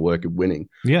doing the work of winning.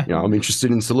 Yeah. I'm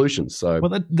interested in solutions. So,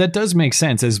 well, that does make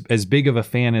sense. As big of a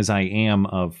fan as I am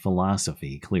of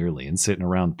philosophy, clearly, and sitting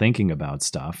around thinking about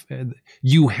stuff,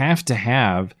 you have to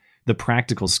have the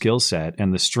practical skill set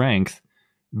and the strength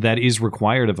that is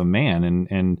required of a man.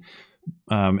 And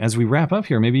as we wrap up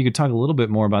here, maybe you could talk a little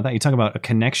bit more about that. You talk about a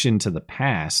connection to the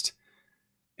past.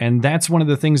 And that's one of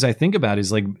the things I think about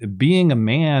is like being a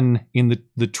man in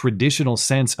the traditional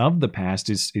sense of the past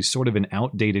is sort of an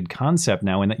outdated concept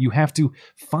now, and that you have to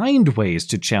find ways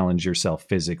to challenge yourself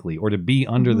physically or to be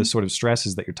under the sort of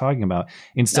stresses that you're talking about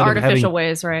instead of having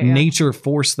ways, right? Yeah. Nature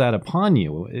force that upon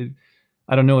you.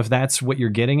 I don't know if that's what you're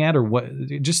getting at or what.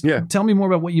 Just tell me more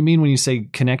about what you mean when you say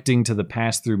connecting to the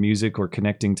past through music or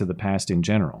connecting to the past in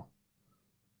general.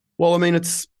 Well, I mean,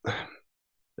 it's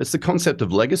the concept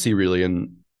of legacy, really.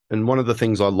 And one of the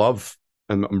things I love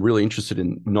and I'm really interested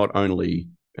in, not only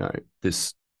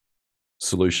this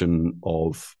solution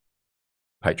of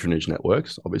patronage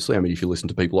networks, obviously. I mean, if you listen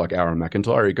to people like Aaron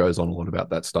McIntyre, he goes on a lot about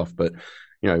that stuff. But,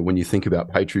 when you think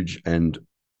about patronage and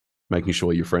making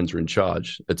sure your friends are in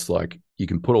charge, it's like you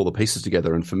can put all the pieces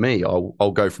together. And for me,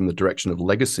 I'll go from the direction of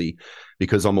legacy,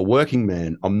 because I'm a working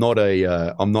man. I'm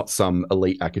not some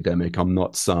elite academic. I'm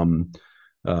not some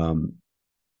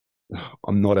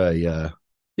I'm not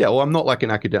I'm not like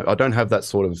an academic. I don't have that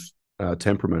sort of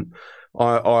temperament.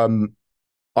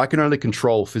 I can only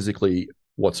control physically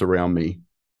what's around me,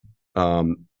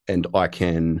 and I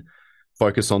can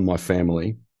focus on my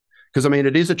family. Because I mean,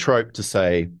 it is a trope to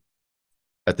say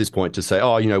at this point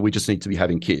oh, we just need to be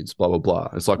having kids, blah blah blah.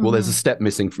 It's like, well, there's a step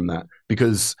missing from that,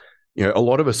 because a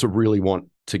lot of us really want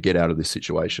to get out of this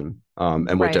situation,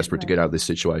 and we're desperate to get out of this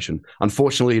situation.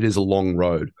 Unfortunately, it is a long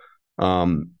road.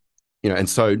 And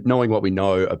so knowing what we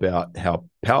know about how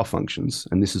power functions,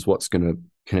 and this is what's going to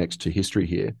connect to history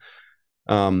here,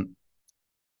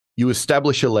 you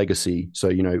establish a legacy.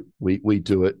 So, we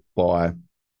do it by,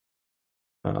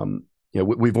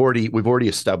 we've already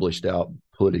established our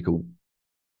political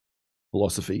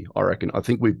philosophy, I reckon. I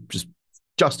think we've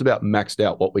just about maxed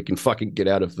out what we can fucking get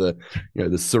out of the,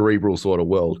 the cerebral sort of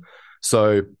world.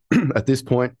 So at this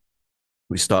point,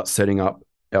 we start setting up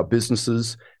our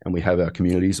businesses, and we have our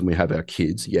communities, and we have our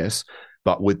kids, yes,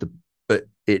 but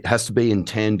it has to be in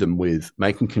tandem with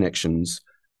making connections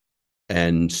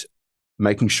and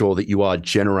making sure that you are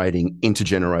generating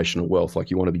intergenerational wealth.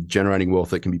 Like, you want to be generating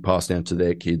wealth that can be passed down to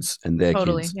their kids and their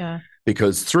kids. Yeah.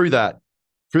 Because through the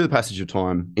passage of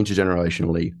time,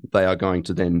 intergenerationally, they are going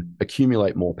to then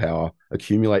accumulate more power,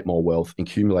 accumulate more wealth,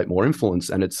 accumulate more influence,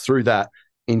 and it's through that,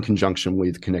 in conjunction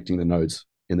with connecting the nodes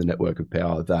in the network of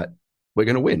power, that we're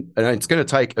going to win. And it's going to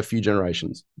take a few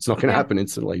generations. It's not going to happen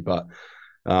instantly, but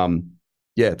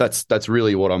that's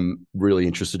really what I'm really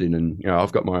interested in. And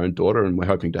I've got my own daughter, and we're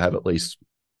hoping to have at least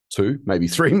 2, maybe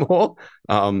 3 more.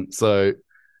 So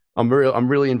I'm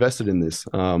really invested in this.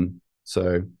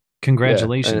 So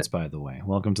congratulations, by the way.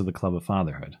 Welcome to the Club of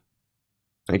Fatherhood.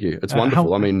 Thank you. It's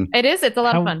wonderful. It's a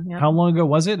lot of fun. Yeah. How long ago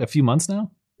was it? A few months now?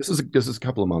 This is a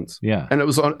couple of months. Yeah. And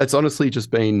it's honestly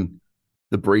just been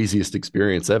the breeziest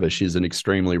experience ever. She's an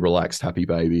extremely relaxed, happy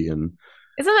baby. And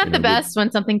isn't that the best when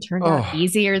something turns out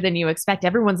easier than you expect?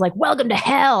 Everyone's like, welcome to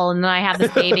hell. And then I have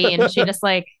this baby and she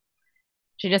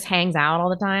just hangs out all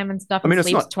the time and stuff and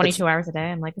sleeps 22 hours a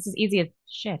day. I'm like, this is easy as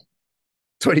shit.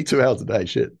 22 hours a day,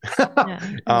 shit.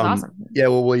 Yeah, awesome. Yeah,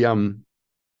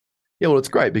 well, it's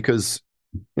great because,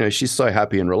 she's so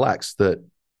happy and relaxed that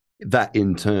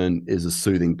in turn is a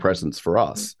soothing presence for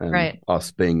us, and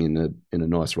us being in a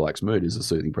nice relaxed mood is a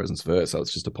soothing presence for her. So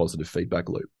it's just a positive feedback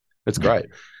loop. It's great.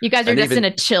 You guys are just in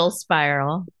a chill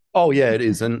spiral. Oh yeah, it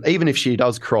is. And even if she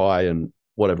does cry and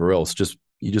whatever else,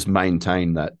 you just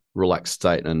maintain that relaxed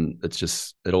state, and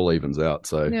it all evens out.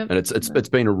 So and it's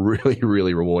been a really,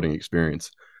 really rewarding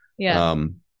experience. Yeah.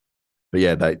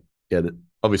 But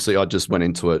obviously I just went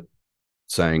into it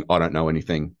saying I don't know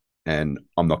anything, and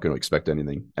I'm not going to expect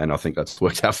anything. And I think that's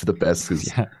worked out for the best,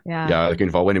 because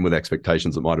if I went in with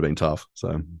expectations, it might have been tough.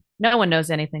 So no one knows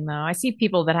anything, though. I see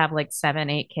people that have like 7,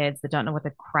 8 kids that don't know what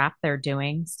the crap they're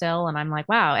doing still. And I'm like,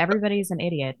 wow, everybody's an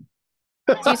idiot.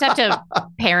 So you just have to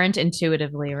parent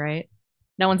intuitively, right?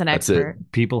 No one's an expert.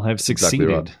 People have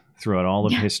succeeded throughout all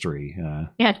of history.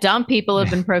 Dumb people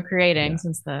have been procreating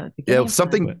since the beginning.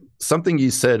 Yeah, something you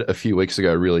said a few weeks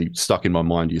ago really stuck in my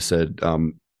mind. You said,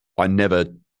 I never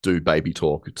do baby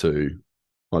talk to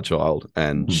my child,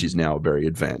 and she's now very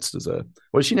advanced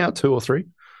what is she now, 2 or 3?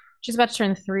 She's about to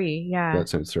turn 3. Yeah. That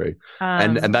turns 3.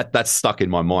 And that's stuck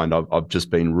in my mind. I've just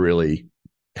been really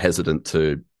hesitant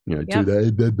to, do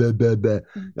that.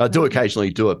 I do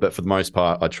occasionally do it, but for the most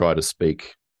part, I try to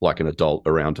speak like an adult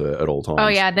around her at all times. Oh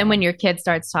yeah. Then when your kid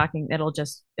starts talking, it'll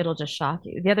just shock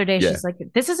you. The other day, she's like,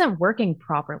 this isn't working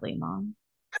properly, Mom.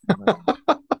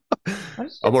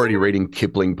 I'm already reading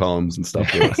Kipling poems and stuff.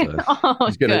 Here, so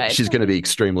she's gonna be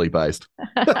extremely based.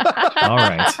 All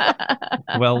right.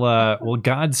 Well,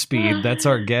 Godspeed. That's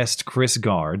our guest, Chris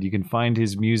Gard. You can find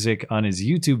his music on his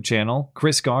YouTube channel,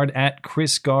 Chris Gard, at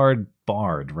Chris Gard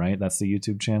Bard. Right? That's the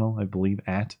YouTube channel, I believe,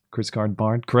 at Chris Gard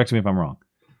Bard. Correct me if I'm wrong.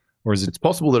 Or is it? It's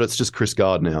possible that it's just Chris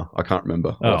Gard now. I can't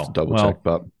remember. I'll have to double check.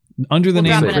 But under the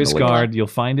name Chris Gard, you'll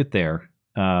find it there.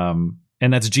 And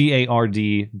that's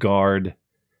Gard Gard.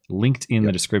 Linked in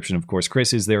the description, of course.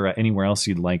 Chris, is there anywhere else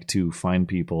you'd like to find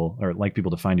people, or like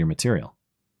people to find your material?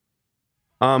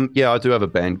 I do have a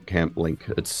Bandcamp link.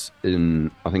 I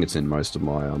think it's in most of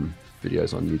my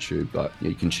videos on YouTube, but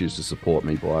you can choose to support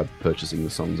me by purchasing the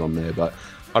songs on there. But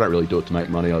I don't really do it to make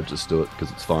money. I just do it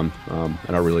because it's fun,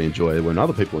 and I really enjoy it when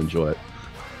other people enjoy it.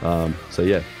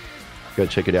 Go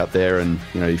check it out there. And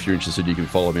if you're interested, you can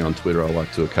follow me on Twitter. I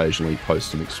like to occasionally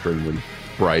post some extremely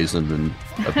brazen and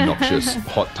obnoxious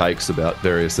hot takes about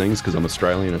various things because I'm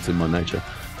Australian. It's in my nature.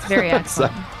 Very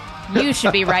excellent. You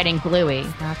should be writing Bluey.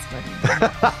 That's what.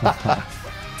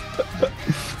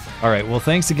 All right. Well,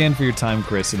 thanks again for your time,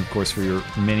 Chris, and of course for your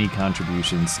many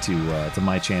contributions to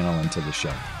my channel and to the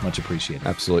show. Much appreciated.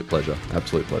 Absolute pleasure.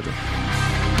 Absolute pleasure.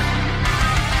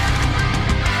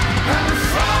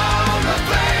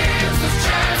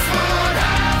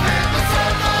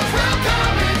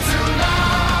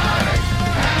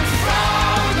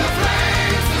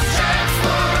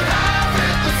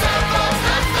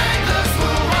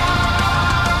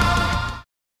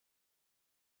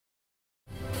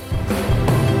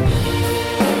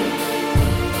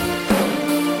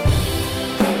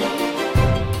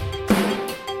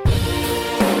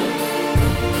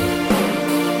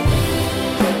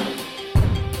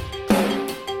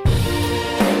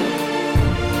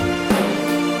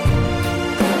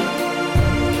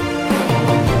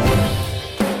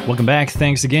 Welcome back.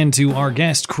 Thanks again to our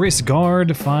guest, Chris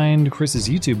Gard. Find Chris's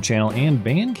YouTube channel and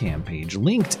Bandcamp page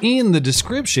linked in the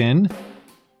description.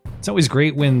 It's always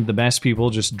great when the best people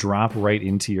just drop right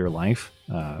into your life.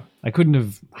 I couldn't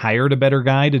have hired a better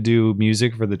guy to do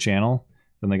music for the channel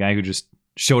than the guy who just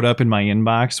showed up in my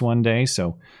inbox one day.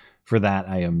 So for that,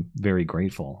 I am very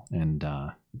grateful. And,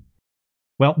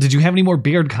 well, did you have any more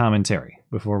beard commentary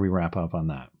before we wrap up on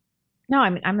that? No,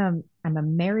 I'm a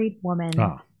married woman.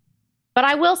 Oh. But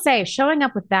I will say, showing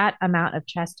up with that amount of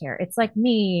chest hair, it's like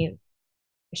me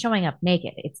showing up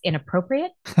naked. It's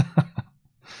inappropriate.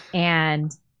 And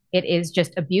it is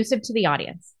just abusive to the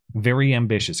audience. Very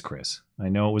ambitious, Chris. I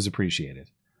know it was appreciated.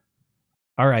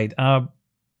 All right. I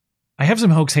have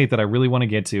some hoax hate that I really want to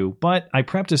get to, but I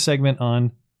prepped a segment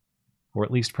on, or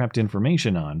at least prepped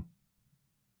information on,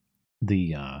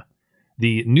 the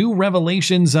new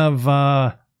revelations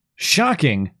of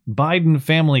shocking Biden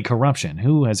family corruption.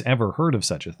 Who has ever heard of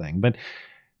such a thing? But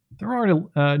there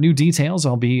are new details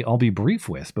I'll be brief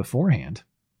with beforehand.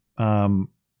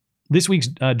 This week's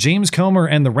James Comer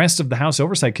and the rest of the House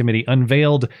Oversight Committee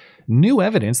unveiled new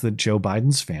evidence that Joe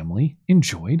Biden's family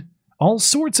enjoyed all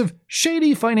sorts of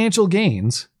shady financial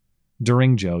gains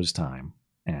during Joe's time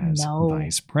as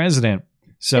vice president.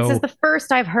 So this is the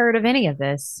first I've heard of any of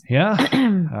this.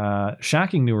 Yeah.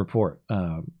 Shocking new report.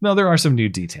 No, there are some new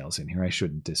details in here I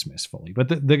shouldn't dismiss fully.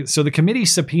 But so the committee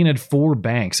subpoenaed 4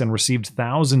 banks and received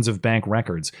thousands of bank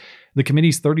records. The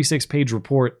committee's 36-page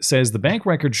report says the bank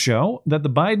records show that the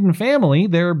Biden family,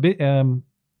 their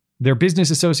business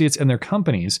associates and their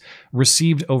companies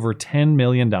received over $10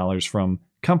 million from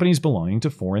companies belonging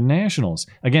to foreign nationals.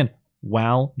 Again,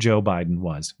 while Joe Biden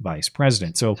was vice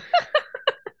president. So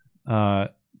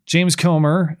James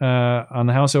Comer on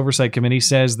the House Oversight Committee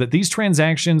says that these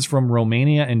transactions from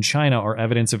Romania and China are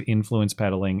evidence of influence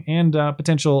peddling and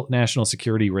potential national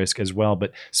security risk as well.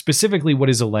 But specifically, what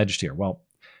is alleged here? Well,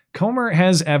 Comer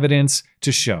has evidence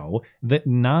to show that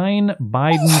 9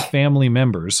 Biden family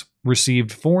members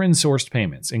received foreign-sourced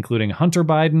payments, including Hunter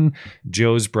Biden,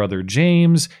 Joe's brother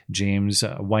James, James'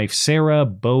 wife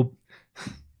Sarah,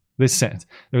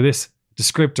 this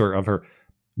descriptor of her,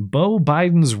 Beau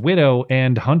Biden's widow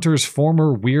and Hunter's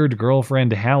former weird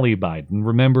girlfriend, Hallie Biden.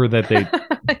 Remember that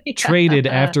they traded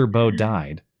after Beau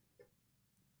died.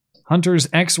 Hunter's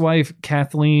ex-wife,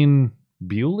 Kathleen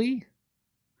Bewley?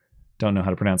 Don't know how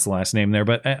to pronounce the last name there,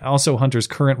 but also Hunter's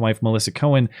current wife, Melissa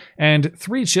Cohen, and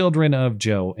 3 children of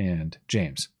Joe and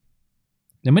James.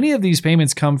 Now, many of these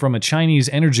payments come from a Chinese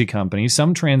energy company.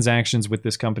 Some transactions with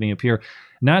this company appear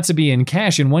not to be in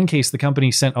cash. In one case, the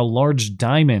company sent a large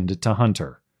diamond to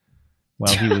Hunter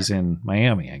while he was in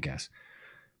Miami, I guess.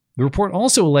 The report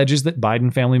also alleges that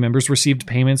Biden family members received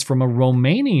payments from a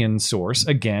Romanian source,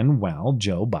 again, while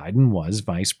Joe Biden was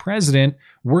vice president,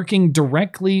 working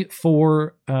on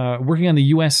the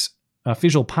U.S.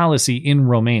 official policy in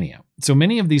Romania. So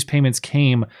many of these payments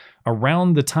came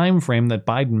around the time frame that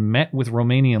Biden met with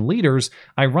Romanian leaders,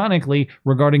 ironically,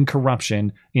 regarding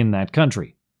corruption in that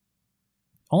country.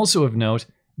 Also of note,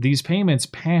 these payments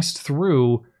passed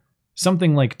through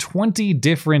something like 20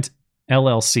 different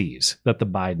LLCs that the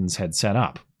Bidens had set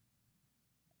up.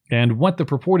 And what the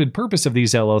purported purpose of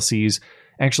these LLCs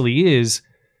actually is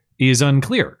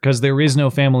unclear, because there is no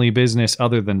family business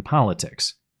other than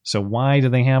politics. So why do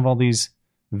they have all these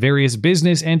various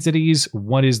business entities?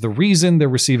 What is the reason they're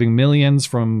receiving millions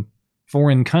from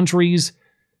foreign countries?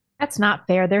 That's not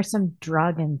fair. There's some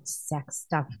drug and sex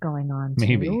stuff going on, too.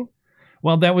 Maybe.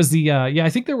 Well, that was the,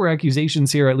 I think there were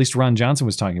accusations here, at least Ron Johnson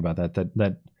was talking about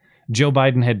that Joe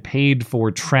Biden had paid for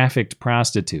trafficked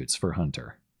prostitutes for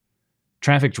Hunter.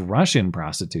 Trafficked Russian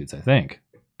prostitutes, I think.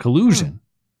 Collusion.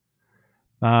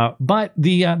 But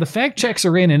the fact checks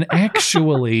are in, and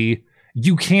actually,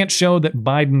 you can't show that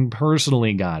Biden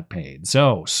personally got paid.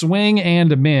 So, swing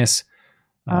and a miss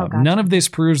Gotcha. None of this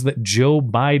proves that Joe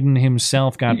Biden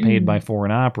himself got paid by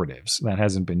foreign operatives. That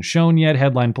hasn't been shown yet.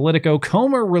 Headline Politico,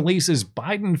 Comer releases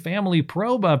Biden family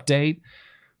probe update.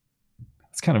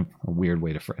 It's kind of a weird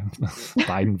way to frame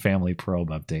Biden family probe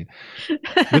update.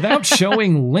 Without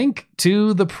showing link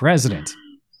to the president.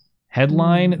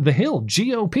 Headline, The Hill,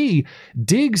 GOP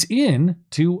digs in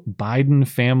to Biden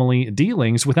family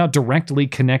dealings without directly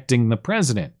connecting the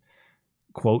president.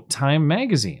 Quote, Time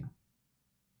magazine.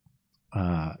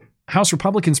 House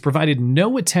Republicans provided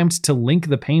no attempt to link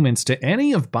the payments to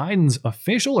any of Biden's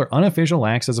official or unofficial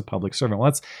acts as a public servant.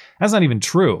 Well, that's not even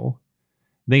true.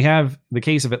 They have the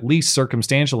case of at least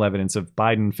circumstantial evidence of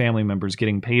Biden family members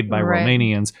getting paid by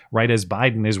Romanians right as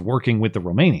Biden is working with the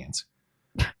Romanians.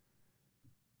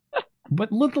 But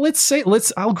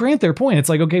I'll grant their point. It's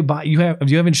like, okay, you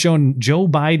haven't shown Joe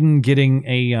Biden getting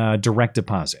a direct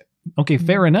deposit. Okay,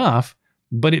 fair enough.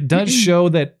 But it does show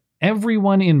that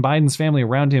everyone in Biden's family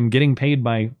around him getting paid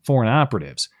by foreign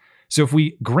operatives. So if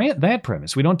we grant that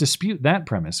premise, we don't dispute that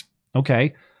premise.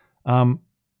 Okay.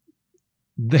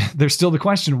 There's still the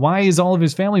question, why is all of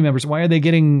his family members, why are they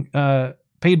getting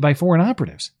paid by foreign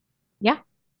operatives? Yeah.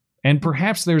 And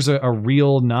perhaps there's a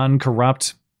real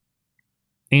non-corrupt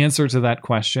answer to that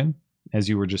question, as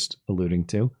you were just alluding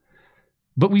to.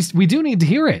 But we do need to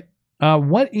hear it.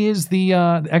 What is the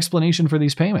explanation for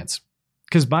these payments?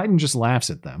 Because Biden just laughs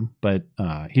at them, but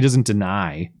he doesn't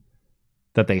deny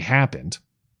that they happened.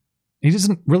 He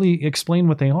doesn't really explain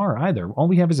what they are either. All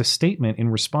we have is a statement in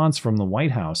response from the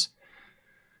White House.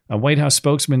 A White House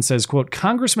spokesman says, quote,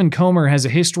 Congressman Comer has a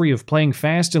history of playing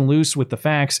fast and loose with the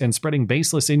facts and spreading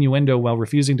baseless innuendo while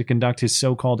refusing to conduct his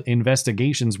so-called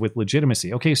investigations with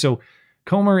legitimacy. Okay, so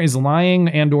Comer is lying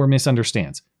and or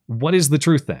misunderstands. What is the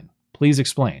truth then? Please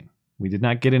explain. We did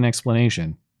not get an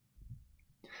explanation.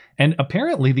 And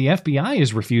apparently the FBI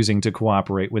is refusing to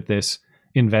cooperate with this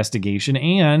investigation,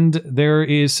 and there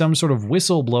is some sort of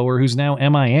whistleblower who's now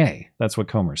MIA. That's what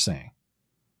Comer's saying.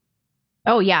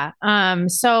 Oh, yeah.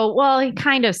 Well, he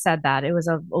kind of said that. It was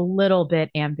a little bit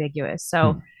ambiguous.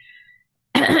 So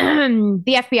the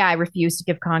FBI refused to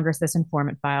give Congress this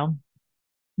informant file.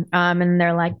 And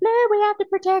they're like, no, we have to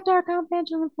protect our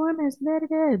confidential informants.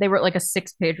 They wrote like a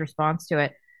 6-page response to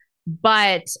it.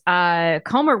 But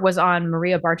Comer was on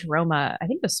Maria Bartiromo, I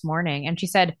think this morning, and she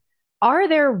said, are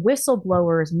there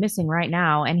whistleblowers missing right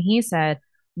now? And he said,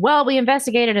 well, we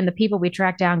investigated, and the people we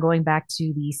tracked down going back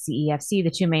to the CEFC, the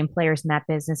two main players in that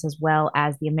business, as well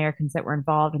as the Americans that were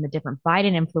involved in the different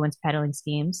Biden influence peddling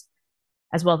schemes,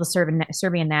 as well as the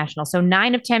Serbian national. So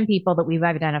 9 of 10 people that we've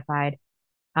identified,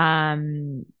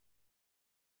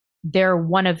 they're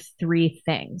one of 3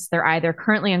 things. They're either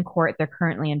currently in court, they're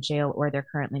currently in jail, or they're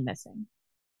currently missing.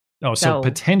 Oh, so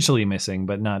potentially missing,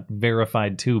 but not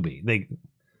verified to be.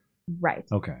 Right.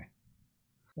 Okay.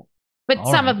 But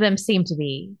some of them seem to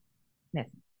be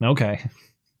missing. Okay.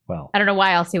 Well, I don't know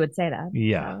why else he would say that.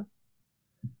 Yeah.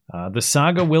 The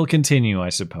saga will continue, I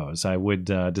suppose. I would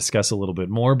discuss a little bit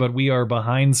more, but we are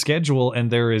behind schedule, and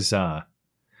there is... I'd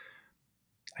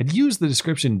use the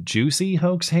description juicy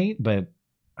hoax hate, but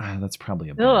that's probably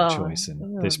a bad choice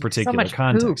in this particular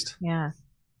context. Poop. Yeah.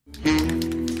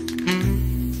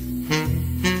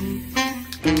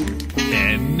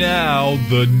 And now,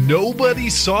 the nobody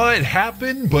saw it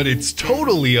happen, but it's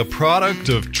totally a product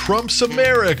of Trump's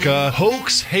America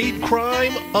hoax hate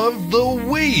crime of the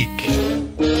week.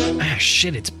 Ah,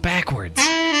 shit, it's backwards.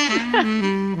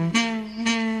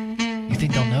 You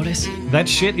think they'll notice? That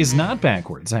shit is not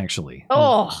backwards, actually.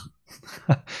 Oh.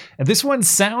 And this one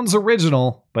sounds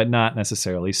original, but not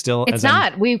necessarily. Still, it's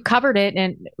not. We covered it,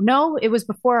 and no, it was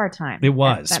before our time. It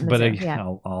was, but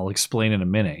I'll explain in a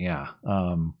minute. Yeah.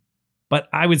 But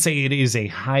I would say it is a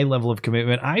high level of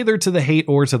commitment, either to the hate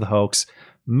or to the hoax.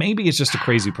 Maybe it's just a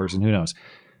crazy person. Who knows?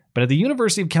 But at the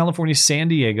University of California, San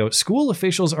Diego, school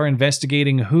officials are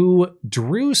investigating who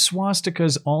drew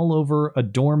swastikas all over a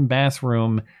dorm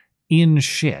bathroom in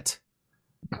shit.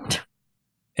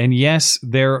 And yes,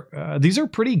 these are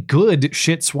pretty good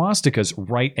shit swastikas.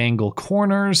 Right angle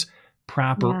corners,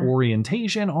 proper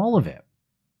orientation, all of it.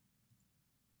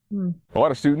 A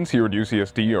lot of students here at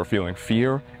UCSD are feeling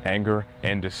fear, anger,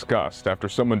 and disgust after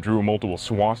someone drew multiple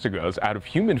swastikas out of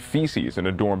human feces in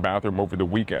a dorm bathroom over the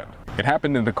weekend. It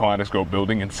happened in the Kaleidoscope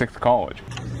building in 6th College.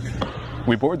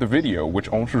 We poured the video, which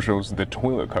also shows the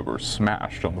toilet cover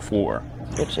smashed on the floor.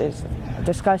 Which is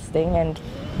disgusting, and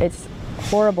it's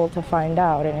horrible to find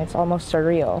out, and it's almost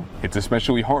surreal. It's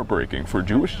especially heartbreaking for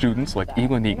Jewish students like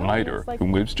Elanique Neider,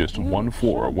 who lives just one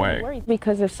floor away.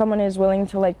 Because if someone is willing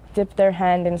to dip their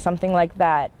hand in something like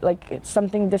that, it's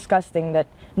something disgusting that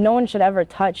no one should ever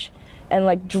touch, and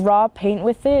like draw paint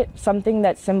with it, something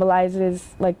that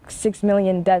symbolizes like 6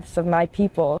 million deaths of my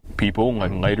people. People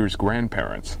and Leiter's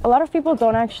grandparents. A lot of people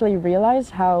don't actually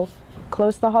realize how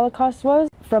close the Holocaust was.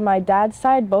 From my dad's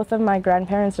side, both of my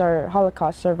grandparents are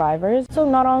Holocaust survivors. So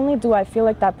not only do I feel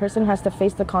like that person has to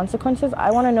face the consequences,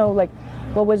 I want to know like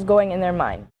what was going in their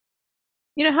mind.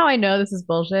 You know how I know this is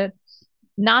bullshit?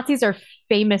 Nazis are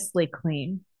famously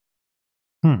clean.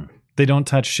 They don't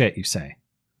touch shit, you say?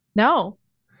 No,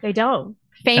 they don't.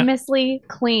 Famously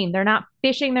clean. They're not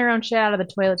fishing their own shit out of the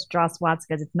toilet to draw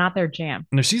swastikas. It's not their jam.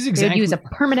 No, she's They would exactly use a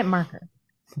permanent marker.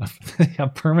 a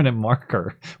permanent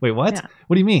marker. Wait, what? Yeah.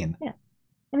 What do you mean? Yeah.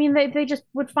 I mean, they just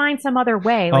would find some other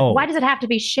way. Like, why does it have to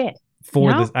be shit? For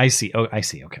you know? this, I see. Oh, I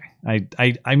see. Okay,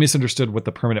 I misunderstood what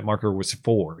the permanent marker was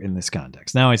for in this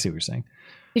context. Now I see what you're saying.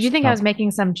 Did you think I was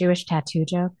making some Jewish tattoo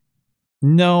joke?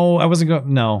 No, I wasn't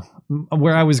going. No,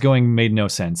 where I was going made no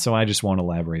sense, so I just won't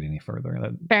elaborate any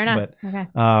further. Fair enough. But,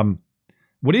 okay.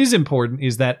 What is important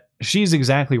is that she's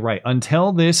exactly right.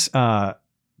 Until this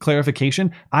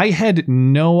clarification, I had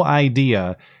no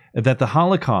idea that the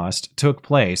Holocaust took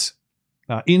place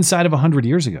inside of 100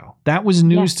 years ago. That was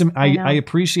news to me. I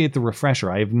appreciate the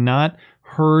refresher. I have not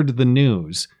heard the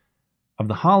news of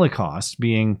the Holocaust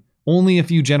being only a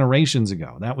few generations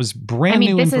ago. That was brand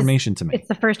new information to me. It's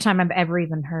the first time I've ever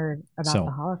even heard about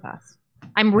the Holocaust.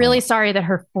 I'm really sorry that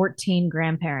her 14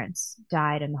 grandparents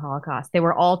died in the Holocaust. They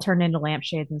were all turned into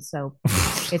lampshades and soap.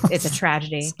 It's a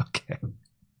tragedy. Okay.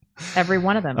 Every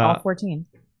one of them, all 14.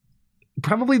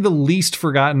 Probably the least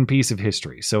forgotten piece of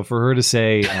history. So for her to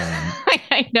say,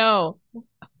 I know.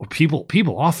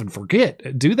 People often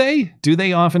forget. Do they? Do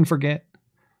they often forget?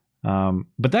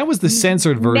 But that was the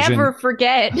censored version. Never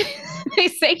forget. They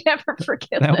say never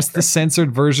forget. That was the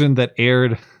censored version that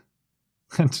aired.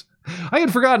 And I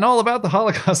had forgotten all about the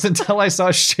Holocaust until I saw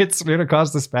shit straight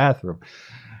across this bathroom.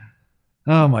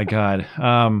 Oh my God.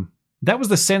 That was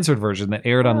the censored version that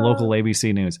aired on local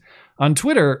ABC News. On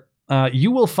Twitter,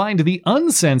 you will find the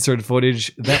uncensored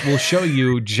footage that will show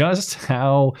you just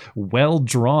how well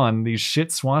drawn these shit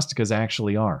swastikas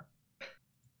actually are.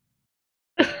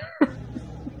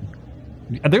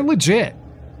 They're legit.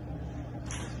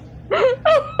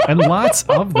 And lots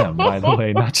of them, by the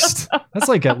way. Not just that's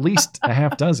like at least a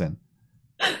half dozen.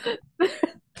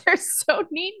 They're so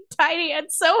neat and tidy and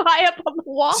so high up on the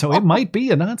wall. So it might be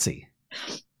a Nazi.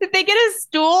 Did they get a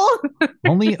stool?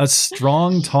 Only a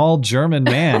strong, tall German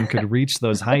man could reach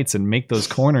those heights and make those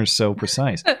corners so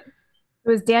precise. It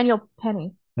was Daniel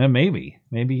Penny. Maybe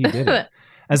he did it.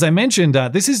 As I mentioned,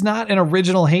 this is not an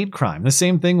original hate crime. The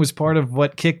same thing was part of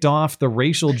what kicked off the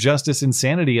racial justice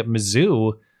insanity at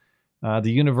Mizzou,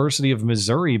 the University of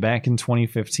Missouri, back in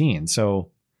 2015. So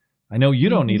I know you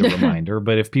don't need a reminder,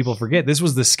 but if people forget, this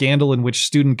was the scandal in which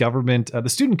the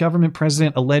student government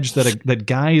president alleged that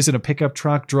guys in a pickup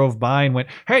truck drove by and went,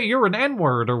 "Hey, you're an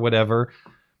N-word," or whatever.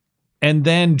 And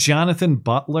then Jonathan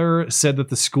Butler said that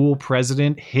the school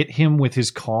president hit him with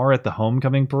his car at the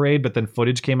homecoming parade, but then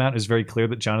footage came out. It was very clear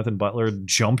that Jonathan Butler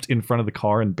jumped in front of the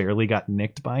car and barely got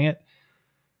nicked by it.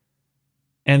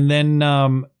 And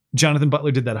then Jonathan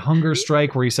Butler did that hunger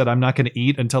strike where he said, "I'm not going to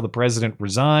eat until the president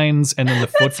resigns." And then the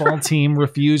football team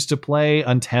refused to play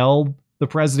until the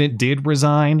president did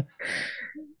resign.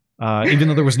 Even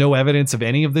though there was no evidence of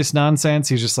any of this nonsense,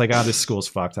 he's just like, this school's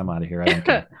fucked. I'm out of here. I don't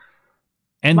care.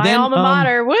 And My then, alma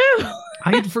mater, woo!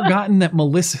 I had forgotten that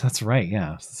Melissa, that's right,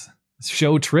 yeah.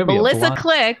 Show trivia. Melissa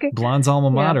Click. Blonde's alma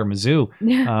mater, Mizzou.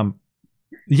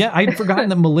 Yeah, I'd forgotten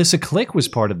that Melissa Click was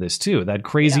part of this too. That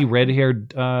crazy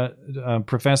red-haired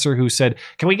professor who said,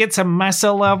 "Can we get some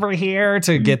muscle over here?"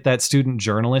 to get that student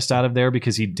journalist out of there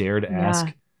because he dared ask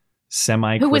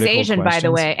semi-critical Who was Asian, questions. by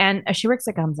the way. And she works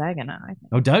at Gonzaga now, I think.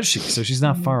 Oh, does she? So she's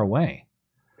not far away.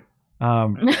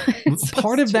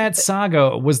 Part of that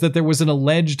saga was that there was an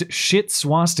alleged shit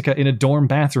swastika in a dorm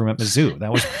bathroom at Mizzou.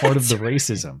 That was part of the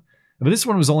racism. But this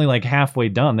one was only like halfway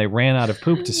done. They ran out of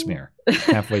poop to smear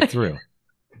halfway through.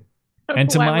 And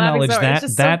to my knowledge,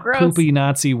 that poopy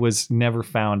Nazi was never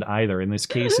found either. In this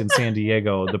case in San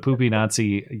Diego, the poopy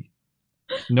Nazi,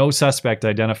 no suspect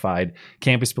identified.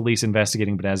 Campus police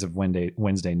investigating, but as of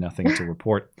Wednesday, nothing to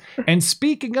report. And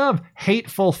speaking of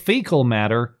hateful fecal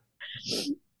matter,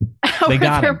 they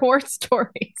got him. More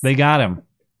stories. They got him.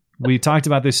 We talked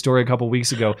about this story a couple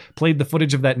weeks ago. Played the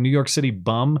footage of that New York City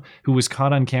bum who was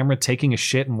caught on camera taking a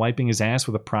shit and wiping his ass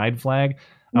with a pride flag.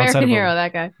 American hero,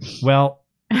 that guy. Well,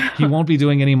 he won't be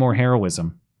doing any more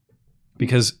heroism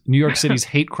because New York City's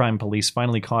hate crime police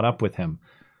finally caught up with him.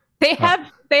 They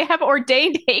have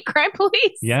ordained hate crime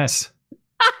police. Yes.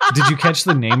 Did you catch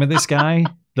the name of this guy?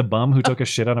 The bum who took a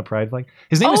shit on a pride flag?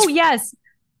 His name is... yes.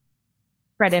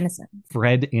 Fred Innocent.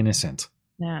 Fred Innocent.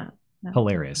 Yeah.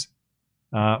 Hilarious.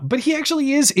 But he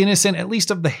actually is innocent, at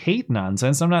least of the hate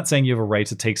nonsense. I'm not saying you have a right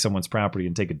to take someone's property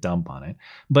and take a dump on it.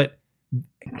 But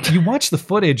you watch the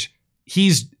footage,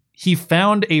 he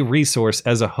found a resource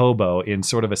as a hobo in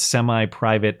sort of a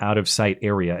semi-private, out-of-sight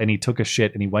area, and he took a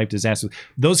shit and he wiped his ass with.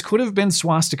 Those could have been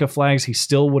swastika flags. He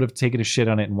still would have taken a shit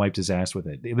on it and wiped his ass with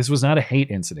it. This was not a hate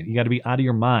incident. You got to be out of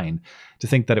your mind to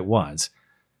think that it was.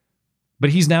 But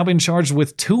he's now been charged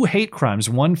with 2 hate crimes,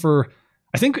 one for...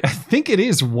 I think it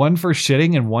is one for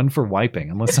shitting and one for wiping,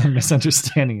 unless I'm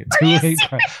misunderstanding it. 2 hate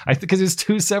crimes. Because it's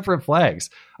 2 separate flags.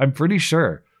 I'm pretty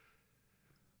sure.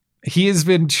 He has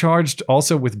been charged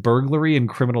also with burglary and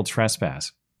criminal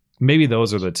trespass. Maybe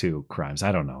those are the 2 crimes.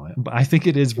 I don't know. I think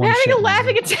it is one. Having a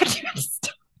laughing attack.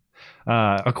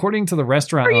 According to the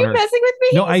restaurant Are you owner, messing with me?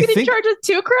 No, He's I getting think charged with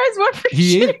 2 crimes. One for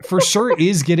shitting. for sure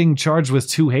is getting charged with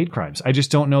 2 hate crimes. I just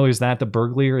don't know, is that the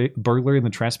burglary and the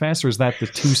trespass, or is that the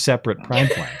 2 separate prime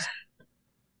flags?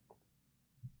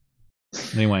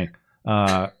 Anyway,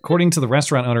 according to the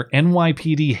restaurant owner,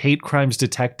 NYPD hate crimes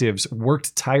detectives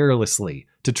worked tirelessly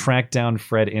to track down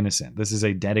Fred Innocent. This is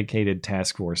a dedicated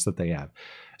task force that they have.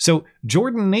 So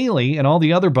Jordan Neely and all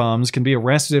the other bums can be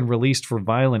arrested and released for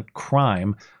violent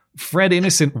crime. Fred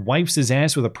Innocent wipes his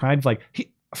ass with a pride flag.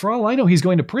 For all I know, he's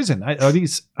going to prison.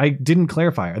 I didn't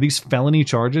clarify. Are these felony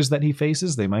charges that he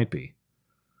faces? They might be.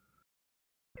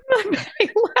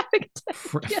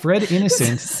 Fred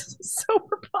Innocent. So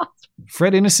preposterous.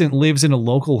 Fred Innocent lives in a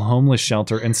local homeless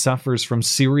shelter and suffers from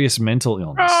serious mental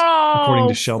illness, according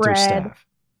to shelter staff.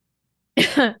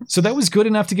 So that was good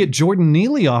enough to get Jordan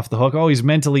Neely off the hook. Oh, he's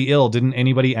mentally ill. Didn't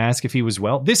anybody ask if he was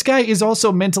well? This guy is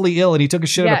also mentally ill, and he took a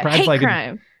shit on a pride flag.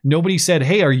 Crime. Nobody said,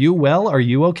 "Hey, are you well? Are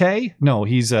you okay?" No,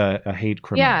 he's a hate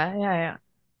criminal. Yeah.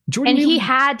 Jordan Neely, Neely, he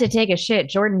had to take a shit.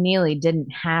 Jordan Neely didn't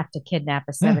have to kidnap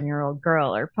a 7-year-old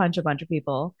girl or punch a bunch of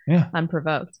people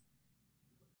unprovoked.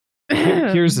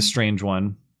 Here's the strange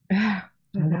one. What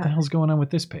the hell's going on with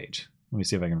this page? Let me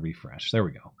see if I can refresh. There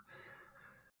we go.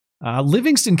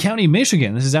 Livingston County,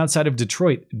 Michigan. This is outside of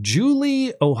Detroit.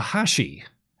 Julie Ohashi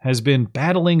has been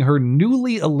battling her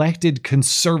newly elected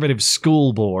conservative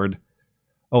school board.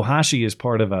 Ohashi is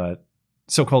part of a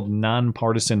so-called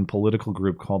nonpartisan political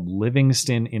group called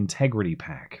Livingston Integrity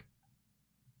PAC.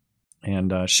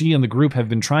 And she and the group have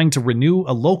been trying to renew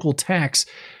a local tax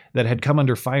that had come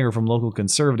under fire from local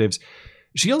conservatives.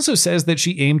 She also says that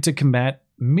she aimed to combat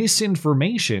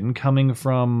misinformation coming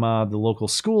from the local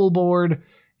school board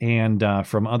and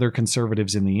from other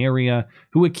conservatives in the area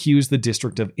who accuse the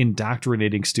district of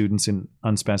indoctrinating students in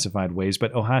unspecified ways.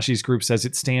 But Ohashi's group says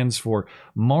it stands for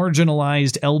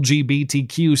marginalized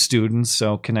LGBTQ students,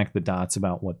 so connect the dots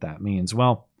about what that means.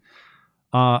 Well,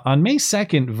 on May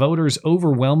 2nd, voters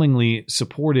overwhelmingly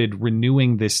supported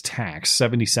renewing this tax,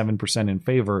 77% in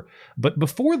favor. But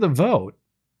before the vote,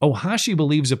 Ohashi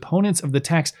believes opponents of the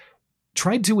tax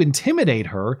tried to intimidate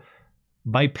her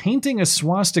by painting a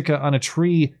swastika on a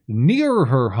tree near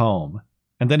her home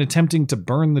and then attempting to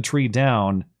burn the tree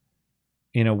down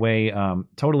in a way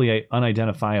totally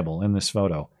unidentifiable in this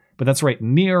photo. But that's right,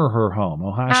 near her home.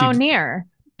 Ohashi, how near?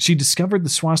 She discovered the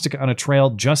swastika on a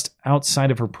trail just outside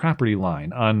of her property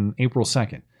line on April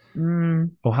 2nd.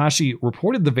 Ohashi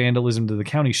reported the vandalism to the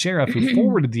county sheriff, who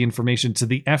forwarded the information to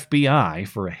the FBI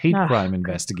for a hate crime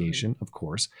investigation, of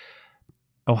course.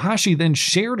 Ohashi then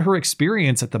shared her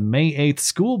experience at the May 8th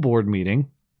school board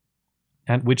meeting,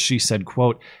 at which she said,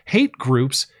 quote, "Hate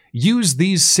groups use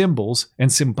these symbols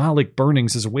and symbolic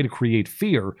burnings as a way to create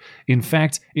fear. In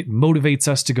fact, it motivates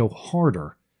us to go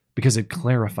harder because it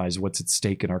clarifies what's at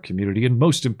stake in our community and,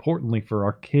 most importantly, for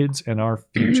our kids and our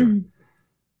future."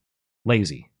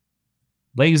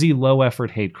 Lazy, low-effort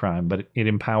hate crime, but it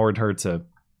empowered her to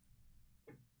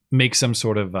make some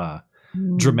sort of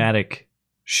dramatic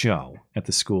show at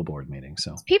the school board meeting.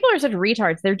 So people are such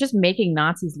retards. They're just making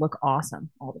Nazis look awesome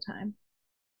all the time.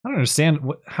 I don't understand.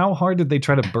 How hard did they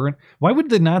try to burn? Why would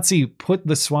the Nazi put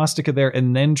the swastika there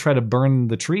and then try to burn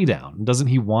the tree down? Doesn't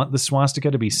he want the swastika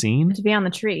to be seen? To be on the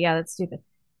tree. Yeah, that's stupid.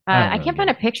 I can't find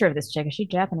a picture of this chick. Is she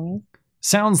Japanese?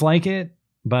 Sounds like it,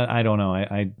 but I don't know.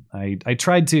 I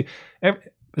tried to,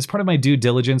 as part of my due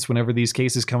diligence, whenever these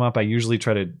cases come up, I usually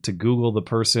try to Google the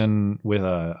person with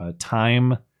a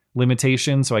time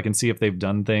limitation so I can see if they've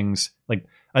done things, like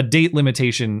a date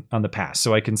limitation on the past,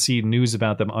 so I can see news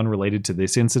about them unrelated to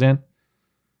this incident.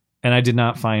 And I did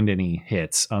not find any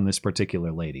hits on this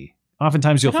particular lady.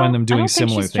 Oftentimes you'll find them doing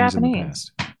similar things Japanese. In the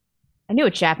past. I knew a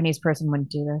Japanese person wouldn't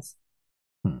do this.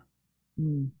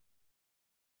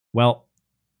 Well,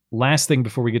 last thing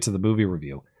before we get to the movie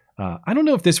review. I don't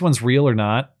know if this one's real or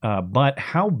not, but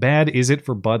how bad is it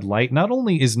for Bud Light? Not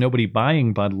only is nobody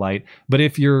buying Bud Light, but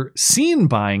if you're seen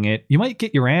buying it, you might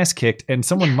get your ass kicked and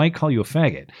someone might call you a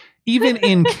faggot. Even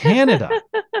in Canada.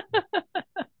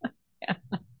 Yeah.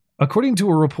 According to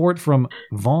a report from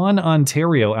Vaughan,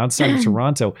 Ontario, outside of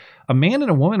Toronto, a man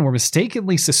and a woman were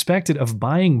mistakenly suspected of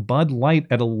buying Bud Light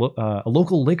at a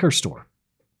local liquor store.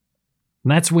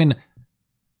 And that's when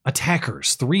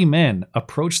attackers, 3 men,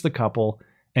 approached the couple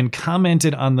and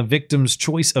commented on the victim's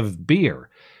choice of beer.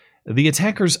 The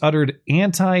attackers uttered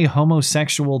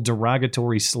anti-homosexual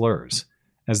derogatory slurs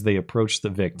as they approached the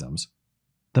victims.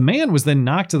 The man was then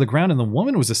knocked to the ground and the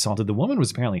woman was assaulted. The woman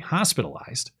was apparently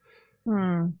hospitalized.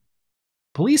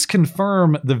 Police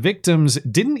confirm the victims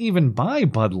didn't even buy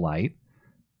Bud Light.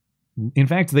 In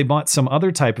fact, they bought some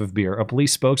other type of beer. A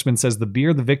police spokesman says the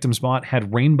beer the victims bought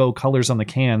had rainbow colors on the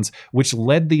cans, which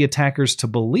led the attackers to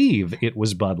believe it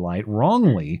was Bud Light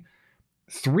wrongly.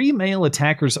 3 male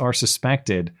attackers are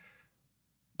suspected.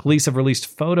 Police have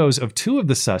released photos of 2 of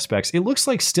the suspects. It looks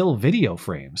like still video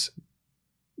frames.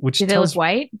 Which do they look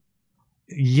white?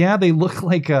 Yeah, they look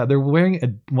like they're wearing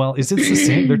is it the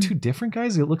same? They're 2 different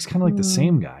guys? It looks kind of like the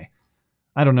same guy.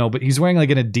 I don't know, but he's wearing like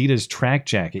an Adidas track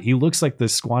jacket. He looks like the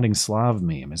squatting Slav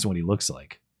meme is what he looks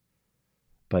like.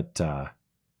 But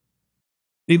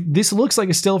this looks like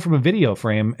a still from a video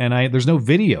frame, and there's no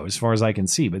video as far as I can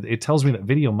see, but it tells me that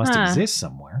video must exist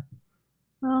somewhere.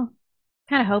 Well,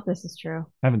 kind of hope this is true.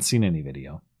 I haven't seen any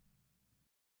video.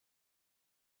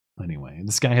 Anyway,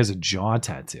 this guy has a jaw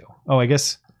tattoo. Oh, I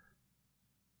guess...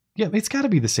 Yeah, it's got to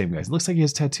be the same guy. It looks like he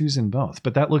has tattoos in both,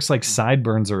 but that looks like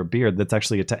sideburns or a beard. That's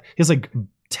actually he has like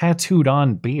tattooed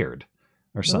on beard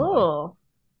or something. Oh,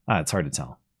 it's hard to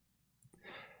tell.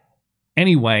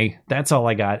 Anyway, that's all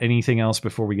I got. Anything else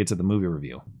before we get to the movie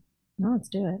review? No, let's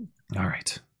do it. All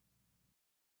right.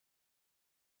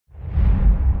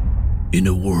 In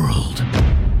a world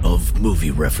of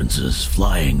movie references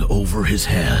flying over his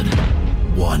head,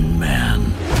 one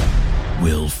man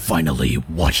will finally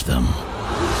watch them.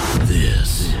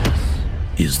 This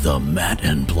is the Matt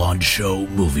and Blonde Show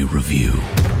movie review.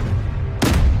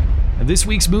 And this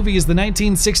week's movie is the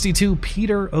 1962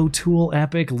 Peter O'Toole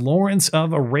epic Lawrence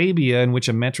of Arabia, in which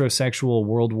a metrosexual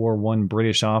World War I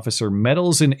British officer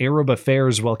meddles in Arab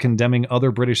affairs while condemning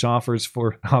other British officers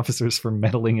for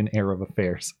meddling in Arab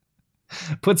affairs.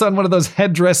 Puts on one of those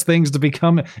headdress things to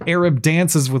become Arab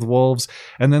dances with wolves,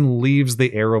 and then leaves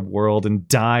the Arab world and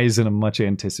dies in a much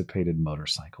anticipated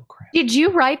motorcycle crash. Did you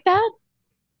write that?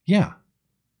 Yeah.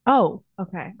 Oh,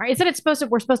 okay. All right. Isn't it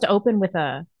we're supposed to open with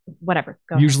a whatever?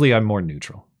 Go Usually ahead. I'm more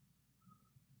neutral.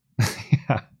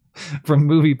 Yeah. From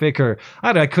Movie Picker.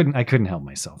 I couldn't help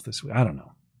myself this week. I don't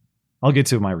know. I'll get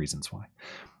to my reasons why.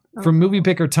 Okay. From Movie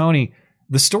Picker Tony,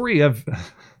 the story of...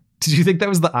 Did you think that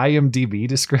was the IMDb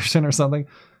description or something?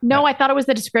 No, I thought it was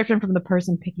the description from the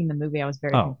person picking the movie. I was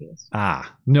very confused.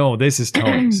 No, this is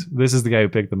Tony's. This is the guy who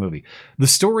picked the movie. The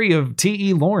story of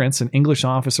T.E. Lawrence, an English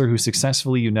officer who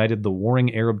successfully united the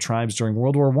warring Arab tribes during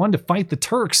World War I to fight the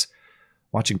Turks.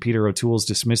 Watching Peter O'Toole's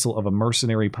dismissal of a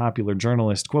mercenary popular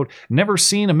journalist, quote, "Never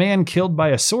seen a man killed by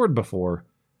a sword before.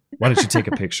 Why don't you take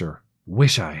a picture?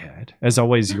 Wish I had." As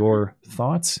always, your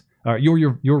thoughts?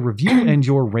 Your review and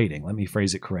your rating. Let me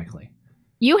phrase it correctly.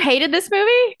 You hated this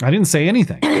movie? I didn't say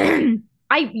anything.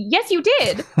 Yes, you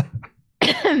did.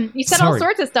 You said all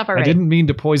sorts of stuff already. I didn't mean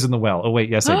to poison the well. Oh,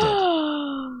 wait. Yes, I did.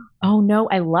 Oh, no.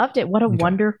 I loved it. What a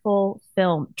wonderful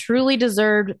film. Truly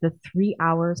deserved the 3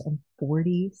 hours and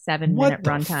 47-minute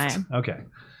runtime. Okay.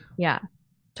 Yeah,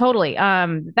 totally.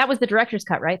 That was the director's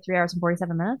cut, right? 3 hours and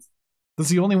 47 minutes? That's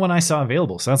the only one I saw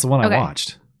available, so that's the one I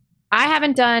watched. I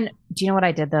haven't done... Do you know what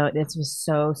I did, though? This was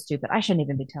so stupid. I shouldn't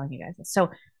even be telling you guys this. So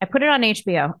I put it on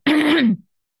HBO,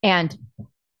 and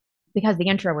because the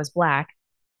intro was black,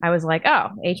 I was like, oh,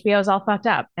 HBO's all fucked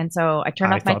up. And so I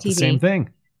turned off my TV. The same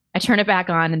thing. I turned it back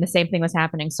on, and the same thing was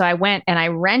happening. So I went and I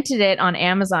rented it on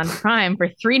Amazon Prime for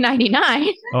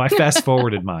 $3.99. Oh, I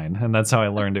fast-forwarded mine, and that's how I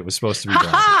learned it was supposed to be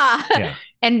black. Yeah.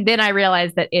 And then I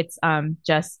realized that it's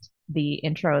just... the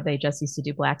intro. They just used to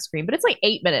do black screen, but it's like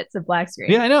 8 minutes of black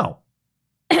screen. Yeah, I know.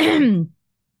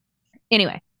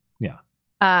 Anyway. Yeah.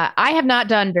 I have not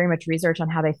done very much research on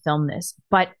how they filmed this,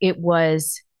 but it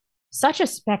was such a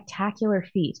spectacular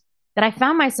feat that I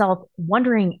found myself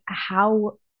wondering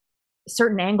how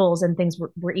certain angles and things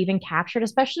were even captured,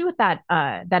 especially with that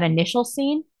initial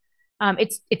scene.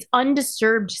 It's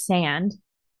undisturbed sand.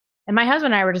 And my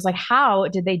husband and I were just like, how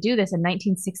did they do this in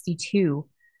 1962?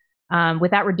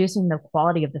 Without reducing the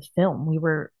quality of the film. We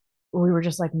were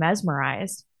just like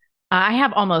mesmerized. I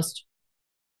have almost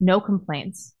no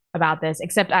complaints about this,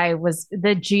 except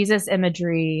the Jesus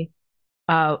imagery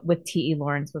with T.E.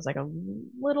 Lawrence was like a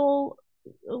little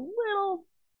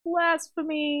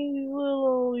blasphemy, a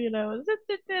little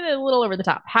over the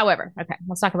top. However, okay,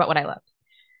 let's talk about what I loved.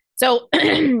 So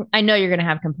I know you're going to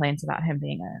have complaints about him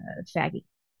being a faggy,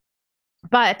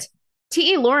 but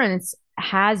T.E. Lawrence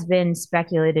has been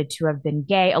speculated to have been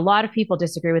gay. A lot of people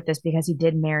disagree with this because he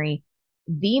did marry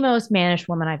the most mannish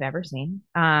woman I've ever seen.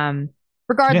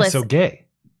 Regardless, so gay.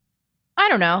 I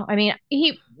don't know. I mean,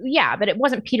 but it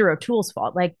wasn't Peter O'Toole's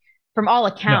fault. Like, from all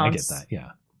accounts, no, I get that.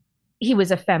 Yeah, he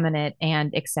was effeminate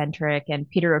and eccentric, and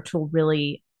Peter O'Toole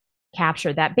really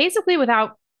captured that basically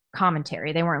without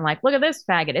commentary. They weren't like, look at this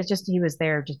faggot. It's just he was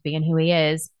there just being who he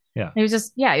is. Yeah. He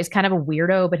was kind of a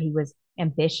weirdo, but he was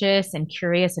ambitious and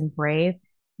curious and brave.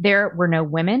 There were no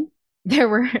women. There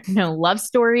were no love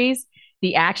stories.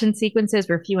 The action sequences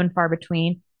were few and far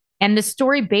between. And the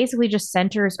story basically just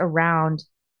centers around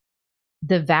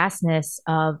the vastness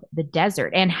of the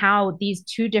desert and how these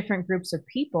two different groups of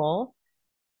people,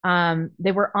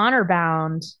 they were honor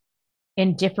bound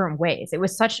in different ways. It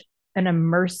was such an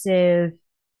immersive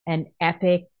and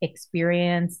epic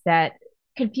experience that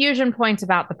confusion points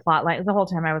about the plot line. The whole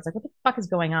time I was like, what the fuck is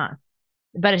going on?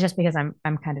 But it's just because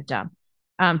I'm kind of dumb.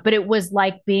 But it was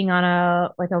like being on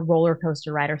a roller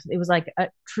coaster ride, or something. It was like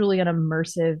truly an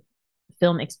immersive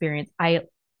film experience. I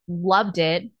loved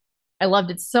it. I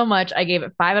loved it so much. I gave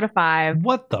it 5 out of 5.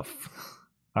 What the?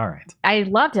 All right. I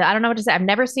loved it. I don't know what to say. I've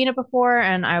never seen it before,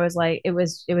 and I was like, it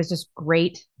was just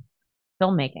great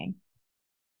filmmaking.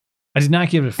 I did not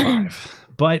give it a 5,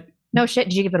 but no shit.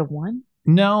 Did you give it a 1?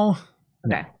 No.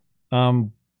 Okay.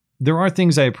 There are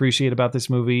things I appreciate about this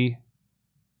movie.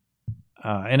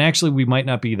 And actually, we might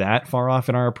not be that far off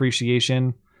in our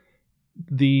appreciation.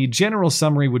 The general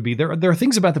summary would be there are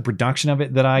things about the production of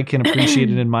it that I can appreciate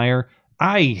and admire.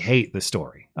 I hate the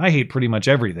story. I hate pretty much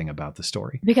everything about the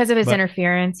story. Because of his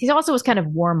interference. He also was kind of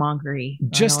warmongery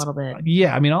just a little bit.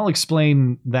 Yeah, I mean, I'll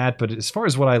explain that, but as far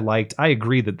as what I liked, I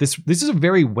agree that this is a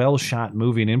very well shot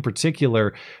movie, and in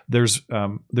particular, there's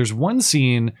one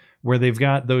scene where they've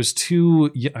got those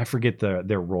two, I forget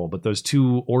their role, but those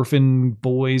two orphan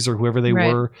boys or whoever they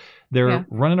were, they're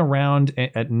running around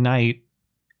at night,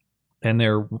 and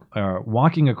they're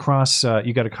walking across,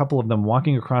 you got a couple of them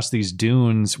walking across these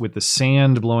dunes with the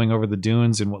sand blowing over the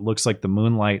dunes and what looks like the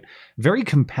moonlight. Very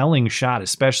compelling shot,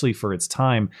 especially for its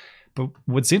time. But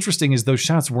what's interesting is those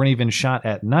shots weren't even shot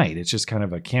at night. It's just kind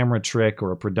of a camera trick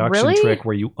or a production trick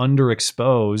where you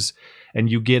underexpose and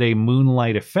you get a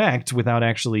moonlight effect without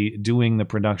actually doing the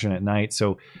production at night.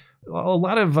 So a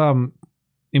lot of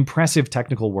impressive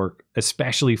technical work,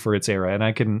 especially for its era. And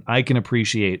I can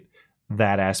appreciate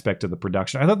that aspect of the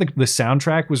production. I thought the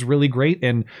soundtrack was really great,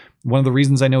 and one of the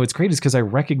reasons I know it's great is because I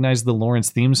recognize the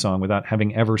Lawrence theme song without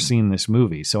having ever seen this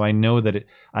movie. So I know that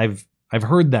I've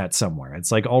heard that somewhere.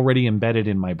 It's like already embedded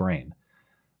in my brain.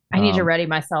 I need to ready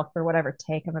myself for whatever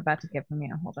take I'm about to get from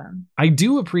you. Hold on. I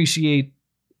do appreciate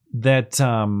that.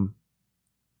 I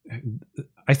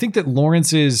think that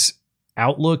Lawrence's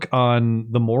outlook on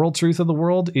the moral truth of the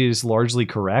world is largely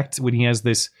correct when he has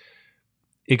this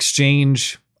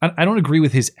exchange. I don't agree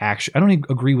with his action. I don't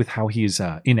agree with how he's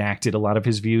enacted a lot of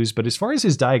his views, but as far as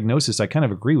his diagnosis, I kind of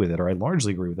agree with it, or I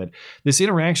largely agree with it. This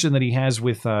interaction that he has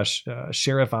with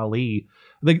Sheriff Ali,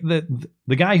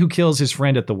 the guy who kills his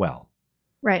friend at the well.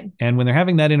 Right. And when they're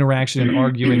having that interaction and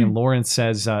arguing, and Lawrence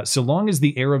says, so long as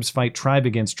the Arabs fight tribe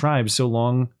against tribe, so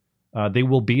long they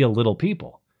will be a little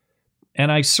people.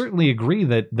 And I certainly agree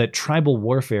that tribal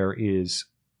warfare is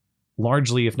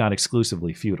largely, if not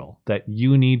exclusively, futile, that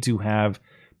you need to have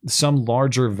some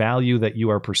larger value that you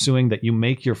are pursuing, that you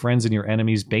make your friends and your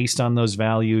enemies based on those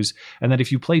values, and that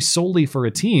if you play solely for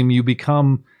a team, you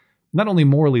become not only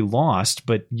morally lost,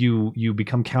 but you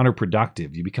become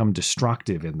counterproductive. You become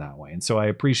destructive in that way. And so I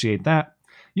appreciate that.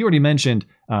 You already mentioned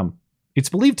it's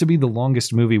believed to be the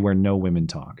longest movie where no women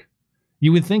talk.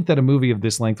 You would think that a movie of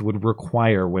this length would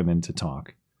require women to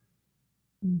talk.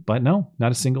 But no,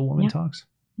 not a single woman talks.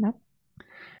 No.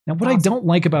 Now, what I don't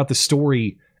like about the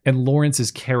story and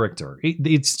Lawrence's character,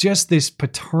 it's just this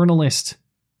paternalist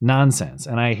nonsense,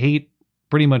 and I hate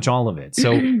pretty much all of it.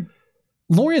 So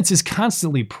Lawrence is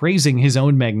constantly praising his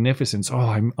own magnificence.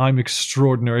 Oh, I'm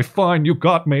extraordinary. Fine, you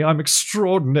got me. I'm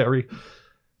extraordinary.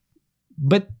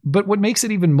 But what makes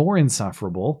it even more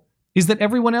insufferable is that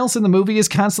everyone else in the movie is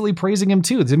constantly praising him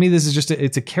too. To me, this is just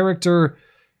it's a character.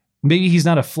 Maybe he's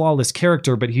not a flawless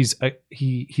character, but he's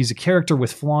a character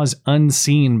with flaws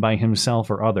unseen by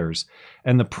himself or others.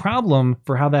 And the problem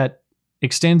for how that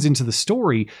extends into the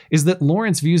story is that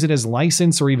Lawrence views it as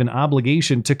license or even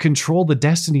obligation to control the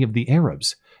destiny of the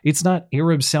Arabs. It's not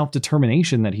Arab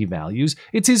self-determination that he values.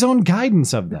 It's his own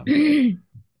guidance of them.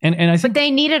 And I think but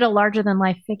they needed a larger than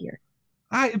life figure.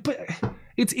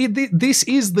 This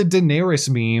is the Daenerys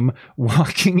meme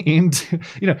walking into,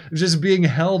 just being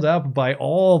held up by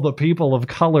all the people of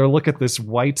color. Look at this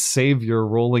white savior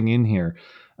rolling in here.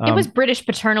 It was British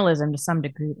paternalism to some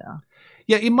degree, though.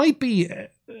 Yeah, it might be.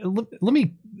 Let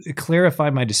me clarify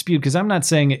my dispute, because I'm not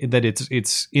saying that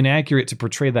it's inaccurate to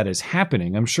portray that as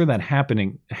happening. I'm sure that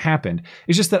happened.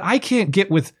 It's just that I can't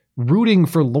get with rooting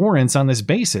for Lawrence on this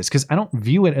basis, because I don't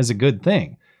view it as a good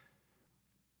thing.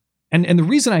 And the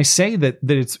reason I say that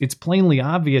it's plainly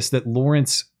obvious that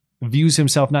Lawrence views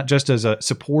himself not just as a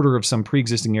supporter of some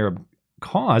pre-existing Arab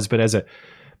cause, but as a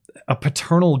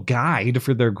paternal guide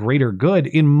for their greater good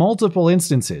in multiple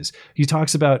instances. He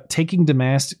talks about taking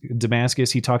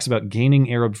Damascus. He talks about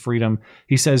gaining Arab freedom.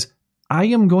 He says, I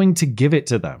am going to give it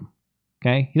to them.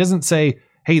 Okay. He doesn't say,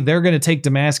 hey, they're going to take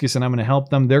Damascus and I'm going to help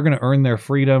them. They're going to earn their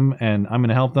freedom and I'm going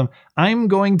to help them. I'm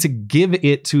going to give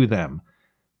it to them.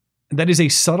 That is a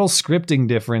subtle scripting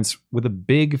difference with a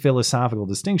big philosophical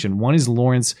distinction. One is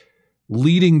Lawrence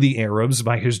leading the Arabs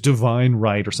by his divine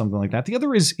right or something like that. The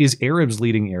other is Arabs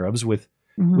leading Arabs with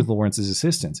Lawrence's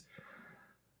assistance.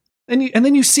 And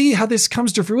then you see how this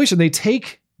comes to fruition. They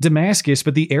take Damascus,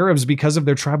 but the Arabs, because of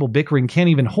their tribal bickering, can't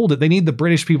even hold it. They need the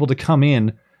British people to come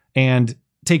in and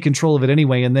take control of it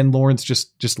anyway, and then Lawrence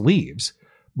just leaves.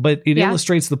 But it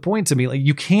illustrates the point to me. Like,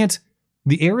 you can't,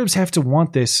 the Arabs have to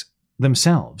want this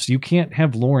themselves. You can't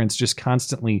have Lawrence just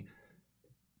constantly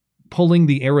pulling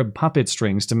the Arab puppet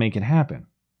strings to make it happen.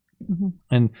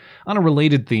 And on a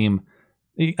related theme,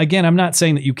 again, I'm not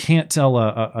saying that you can't tell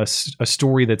a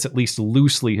story that's at least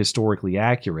loosely historically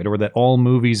accurate, or that all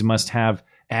movies must have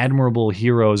admirable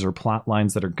heroes or plot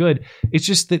lines that are good. It's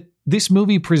just that this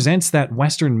movie presents that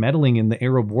Western meddling in the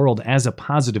Arab world as a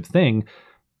positive thing.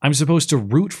 I'm supposed to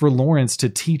root for Lawrence to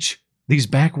teach these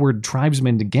backward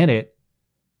tribesmen to get it,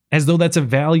 as though that's a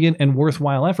valiant and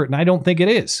worthwhile effort. And I don't think it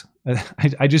is.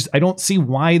 I don't see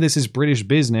why this is British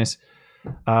business.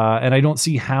 And I don't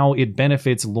see how it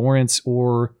benefits Lawrence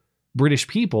or British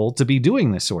people to be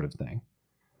doing this sort of thing.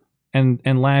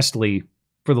 And lastly,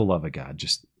 for the love of God,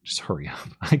 just hurry up.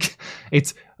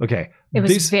 It's okay. It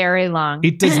was very long.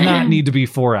 It does not need to be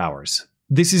 4 hours.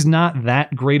 This is not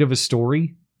that great of a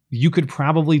story. You could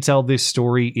probably tell this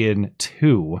story in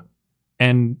 2.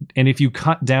 And if you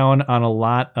cut down on a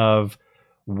lot of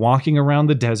walking around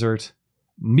the desert,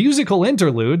 musical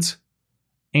interludes,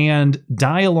 and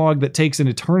dialogue that takes an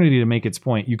eternity to make its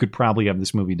point, you could probably have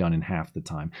this movie done in half the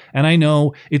time. And I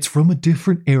know it's from a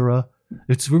different era.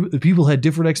 People had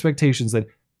different expectations. That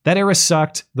era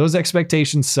sucked. Those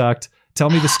expectations sucked. Tell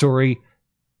me the story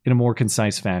in a more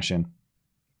concise fashion.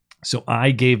 So I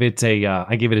gave it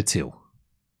a 2.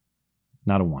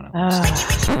 Not a 1 at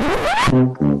least.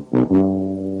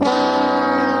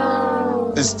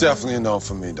 It's definitely a no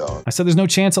for me, dog. I said there's no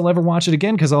chance I'll ever watch it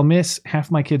again because I'll miss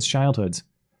half my kids' childhoods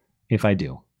if I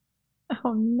do.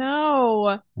 Oh,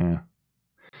 no. Yeah.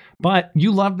 But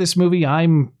you love this movie.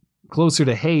 I'm closer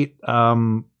to hate.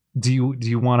 Do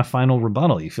you want a final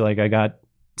rebuttal? You feel like I got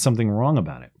something wrong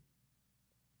about it?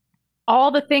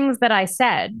 All the things that I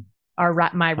said are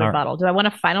my rebuttal. Do I want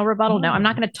a final rebuttal? No, I'm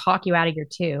not going to talk you out of your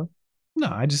 2. No,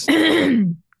 I just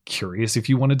curious if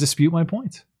you want to dispute my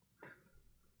points.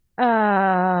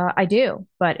 I do,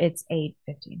 but it's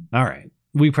 8:15. All right.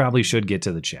 We probably should get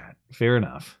to the chat. Fair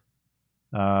enough.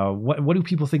 What do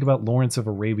people think about Lawrence of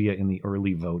Arabia in the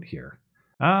early vote here?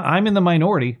 I'm in the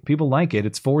minority. People like it.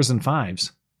 It's 4s and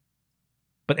 5s.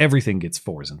 But everything gets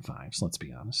 4s and 5s, let's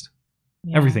be honest.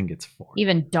 Yeah. Everything gets 4.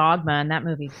 Even Dogma, and that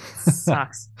movie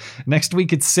sucks. Next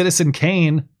week, it's Citizen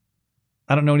Kane.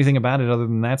 I don't know anything about it other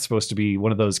than that's supposed to be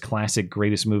one of those classic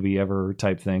greatest movie ever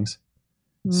type things.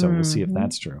 So we'll see if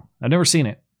that's true. I've never seen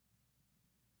it.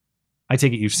 I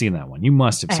take it you've seen that one. You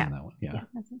must have seen that one. Yeah.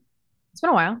 It's been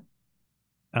a while.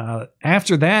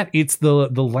 After that, it's the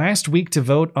last week to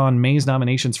vote on May's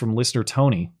nominations from listener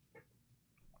Tony.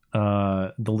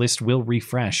 The list will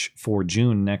refresh for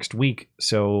June next week.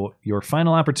 So your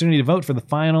final opportunity to vote for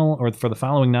the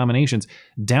following nominations: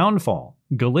 Downfall,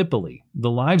 Gallipoli,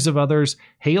 The Lives of Others,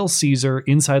 Hail Caesar,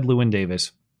 Inside Llewyn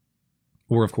Davis.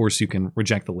 Or, of course, you can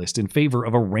reject the list in favor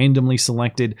of a randomly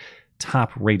selected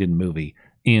top-rated movie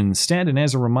instead. And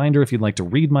as a reminder, if you'd like to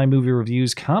read my movie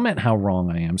reviews, comment how wrong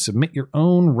I am, submit your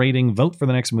own rating, vote for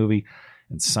the next movie,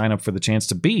 and sign up for the chance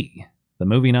to be the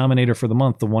movie nominator for the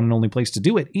month. The one and only place to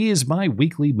do it is my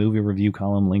weekly movie review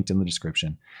column linked in the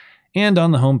description and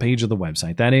on the homepage of the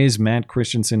website. That is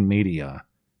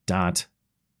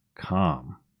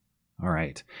mattchristiansenmedia.com. All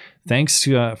right. Thanks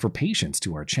for patience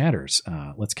to our chatters.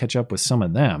 Let's catch up with some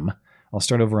of them. I'll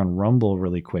start over on Rumble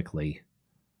really quickly.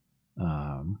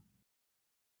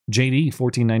 JD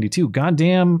 1492.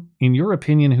 Goddamn, in your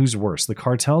opinion, who's worse? The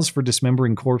cartels for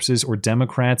dismembering corpses or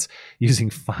Democrats using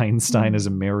Feinstein as a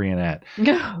marionette?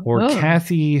 Or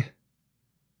Kathy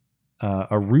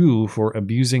Aru for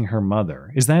abusing her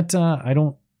mother? Is that, I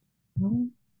don't know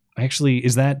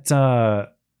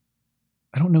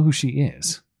who she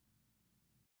is.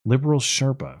 Liberal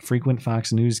Sherpa, frequent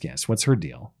Fox News guest. What's her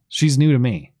deal? She's new to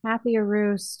me. Kathy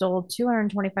Aru stole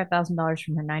 $225,000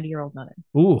 from her 90-year-old mother.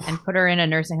 Ooh. And put her in a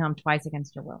nursing home twice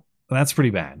against her will. That's pretty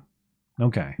bad.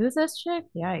 Okay. Who's this chick?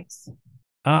 Yikes.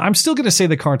 I'm still going to say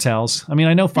the cartels. I mean,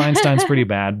 I know Feinstein's pretty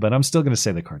bad, but I'm still going to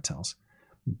say the cartels.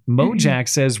 Mojack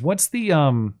says, what's the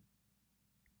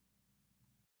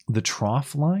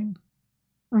trough line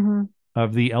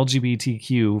of the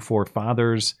LGBTQ for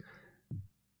fathers?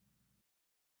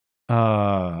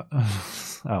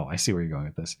 Oh, I see where you're going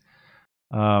with this.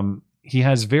 He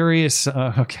has various,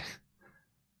 okay.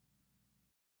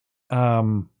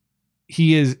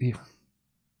 He is,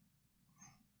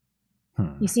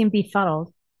 You seem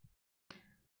befuddled.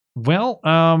 Well,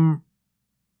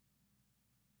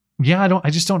 yeah, I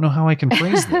just don't know how I can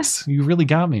phrase this. You really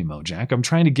got me, Mojack. I'm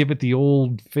trying to give it the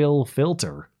old Phil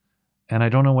filter, and I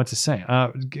don't know what to say.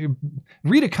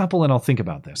 Read a couple and I'll think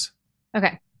about this.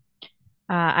 Okay.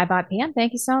 I bought Pan.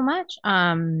 Thank you so much.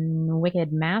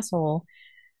 Wicked Masshole.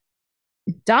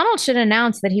 Donald should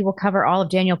announce that he will cover all of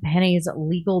Daniel Penny's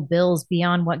legal bills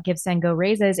beyond what Give, Send, Go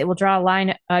raises. It will draw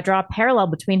a parallel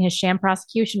between his sham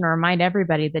prosecution and remind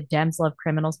everybody that Dems love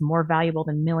criminals more valuable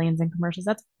than millions in commercials.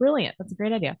 That's brilliant. That's a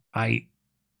great idea. I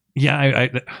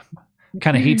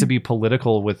kind of hate to be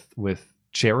political with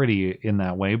charity in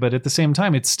that way, but at the same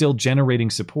time, it's still generating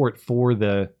support for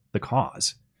the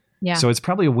cause. Yeah. So it's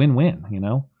probably a win-win, you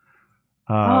know?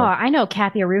 I know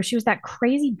Kathy Aru. She was that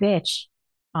crazy bitch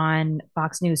on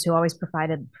Fox News who always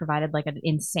provided like an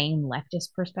insane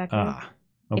leftist perspective. Okay.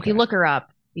 If you look her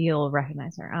up, you'll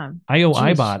recognize her.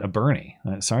 I bought a Bernie.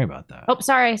 Sorry about that. Oh,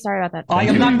 sorry about that. I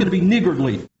am not going to be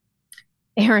niggardly.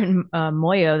 Aaron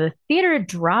Moyo, the theater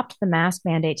dropped the mask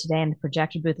mandate today and the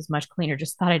projector booth is much cleaner.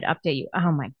 Just thought I'd update you.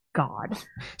 Oh my God.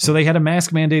 So they had a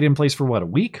mask mandate in place for what, a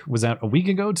week? Was that a week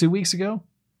ago, 2 weeks ago?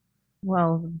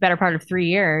 Well, better part of 3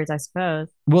 years, I suppose.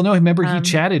 Well, no, remember he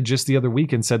chatted just the other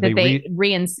week and said that they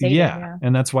reinstated. Yeah,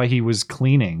 and that's why he was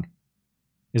cleaning,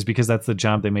 is because that's the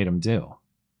job they made him do.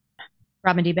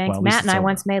 Robin D. Banks, Matt and I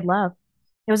once made love.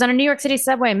 It was on a New York City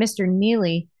subway. Mr.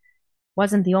 Neely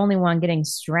wasn't the only one getting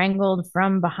strangled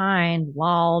from behind.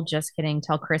 Lol, just kidding.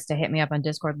 Tell Chris to hit me up on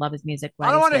Discord. Love his music.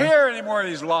 I don't want to hear any more of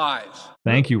these lies.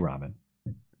 Thank you, Robin.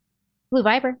 Blue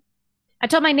Viper. I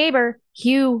told my neighbor,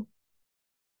 Hugh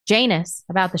Janus,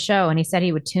 about the show, and he said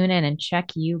he would tune in and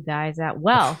check you guys out.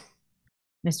 Well,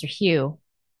 Mr. Hugh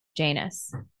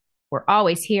Janus, we're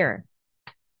always here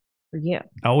for you.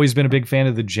 Always been a big fan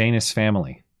of the Janus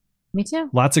family. Me too.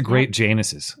 Lots of great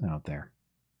Januses out there.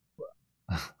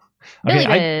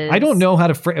 Okay, I don't know how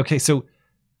to phrase. Okay, so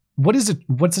what's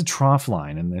a trough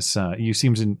line in this?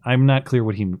 I'm not clear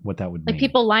what that would mean. Like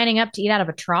people lining up to eat out of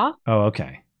a trough? Oh,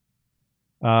 okay.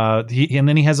 And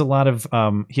then he has a lot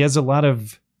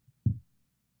of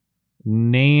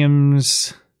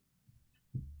names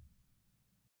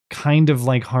kind of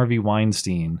like Harvey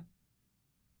Weinstein,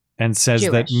 and says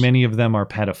Jewish. that many of them are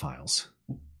pedophiles.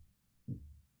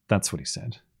 That's what he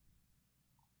said.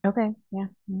 Okay, yeah.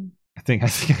 I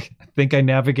think I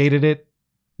navigated it,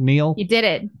 Neil. You did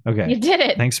it. Okay. You did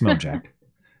it. Thanks, Mojack.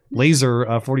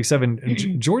 Laser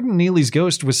 47. Jordan Neely's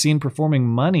ghost was seen performing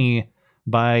Money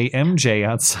by MJ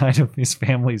outside of his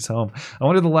family's home. I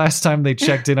wonder the last time they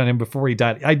checked in on him before he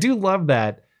died. I do love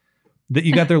that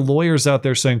you got their lawyers out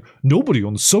there saying nobody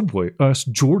on the subway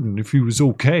asked Jordan if he was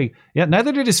okay. Yeah,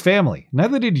 neither did his family.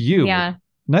 Neither did you. Yeah.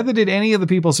 Neither did any of the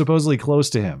people supposedly close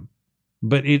to him.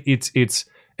 But it's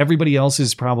everybody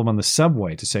else's problem on the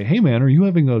subway to say, "Hey man, are you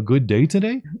having a good day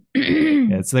today?"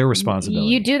 Yeah, it's their responsibility.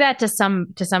 You do that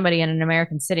to somebody in an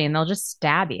American city and they'll just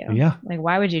stab you. Yeah. Like,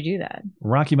 why would you do that?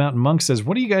 Rocky Mountain Monk says,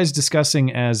 what are you guys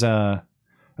discussing as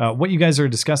what you guys are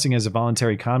discussing as a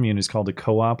voluntary commune is called a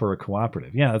co-op or a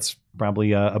cooperative. Yeah, that's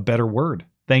probably a better word.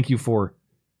 Thank you for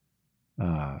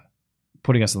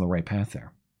putting us on the right path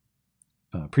there.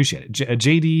 Appreciate it.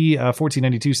 JD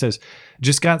 1492 says,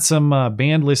 just got some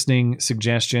band listening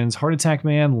suggestions. Heart Attack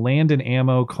Man, Land and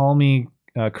Ammo, Call Me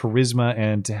Charisma,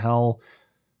 and To Hell,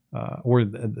 or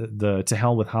the To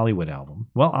Hell with Hollywood album.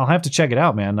 Well, I'll have to check it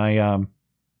out, man. I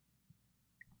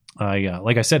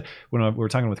like I said when we were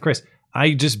talking with Chris,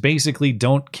 I just basically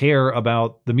don't care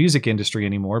about the music industry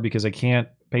anymore because I can't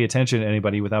pay attention to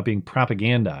anybody without being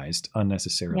propagandized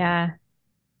unnecessarily. Yeah.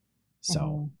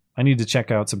 So I need to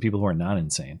check out some people who are not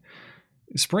insane.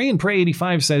 Spray and Pray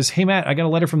 85 says, "Hey Matt, I got a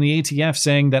letter from the ATF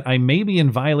saying that I may be in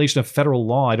violation of federal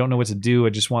law. I don't know what to do. I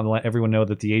just want to let everyone know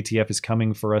that the ATF is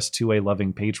coming for us 2A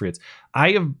loving patriots."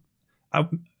 I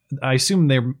assume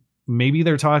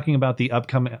they're talking about the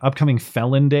upcoming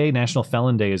Felon Day. National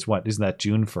Felon Day is what? Isn't that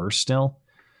June 1st still?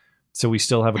 So we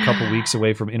still have a couple weeks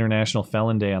away from International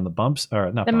Felon Day on the bumps,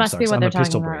 or not That bump must be stocks, what on they're the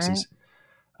pistol talking about, braces.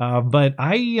 But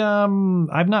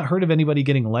I've not heard of anybody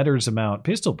getting letters about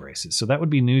pistol braces, so that would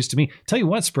be news to me. Tell you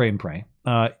what, Spray and Pray,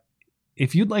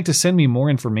 if you'd like to send me more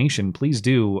information, please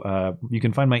do. You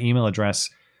can find my email address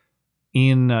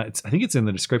I think it's in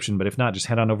the description, but if not, just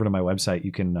head on over to my website.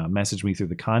 You can message me through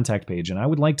the contact page, and I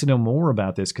would like to know more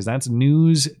about this because that's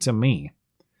news to me.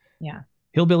 Yeah.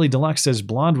 Hillbilly Deluxe says,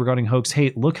 "Blonde regarding hoax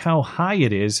hate. Look how high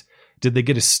it is. Did they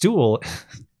get a stool?"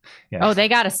 Yeah. Oh, they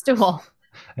got a stool.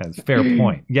 That's a fair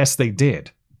point. Yes, they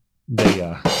did.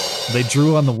 They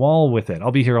drew on the wall with it.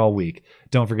 I'll be here all week.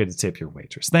 Don't forget to tip your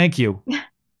waitress. Thank you.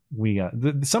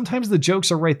 Sometimes the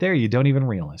jokes are right there. You don't even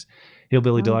realize.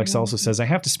 Hillbilly Deluxe also says, "I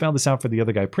have to spell this out for the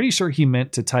other guy. Pretty sure he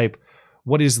meant to type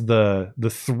what is the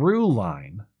through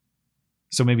line.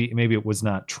 So maybe it was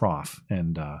not trough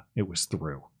and it was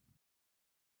through.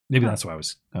 Maybe that's why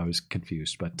I was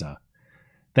confused. But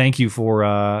thank you for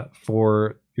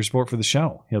your support for the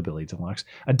show, Hillbilly Deluxe.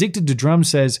 Addicted to Drum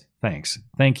says, "Thanks.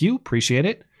 Thank you. Appreciate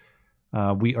it.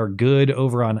 We are good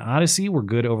over on Odyssey. We're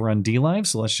good over on DLive.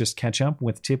 So let's just catch up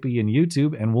with Tippy and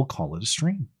YouTube and we'll call it a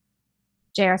stream."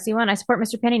 JRC1, I support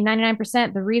Mr. Penny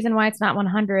 99%. The reason why it's not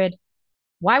 100.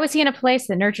 Why was he in a place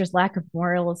that nurtures lack of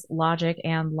morals, logic,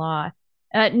 and law?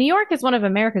 New York is one of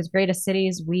America's greatest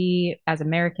cities. We, as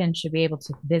Americans, should be able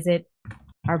to visit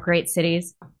our great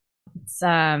cities. It's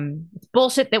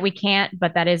bullshit that we can't,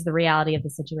 but that is the reality of the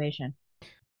situation.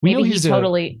 Maybe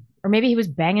maybe he was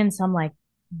banging some like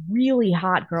really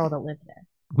hot girl that lived there.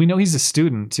 We know he's a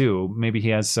student too. Maybe he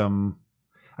has some.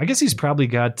 I guess he's probably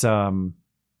got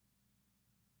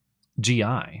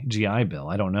GI Bill.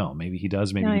 I don't know. Maybe he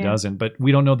does. Maybe he doesn't. But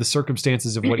we don't know the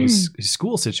circumstances of what his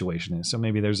school situation is. So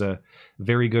maybe there's a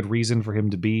very good reason for him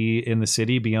to be in the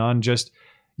city beyond just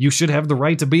you should have the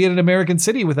right to be in an American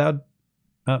city without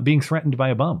being threatened by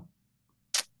a bum.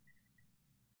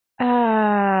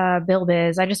 Bill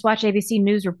Biz. I just watched ABC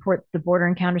News report the border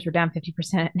encounters were down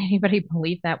 50%. Anybody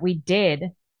believe that? We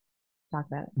did talk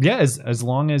about it. Yeah, as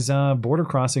long as border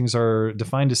crossings are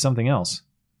defined as something else,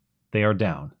 they are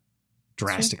down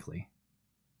drastically.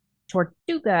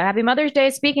 Tortuga. Happy Mother's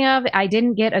Day. Speaking of, I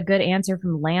didn't get a good answer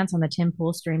from Lance on the Tim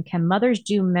Pool stream. Can mothers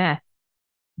do meth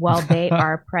while they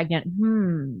are pregnant?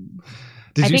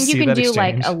 I think you can do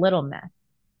like a little meth.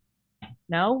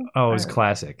 No? Oh, it was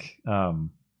classic.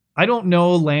 I don't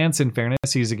know Lance, in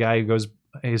fairness. He's a guy who goes,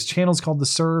 his channel's called The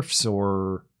Surfs,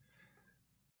 or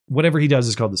whatever he does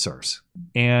is called The Surfs.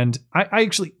 And I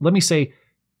actually, let me say,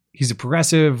 he's a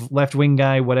progressive left-wing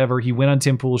guy, whatever. He went on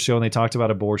Tim Pool's show and they talked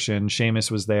about abortion. Seamus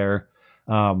was there.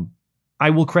 I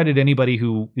will credit anybody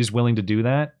who is willing to do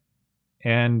that.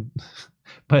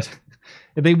 But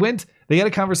they had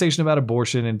a conversation about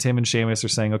abortion, and Tim and Seamus are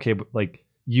saying, okay, but like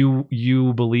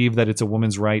you believe that it's a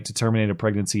woman's right to terminate a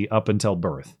pregnancy up until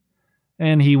birth.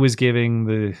 And he was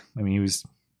he was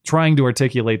trying to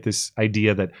articulate this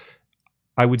idea that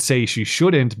I would say she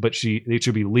shouldn't, but it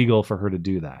should be legal for her to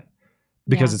do that.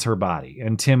 Because it's her body.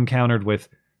 And Tim countered with,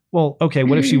 well, okay,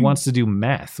 what if she wants to do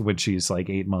meth when she's like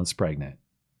 8 months pregnant?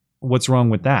 What's wrong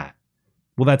with that?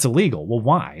 Well, that's illegal. Well,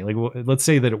 why? Like, well, let's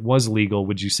say that it was legal.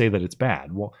 Would you say that it's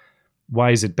bad? Well, why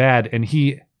is it bad? And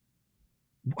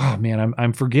oh man,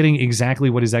 I'm forgetting exactly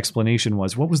what his explanation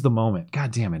was. What was the moment?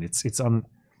 God damn it. It's on.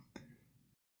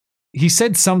 He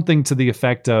said something to the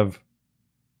effect of,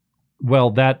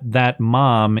 well, that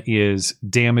mom is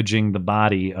damaging the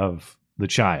body of the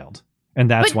child. And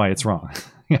that's why it's wrong.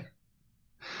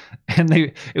 And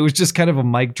it was just kind of a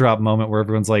mic drop moment where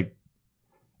everyone's like,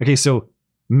 okay, so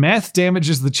meth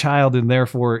damages the child and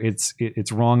therefore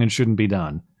it's wrong and shouldn't be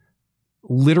done.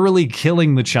 Literally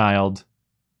killing the child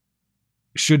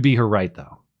should be her right,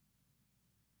 though.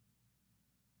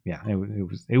 Yeah,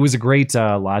 it was a great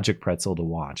logic pretzel to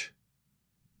watch.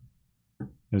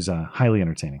 It was highly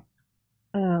entertaining.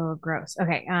 Oh, gross.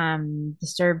 Okay,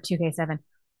 Disturbed 2K7.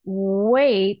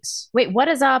 Wait, what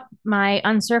is up, my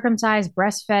uncircumcised,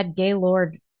 breastfed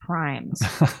Gaylord primes?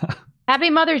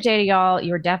 Happy Mother's Day to y'all.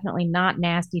 You're definitely not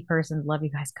nasty persons. Love you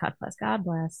guys. God bless. God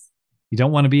bless. You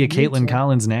don't want to be a Caitlin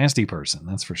Collins nasty person,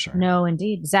 that's for sure. No,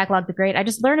 indeed. Zach Log the Great. I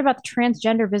just learned about the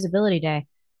Transgender Visibility Day.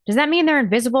 Does that mean they're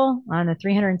invisible on the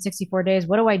 364 days?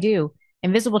 What do I do?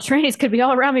 Invisible trannies could be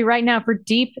all around me right now. For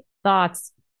deep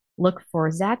thoughts, look for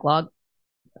Zachlog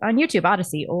on YouTube,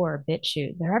 Odyssey, or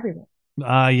BitChute. They're everywhere.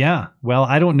 Yeah. Well,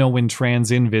 I don't know when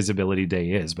Trans Invisibility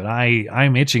Day is, but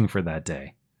I'm itching for that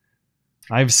day.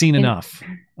 I've seen enough.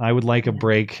 I would like a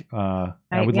break. I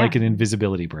would like an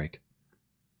invisibility break.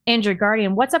 Andrew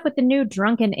Guardian, what's up with the new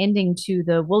drunken ending to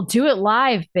the "We'll do it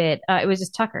live" bit? It was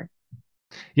just Tucker.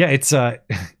 Yeah,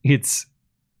 it's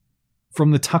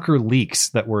from the Tucker leaks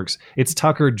that works. It's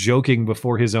Tucker joking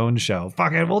before his own show.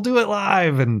 Fuck it, we'll do it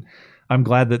live. And I'm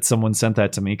glad that someone sent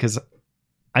that to me because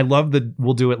I love the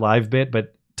 "we'll do it live" bit,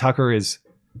 but Tucker is,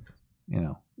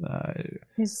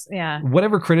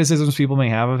 whatever criticisms people may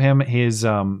have of him, his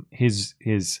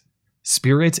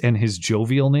spirit and his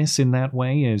jovialness in that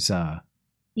way is I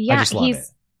just love it.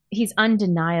 He's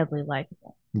undeniably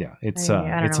likable. Yeah, it's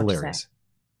hilarious.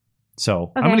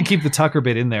 So I'm going to keep the Tucker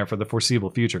bit in there for the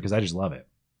foreseeable future because I just love it.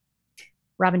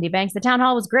 Robin D. Banks, the town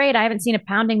hall was great. I haven't seen a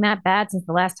pounding that bad since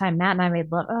the last time Matt and I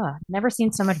made love. Never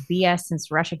seen so much BS since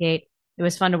Russiagate. It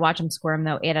was fun to watch him squirm,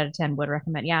 though. 8 out of 10 would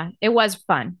recommend. Yeah, it was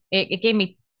fun. It gave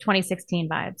me 2016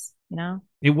 vibes,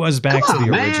 It was back to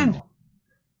the original.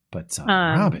 But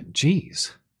Robin,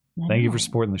 geez. Thank you for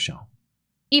supporting the show.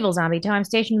 Evil Zombie, I'm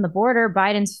stationed on the border.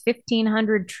 Biden's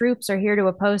 1,500 troops are here to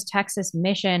oppose Texas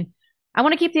mission. I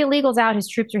want to keep the illegals out. His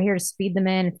troops are here to speed them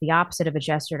in. It's the opposite of a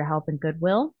gesture to help and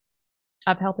goodwill.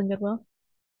 Of help and goodwill.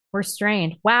 We're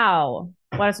strained. Wow.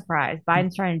 What a surprise.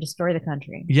 Biden's trying to destroy the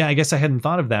country. Yeah, I guess I hadn't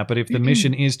thought of that. But if the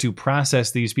mission is to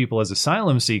process these people as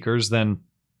asylum seekers, then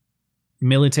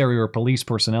military or police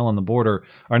personnel on the border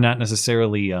are not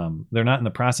necessarily, they're not in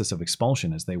the process of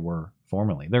expulsion as they were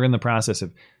formerly. They're in the process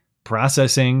of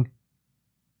processing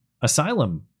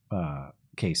asylum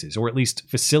cases, or at least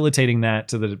facilitating that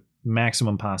to the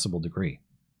maximum possible degree.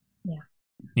 Yeah.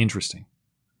 Interesting.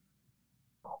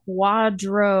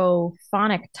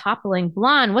 Quadrophonic toppling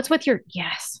blonde. What's with your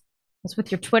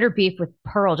Twitter beef with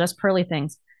Pearl? Just Pearly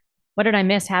Things. What did I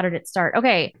miss? How did it start?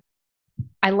 Okay.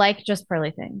 I like Just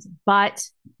Pearly Things, but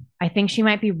I think she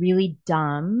might be really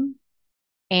dumb.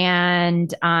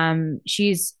 And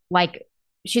she's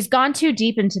gone too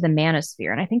deep into the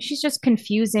manosphere. And I think she's just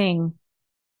confusing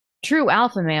true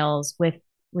alpha males with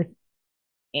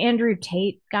Andrew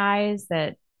Tate guys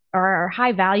that are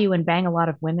high value and bang a lot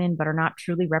of women, but are not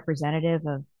truly representative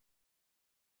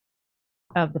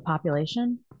of the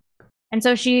population. And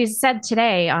so she said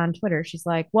today on Twitter, she's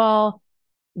like, well,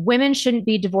 women shouldn't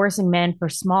be divorcing men for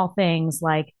small things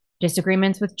like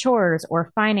disagreements with chores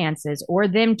or finances or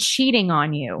them cheating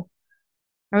on you.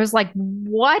 I was like,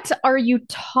 what are you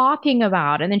talking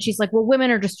about? And then she's like, well,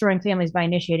 women are destroying families by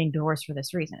initiating divorce for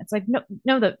this reason. It's like,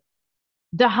 no,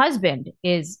 the husband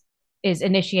is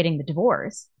initiating the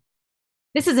divorce.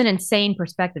 This is an insane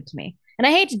perspective to me. And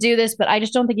I hate to do this, but I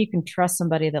just don't think you can trust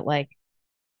somebody that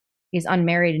is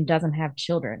unmarried and doesn't have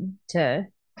children to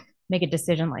make a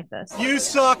decision like this. You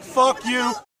suck. Fuck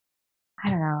you. I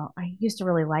don't know. I used to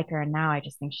really like her, and now I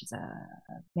just think she's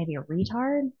maybe a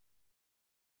retard.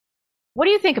 What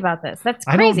do you think about this? That's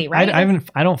crazy, right?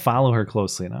 I don't follow her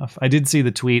closely enough. I did see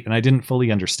the tweet, and I didn't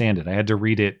fully understand it. I had to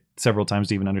read it several times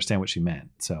to even understand what she meant.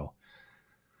 So,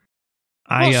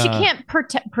 she can't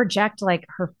project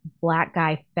her black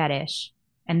guy fetish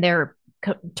and their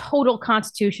total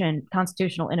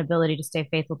constitutional inability to stay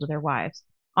faithful to their wives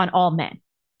on all men.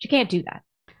 She can't do that.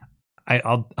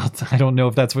 I don't know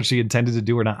if that's what she intended to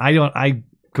do or not. I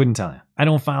couldn't tell you. I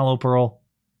don't follow Pearl.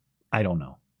 I don't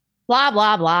know. Blah,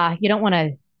 blah, blah. You don't want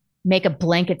to make a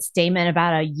blanket statement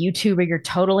about a YouTuber you're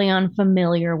totally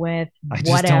unfamiliar with. I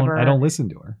don't listen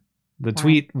to her. The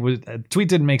tweet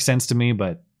didn't make sense to me,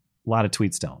 but a lot of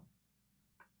tweets don't.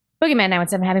 Boogeyman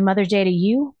 917, happy Mother's Day to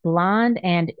you, Blonde,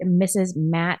 and Mrs.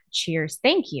 Matt. Cheers.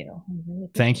 Thank you.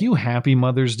 Thank you. Happy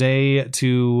Mother's Day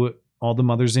to all the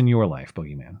mothers in your life,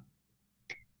 Boogeyman.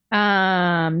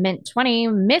 Mint 20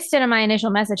 missed it in my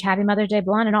initial message. Happy Mother's Day,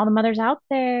 Blonde, and all the mothers out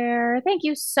there. Thank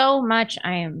you so much.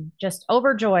 I am just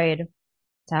overjoyed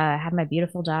to have my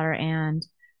beautiful daughter and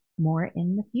more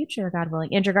in the future, God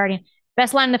willing. Andrew Guardian,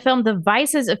 best line in the film: the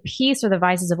vices of peace or the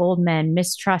vices of old men,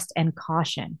 mistrust and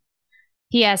caution.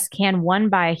 P.S. Can one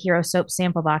buy a Hero Soap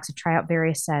sample box to try out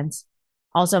various scents?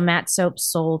 Also, Matt soaps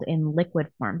sold in liquid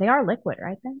form. They are liquid,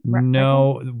 right? Then?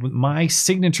 No, my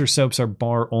signature soaps are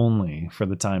bar only for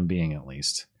the time being, at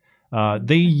least.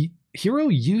 Hero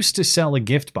used to sell a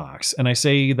gift box, and I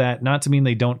say that not to mean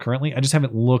they don't currently. I just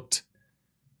haven't looked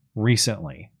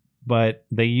recently, but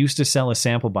they used to sell a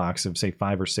sample box of, say,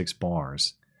 5 or 6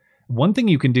 bars. One thing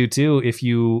you can do too, if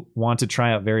you want to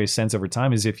try out various scents over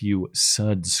time, is if you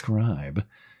subscribe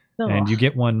and you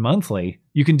get one monthly,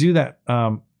 you can do that.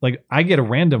 Like I get a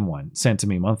random one sent to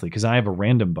me monthly because I have a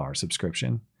Random Bar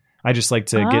subscription. I just like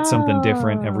to get something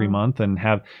different every month and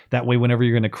have that way whenever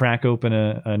you're going to crack open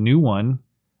a new one,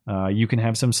 you can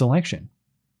have some selection.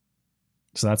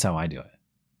 So that's how I do it.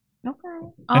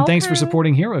 Okay. And thanks for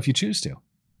supporting Hero if you choose to.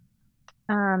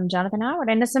 Jonathan Howard,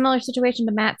 in a similar situation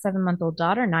to Matt's 7-month-old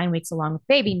daughter, 9 weeks along with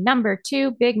baby number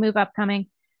 2, big move upcoming.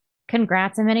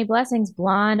 Congrats and many blessings.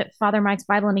 Blonde Father Mike's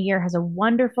Bible in a Year has a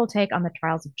wonderful take on the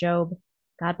trials of Job.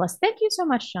 God bless. Thank you so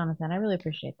much, Jonathan. I really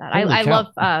appreciate that. I love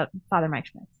Father Mike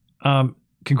Schmitz.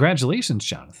 Congratulations,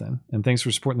 Jonathan, and thanks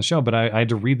for supporting the show. But I had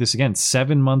to read this again.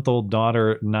 7-month-old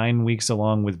daughter, 9 weeks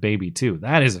along with baby 2.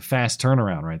 That is a fast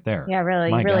turnaround right there. Yeah, really.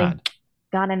 My you really God.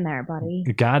 got in there, buddy.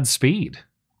 Godspeed.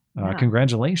 Yeah.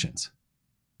 Congratulations.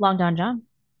 Long Don John.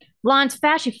 Blonde's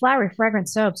fashy, flowery, fragrant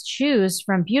soaps. Choose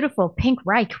from beautiful pink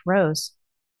Reich Rose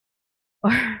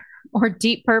or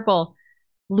deep purple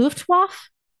Luftwaffe.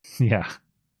 Yeah.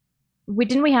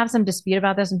 Didn't we have some dispute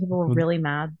about this and people were really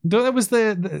mad? No, that was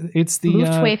it's the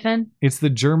Luftwaffe. It's the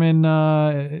German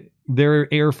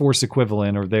their Air Force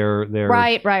equivalent or their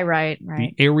right.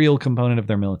 The aerial component of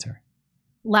their military.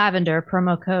 Lavender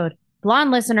promo code.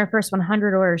 Blonde listener, first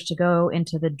 100 orders to go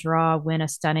into the draw, win a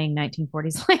stunning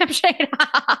 1940s lampshade.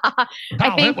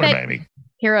 I think that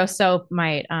Hero Soap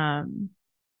might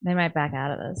they might back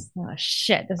out of this. Oh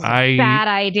shit, this is a bad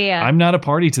idea. I'm not a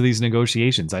party to these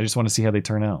negotiations. I just want to see how they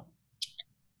turn out.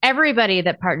 Everybody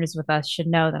that partners with us should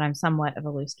know that I'm somewhat of a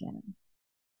loose cannon.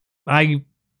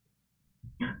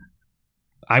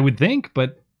 I would think,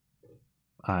 but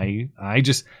I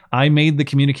made the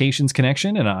communications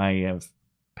connection and I have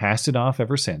passed it off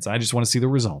ever since. I just want to see the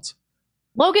results.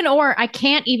 Logan Orr, I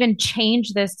can't even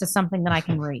change this to something that I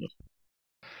can read.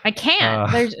 I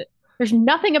can't. There's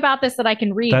nothing about this that I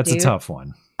can read. That's dude. a tough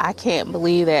one. I can't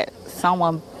believe that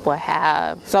someone would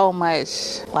have so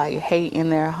much like hate in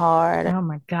their heart. Oh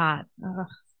my God. Ugh.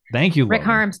 Thank you, Rick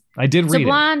Logan. Harms. I did read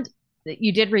Blonde,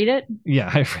 you did read it?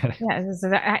 Yeah, I read it.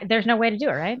 Yeah, there's no way to do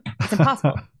it, right? It's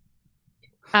impossible.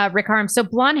 Rick Harms. So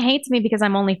Blonde hates me because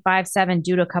I'm only 5'7"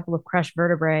 due to a couple of crushed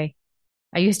vertebrae.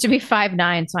 I used to be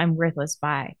 5'9", so I'm worthless.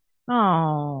 Bye.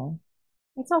 Oh,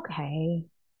 it's okay.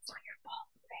 It's not your fault,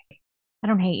 Rick. I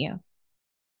don't hate you.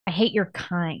 I hate your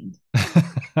kind.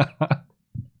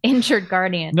 Injured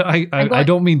guardian. No, I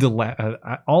don't mean to laugh.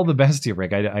 All the best to you,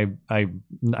 Rick. I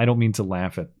don't mean to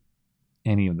laugh at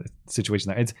any of the situation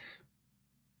there. It's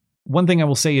one thing I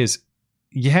will say is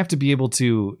you have to be able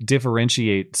to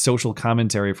differentiate social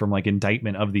commentary from like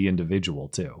indictment of the individual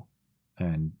too.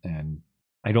 And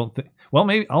I don't think. Well,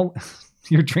 maybe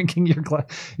you're drinking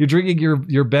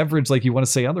your beverage like you want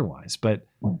to say otherwise, but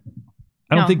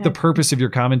I don't think the purpose of your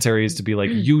commentary is to be like,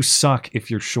 you suck if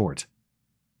you're short.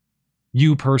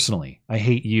 You personally, I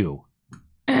hate you.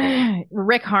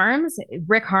 Rick Harms,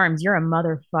 you're a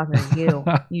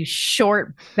motherfucker. You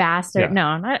short bastard. Yeah. No,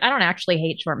 I don't actually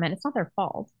hate short men. It's not their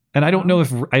fault. And I don't know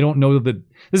that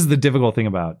this is the difficult thing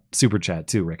about Super Chat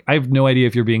too, Rick. I have no idea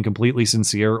if you're being completely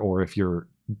sincere or if you're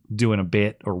doing a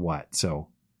bit or what. So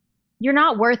you're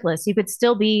not worthless. You could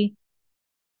still be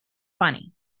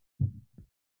funny.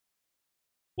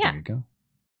 Yeah. There you go.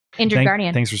 Injured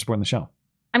guardian. Thanks for supporting the show.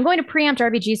 I'm going to preempt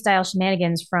RBG style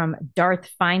shenanigans from Darth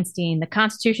Feinstein. The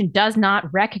Constitution does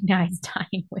not recognize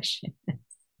dying wishes.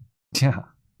 Yeah.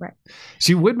 Right.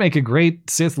 She would make a great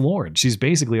Sith Lord. She's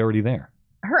basically already there.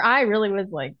 Her eye really was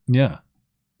like Yeah.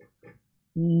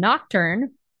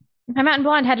 Nocturne. I'm out in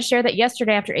blonde. Had to share that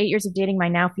yesterday after 8 years of dating my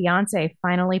now fiance.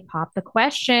 Finally popped the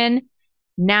question.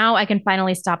 Now I can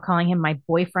finally stop calling him my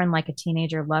boyfriend like a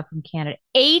teenager. Love from Canada.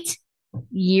 8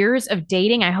 years of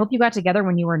dating. I hope you got together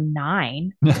when you were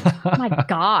 9. Oh my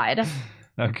God.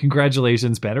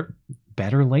 Congratulations. Better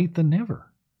late than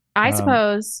never. I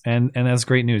suppose. And that's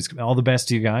great news. All the best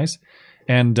to you guys.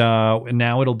 And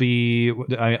now it'll be,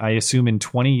 I assume in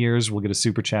 20 years, we'll get a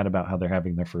super chat about how they're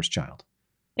having their first child.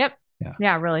 Yep.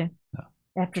 Yeah, really.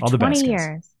 After All the 20 best,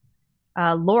 years.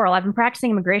 Laurel, I've been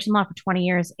practicing immigration law for 20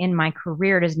 years in my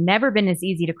career. It has never been as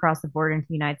easy to cross the border into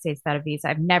the United States without a visa.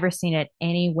 I've never seen it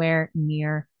anywhere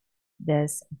near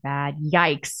this bad.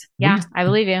 Yikes. Yeah, I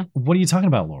believe you. What are you talking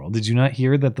about, Laurel? Did you not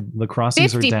hear that the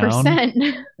crossings 50%. are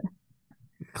down?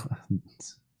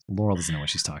 Laurel doesn't know what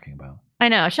she's talking about. I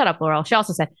know. Shut up, Laurel. She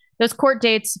also said those court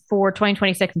dates for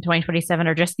 2026 and 2027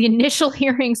 are just the initial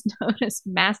hearings known as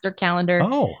master calendar.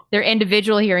 Oh. Their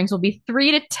individual hearings will be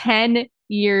 3 to 10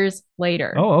 years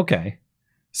later. Oh, okay.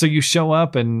 So you show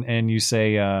up and you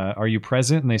say, are you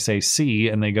present? And they say, see,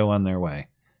 and they go on their way.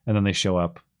 And then they show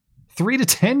up 3 to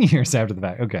 10 years after the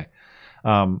fact. Okay.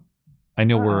 I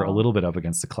know we're a little bit up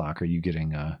against the clock. Are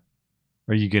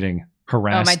Are you getting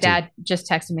harassed? Oh, my dad just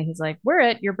texted me. He's like, "We're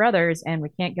at your brother's and we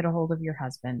can't get a hold of your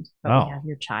husband, but we have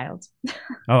your child."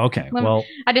 Oh, okay. Well,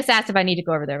 I just asked if I need to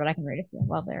go over there, but I can read it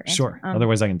while they're sure.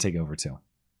 Otherwise, I can take over too.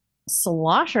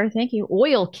 Slosher, thank you.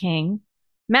 Oil King.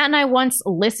 Matt and I once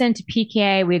listened to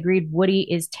PKA. We agreed Woody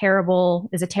is a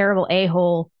terrible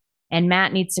a-hole, and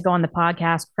Matt needs to go on the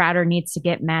podcast. Crowder needs to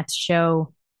get Matt's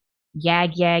show.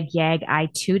 Yag, yag, yag. I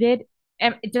tooted.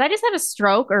 Did I just have a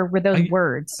stroke, or were those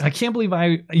words? I can't believe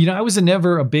I was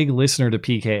never a big listener to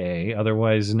PKA,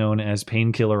 otherwise known as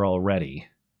Painkiller Already.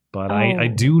 But I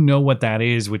do know what that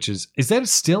is, which is that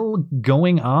still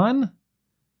going on?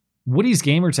 Woody's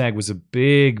Gamertag was a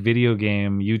big video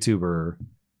game YouTuber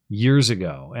years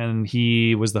ago, and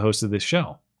he was the host of this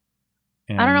show.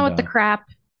 And, I don't know what the crap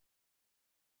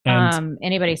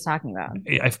anybody's talking about.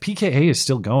 If PKA is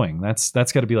still going, that's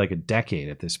got to be like a decade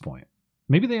at this point.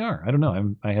 Maybe they are. I don't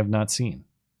know. I have not seen.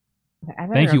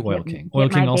 Thank you, Oil King. Oil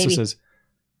King also says...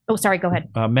 Oh, sorry. Go ahead.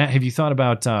 Matt, have you thought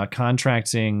about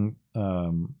contracting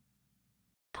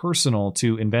personal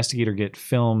to investigate or get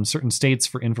film certain states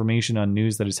for information on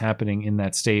news that is happening in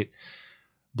that state?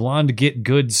 Blonde get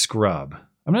good scrub.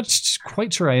 I'm not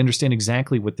quite sure I understand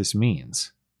exactly what this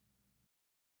means.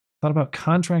 Thought about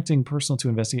contracting personal to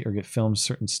investigate or get film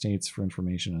certain states for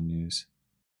information on news.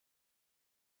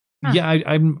 Huh. Yeah,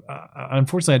 I'm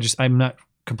unfortunately I'm not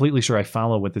completely sure I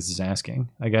follow what this is asking.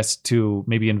 I guess to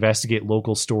maybe investigate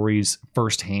local stories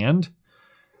firsthand.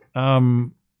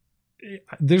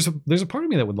 There's a part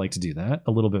of me that would like to do that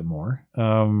a little bit more.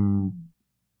 I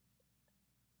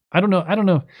don't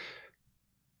know.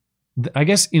 I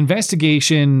guess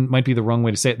investigation might be the wrong way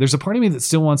to say it. There's a part of me that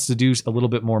still wants to do a little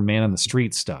bit more man on the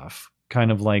street stuff,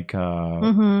 kind of like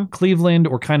Cleveland,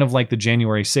 or kind of like the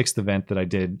January 6th event that I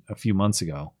did a few months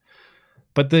ago.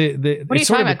 But what are you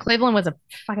talking about? Cleveland was a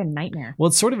fucking nightmare. Well,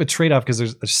 it's sort of a trade-off because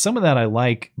there's some of that I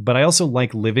like, but I also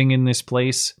like living in this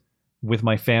place with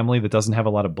my family that doesn't have a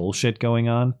lot of bullshit going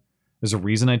on. There's a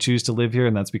reason I choose to live here,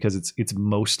 and that's because it's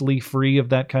mostly free of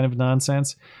that kind of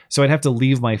nonsense. So I'd have to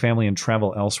leave my family and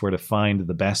travel elsewhere to find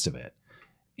the best of it.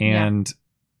 And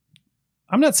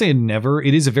I'm not saying never.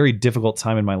 It is a very difficult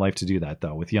time in my life to do that,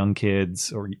 though, with young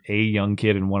kids, or a young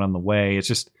kid and one on the way.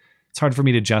 It's hard for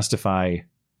me to justify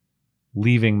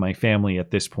leaving my family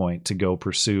at this point to go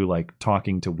pursue like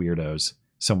talking to weirdos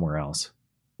somewhere else.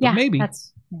 But yeah, maybe.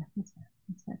 That's fair.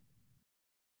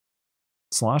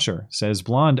 Slosher says,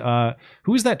 Blonde,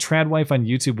 who is that trad wife on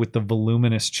YouTube with the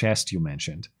voluminous chest you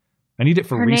mentioned? I need it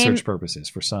for research purposes,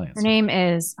 for science. Her name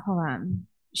is, hold on.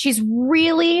 She's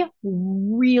really,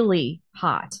 really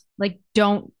hot. Like,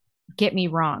 don't get me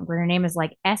wrong, but her name is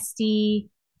like Esty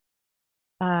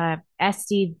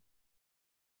Jizz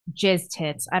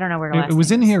Tits. I don't know where it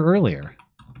was in here earlier.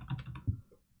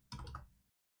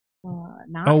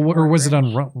 Or was it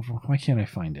on? Why can't I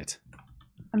find it?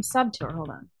 I'm subbed to her. Hold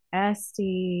on.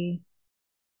 Esty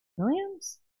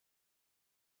Williams.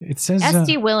 It says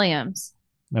Esty Williams.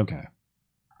 Okay.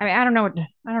 I mean, I don't know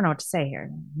what to say here.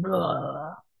 Ugh.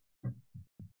 Are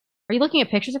you looking at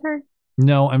pictures of her?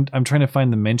 No, I'm trying to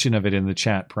find the mention of it in the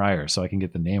chat prior so I can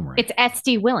get the name right. It's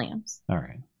Esty Williams. All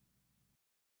right.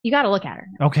 You got to look at her.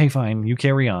 Okay, fine. You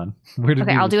carry on.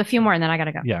 I'll do a few more and then I got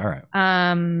to go. Yeah, all right.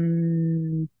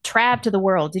 Trab to the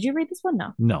World. Did you read this one?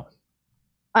 No.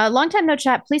 Long time no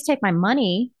chat. Please take my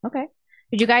money. Okay.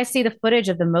 Did you guys see the footage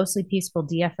of the mostly peaceful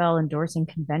DFL endorsing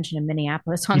convention in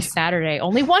Minneapolis on Saturday?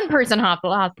 Only one person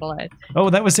hospitalized. Oh,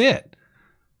 that was it.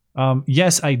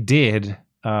 Yes, I did.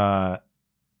 I've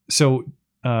seen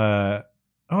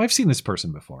this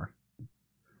person before.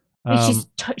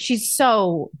 She's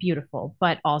so beautiful,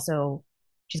 but also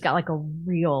she's got like a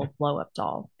real blow up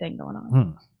doll thing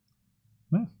going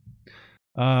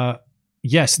on.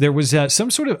 Yes, there was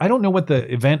some sort of, I don't know what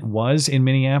the event was in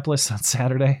Minneapolis on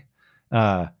Saturday,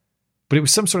 but it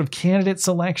was some sort of candidate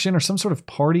selection or some sort of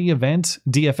party event.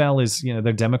 DFL is,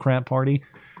 their Democrat party.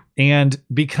 And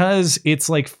because it's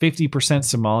like 50%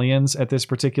 Somalians at this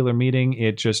particular meeting,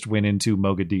 it just went into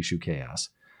Mogadishu chaos.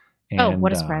 And,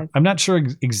 what a surprise. I'm not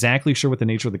exactly sure what the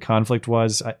nature of the conflict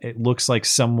was. It looks like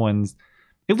some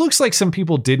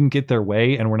people didn't get their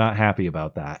way and were not happy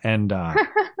about that. And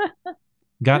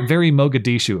got very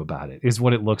Mogadishu about it, is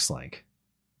what it looks like.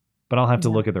 But I'll have to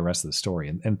look at the rest of the story.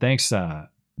 And thanks,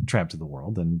 Trap to the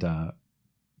World. And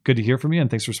good to hear from you. And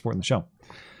thanks for supporting the show.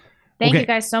 Thank you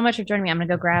guys so much for joining me. I'm going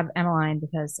to go grab Emmeline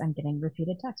because I'm getting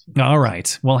repeated texts. All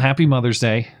right. Well, happy Mother's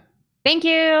Day. Thank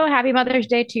you. Happy Mother's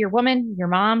Day to your woman, your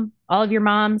mom, all of your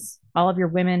moms, all of your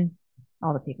women,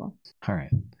 all the people. All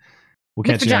right. We'll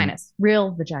catch you. Vaginas.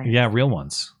 Real vaginas. Yeah, real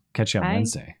ones. Catch you on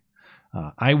Wednesday.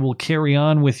 I will carry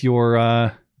on with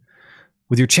your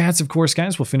with your chats, of course,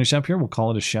 guys. We'll finish up here. We'll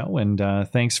call it a show. And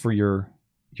thanks for your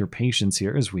patience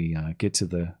here as we get to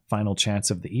the final chats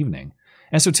of the evening.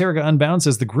 Esoterica Unbound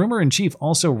says, the groomer-in-chief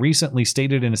also recently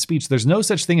stated in a speech, there's no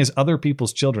such thing as other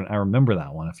people's children. I remember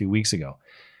that one a few weeks ago.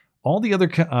 All the other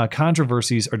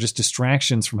controversies are just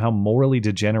distractions from how morally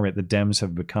degenerate the Dems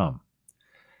have become.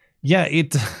 Yeah,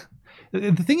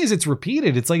 the thing is, it's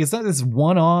repeated. It's like, it's not this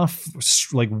one-off,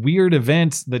 like, weird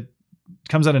event that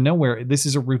comes out of nowhere. This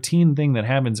is a routine thing that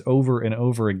happens over and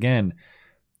over again.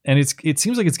 And it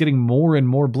seems like it's getting more and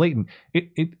more blatant.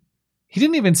 He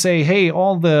didn't even say, hey,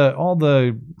 all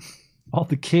the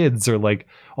kids, or like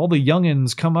all the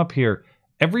youngins, come up here.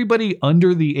 Everybody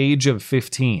under the age of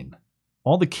 15.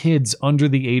 All the kids under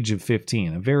the age of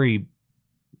 15. A very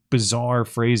bizarre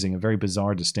phrasing, a very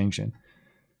bizarre distinction.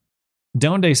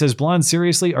 Donde says, Blonde,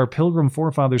 seriously, our pilgrim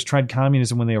forefathers tried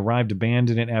communism when they arrived,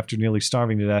 abandoned it after nearly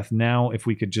starving to death. Now, if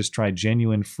we could just try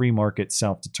genuine free market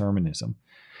self-determinism.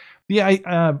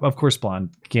 Yeah, of course, Blonde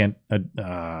can't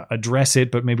address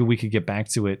it, but maybe we could get back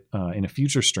to it in a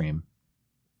future stream.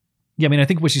 Yeah, I mean, I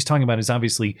think what she's talking about is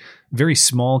obviously very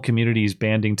small communities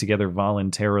banding together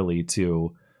voluntarily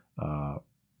to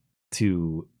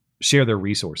share their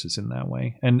resources in that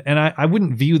way. And I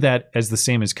wouldn't view that as the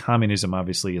same as communism,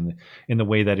 obviously, in the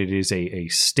way that it is a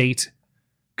state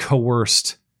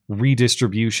coerced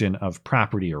redistribution of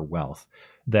property or wealth,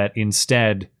 that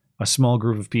instead a small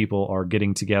group of people are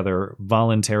getting together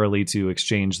voluntarily to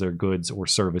exchange their goods or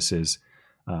services,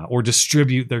 or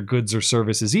distribute their goods or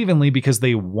services evenly because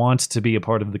they want to be a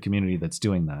part of the community that's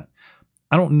doing that.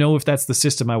 I don't know if that's the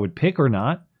system I would pick or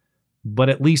not, but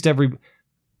at least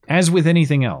as with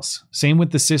anything else, same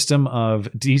with the system of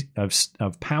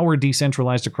power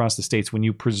decentralized across the states, when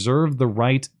you preserve the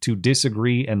right to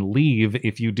disagree and leave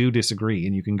if you do disagree,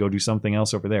 and you can go do something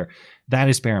else over there, that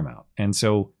is paramount. And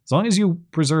so as long as you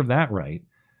preserve that right,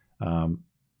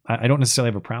 I don't necessarily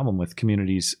have a problem with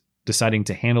communities deciding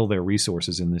to handle their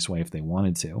resources in this way if they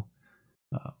wanted to.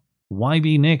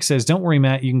 YB Nick says, don't worry,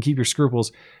 Matt, you can keep your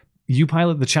scruples. You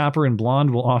pilot the chopper and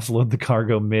Blonde will offload the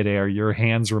cargo midair. Your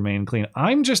hands remain clean.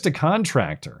 I'm just a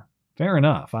contractor. Fair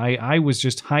enough. I was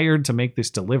just hired to make this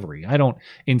delivery. I don't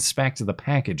inspect the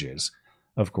packages,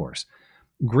 of course.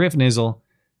 Griff Nizzle,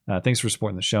 thanks for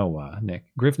supporting the show, Nick.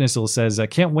 Griff Nizzle says, I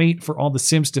can't wait for all the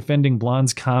simps defending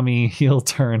Blonde's commie heel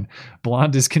turn.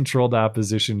 Blonde is controlled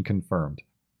opposition confirmed.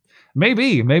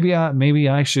 Maybe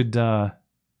I should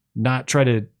not try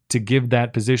to give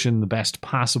that position the best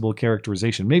possible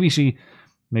characterization. Maybe she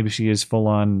is full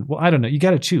on. Well, I don't know. You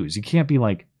got to choose. You can't be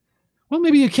like, well,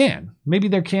 maybe you can. Maybe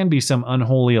there can be some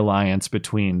unholy alliance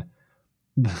between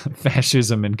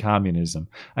fascism and communism.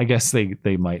 I guess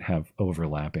they might have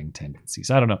overlapping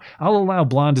tendencies. I don't know. I'll allow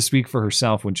Blonde to speak for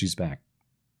herself when she's back.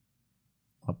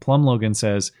 Plum Logan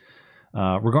says,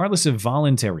 regardless of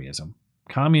voluntarism,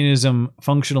 communism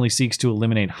functionally seeks to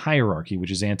eliminate hierarchy,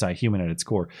 which is anti-human at its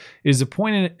core. It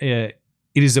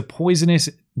is a poisonous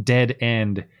dead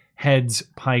end, heads,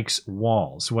 pikes,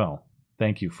 walls. Well,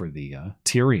 thank you for the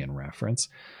Tyrion reference.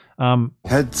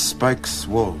 Head, spikes,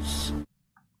 walls.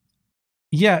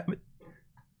 Yeah,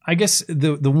 I guess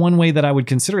the one way that I would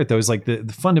consider it, though, is like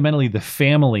fundamentally the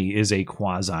family is a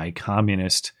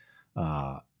quasi-communist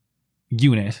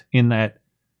unit, in that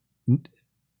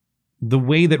the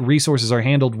way that resources are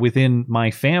handled within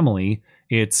my family,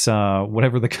 it's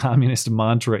whatever the communist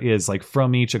mantra is, like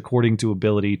from each according to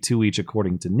ability, to each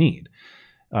according to need.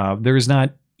 There is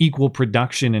not equal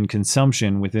production and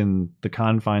consumption within the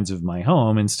confines of my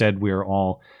home. Instead, we're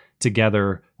all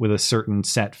together with a certain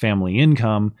set family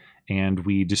income, and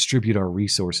we distribute our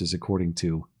resources according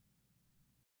to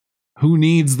who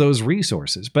needs those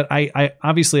resources. But I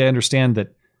obviously understand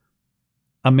that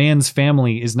a man's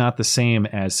family is not the same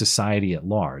as society at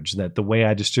large, that the way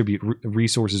I distribute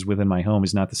resources within my home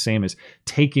is not the same as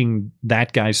taking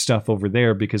that guy's stuff over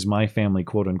there because my family,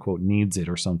 quote unquote, needs it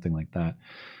or something like that.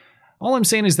 All I'm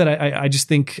saying is that I just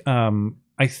think,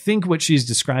 I think what she's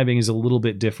describing is a little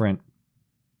bit different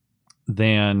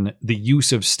than the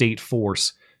use of state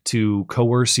force to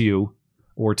coerce you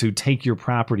or to take your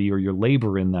property or your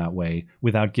labor in that way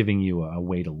without giving you a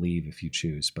way to leave if you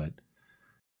choose. But,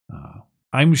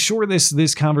 I'm sure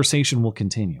this conversation will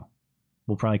continue.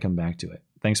 We'll probably come back to it.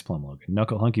 Thanks, Plum Logan.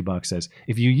 Knuckle Hunky Buck says,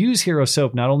 if you use Hero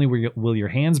Soap, not only will your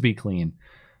hands be clean,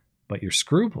 but your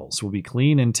scruples will be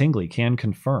clean and tingly. Can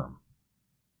confirm.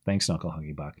 Thanks, Knuckle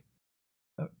Hunky Buck.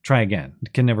 Try again.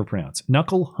 Can never pronounce.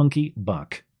 Knuckle Hunky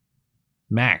Buck.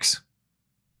 Max,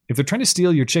 if they're trying to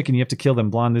steal your chicken, you have to kill them.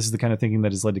 Blonde, this is the kind of thinking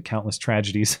that has led to countless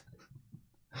tragedies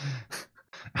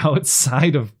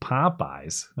outside of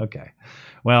Popeyes. Okay.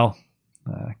 Well,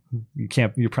 You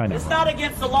can't. You're probably not. It's not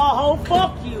against the law, ho.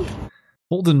 Fuck you.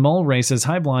 Holden Mulray says,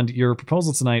 "Hi, Blonde. Your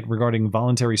proposal tonight regarding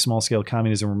voluntary small-scale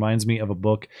communism reminds me of a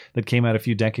book that came out a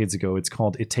few decades ago. It's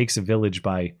called It Takes a Village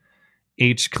by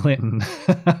H. Clinton."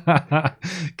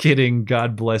 Kidding.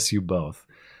 God bless you both.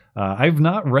 I've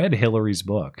not read Hillary's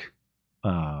book.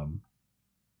 I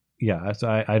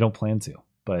don't plan to.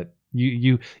 But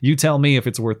you tell me if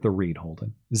it's worth the read,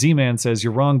 Holden. Z-Man says,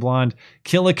 "You're wrong, Blonde.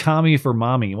 Kill a commie for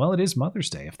mommy." Well, it is Mother's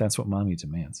Day, if that's what mommy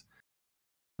demands.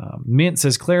 Mint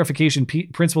says, "Clarification,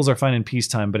 principles are fine in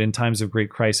peacetime, but in times of great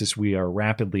crisis we are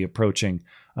rapidly approaching.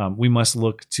 We must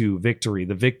look to victory.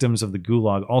 The victims of the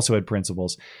Gulag also had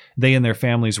principles. They and their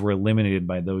families were eliminated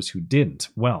by those who didn't."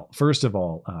 Well, first of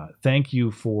all, thank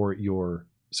you for your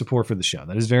support for the show.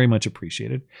 That is very much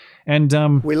appreciated.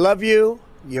 And we love you.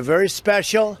 You're very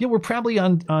special. Yeah, we're probably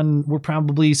we're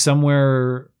probably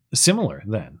somewhere similar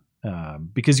then,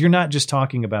 because you're not just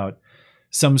talking about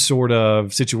some sort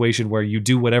of situation where you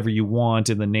do whatever you want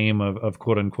in the name of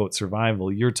quote unquote survival.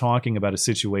 You're talking about a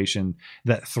situation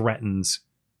that threatens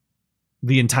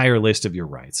the entire list of your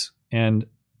rights. And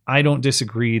I don't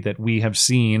disagree that we have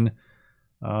seen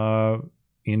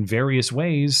in various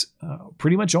ways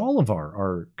pretty much all of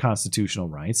our constitutional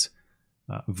rights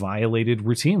violated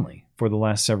routinely for the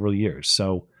last several years.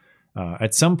 So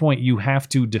at some point you have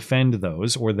to defend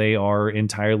those, or they are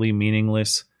entirely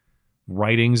meaningless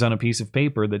writings on a piece of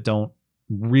paper that don't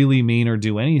really mean or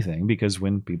do anything, because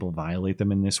when people violate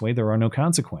them in this way, there are no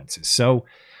consequences. So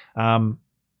on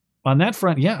that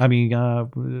front, yeah, I mean,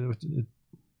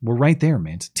 we're right there,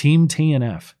 man. Team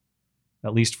TNF,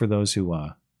 at least for those who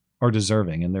are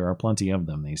deserving, and there are plenty of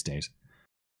them these days.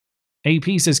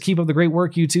 AP says, "Keep up the great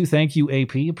work, you two." Thank you,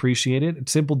 AP. Appreciate it.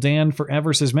 Simple Dan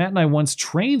Forever says, "Matt and I once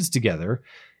trained together.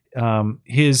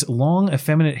 His long,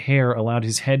 effeminate hair allowed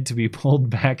his head to be pulled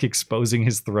back, exposing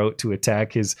his throat to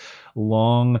attack his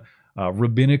long,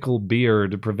 rabbinical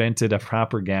beard, prevented a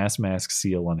proper gas mask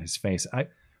seal on his face."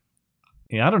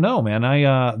 I don't know, man.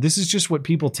 This is just what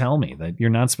people tell me, that you're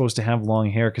not supposed to have long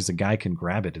hair because a guy can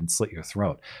grab it and slit your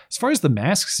throat. As far as the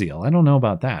mask seal, I don't know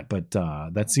about that, but I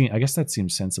guess that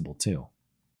seems sensible too.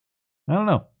 I don't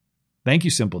know. Thank you,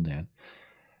 Simple Dan.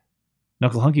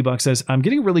 Knuckle Hunky Buck says, "I'm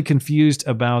getting really confused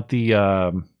about the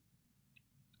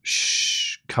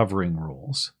covering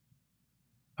rules."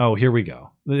 Oh, here we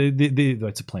go.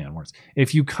 That's a play on words.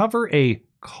 If you cover a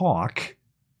caulk,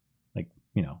 like,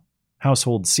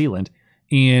 household sealant,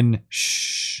 in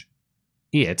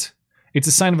it's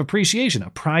a sign of appreciation. A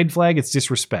pride flag, it's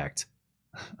disrespect.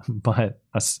 But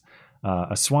a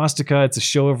swastika, it's a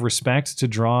show of respect to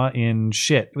draw in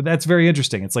shit. That's very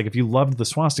interesting. It's like, if you loved the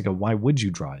swastika, why would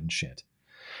you draw it in shit?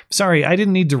 Sorry, I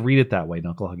didn't need to read it that way,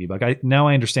 Knuckle Huggy Buck. Now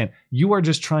I understand. You are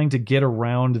just trying to get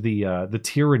around the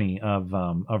tyranny of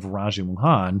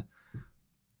Rajamohan,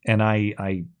 and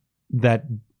I that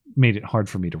made it hard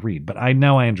for me to read. But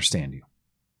now I understand you.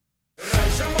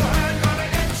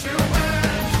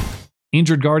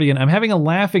 Injured Guardian, "I'm having a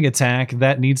laughing attack.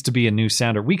 That needs to be a new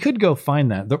sounder." We could go find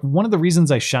that. One of the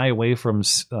reasons I shy away from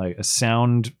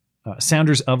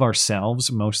sounders of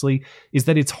ourselves mostly is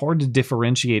that it's hard to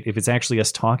differentiate if it's actually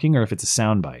us talking or if it's a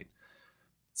soundbite.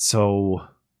 So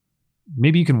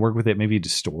maybe you can work with it, maybe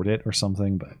distort it or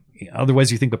something, but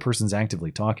otherwise you think the person's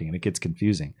actively talking and it gets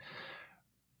confusing.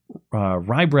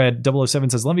 Rybread 007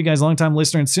 says, "Love you guys, long time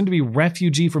listener and soon to be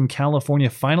refugee from California.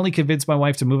 Finally convinced my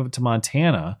wife to move up to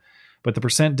Montana, but the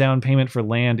 % down payment for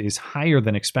land is higher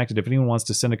than expected. If anyone wants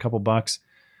to send a couple bucks,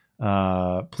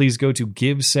 please go to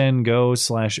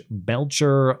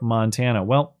GiveSendGo/Belcher, Montana."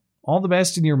 Well, all the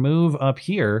best in your move up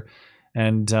here.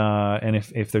 And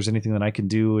if there's anything that I can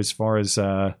do as far as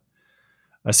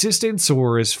assistance,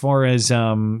 or as far as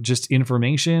just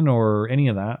information or any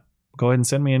of that, go ahead and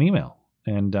send me an email.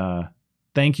 And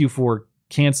thank you for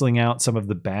canceling out some of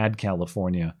the bad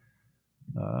California,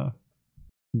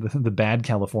 the bad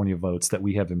California votes that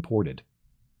we have imported.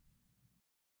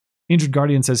 Injured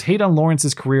Guardian says, "Hate on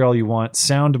Lawrence's career all you want.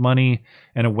 Sound Money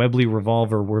and a Webley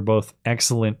revolver were both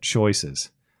excellent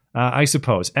choices." I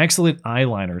suppose. Excellent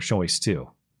eyeliner choice,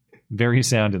 too. Very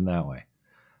sound in that way.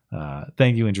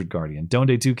 Thank you, Injured Guardian.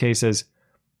 Donde2K says,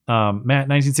 "Matt,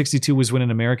 1962 was when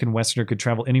an American Westerner could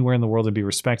travel anywhere in the world and be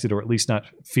respected, or at least not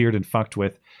feared and fucked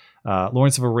with.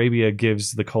 Lawrence of Arabia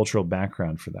gives the cultural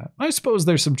background for that." I suppose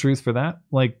there's some truth for that.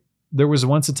 Like, there was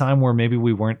once a time where maybe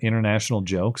we weren't international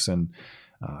jokes, and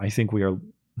I think we are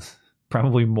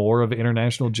probably more of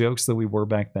international jokes than we were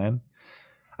back then.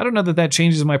 I don't know that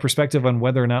changes my perspective on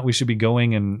whether or not we should be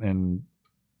going and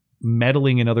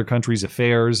meddling in other countries'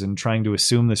 affairs and trying to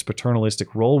assume this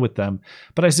paternalistic role with them.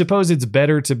 But I suppose it's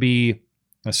better to be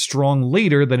a strong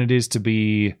leader than it is to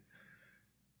be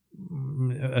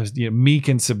meek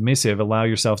and submissive, allow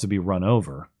yourself to be run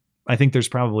over. I think there's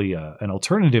probably an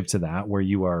alternative to that where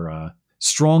you are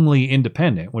strongly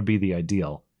independent would be the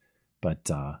ideal. But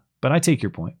I take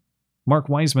your point. Mark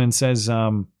Wiseman says,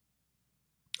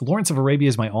 Lawrence of Arabia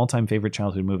is my all-time favorite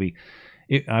childhood movie.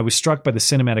 I was struck by the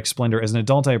cinematic splendor. As an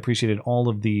adult, I appreciated all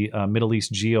of the Middle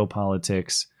East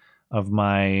geopolitics of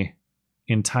my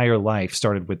entire life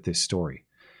started with this story.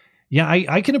 Yeah,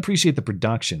 I can appreciate the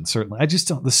production, certainly. I just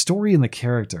don't, the story and the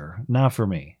character, not for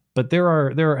me. But there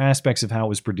are aspects of how it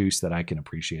was produced that I can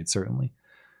appreciate, certainly.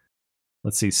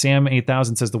 Let's see. Sam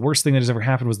 8000 says, the worst thing that has ever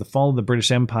happened was the fall of the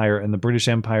British Empire, and the British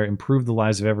Empire improved the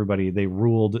lives of everybody. They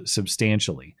ruled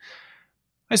substantially.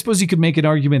 I suppose you could make an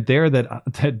argument there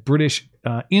that British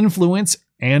influence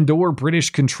and or British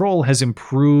control has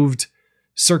improved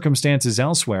circumstances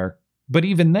elsewhere. But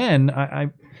even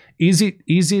then, is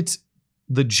it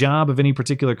the job of any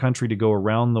particular country to go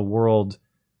around the world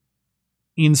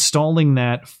installing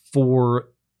that for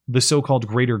the so-called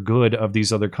greater good of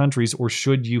these other countries, or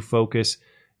should you focus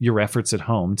your efforts at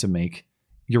home to make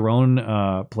your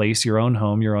own place, your own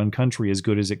home, your own country as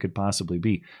good as it could possibly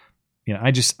be? You know,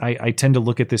 I tend to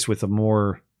look at this with a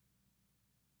more,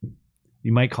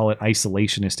 you might call it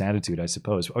isolationist attitude, I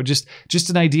suppose, or just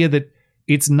an idea that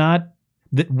it's not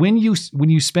that when you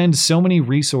spend so many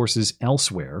resources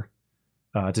elsewhere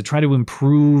to try to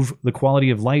improve the quality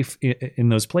of life in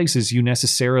those places, you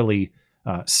necessarily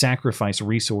sacrifice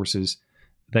resources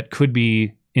that could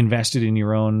be invested in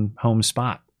your own home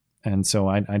spot. And so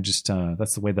I just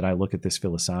that's the way that I look at this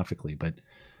philosophically. But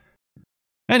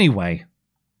anyway,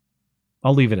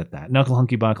 I'll leave it at that. Knuckle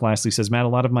Hunky Buck lastly says, Matt, a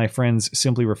lot of my friends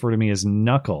simply refer to me as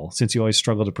Knuckle. Since you always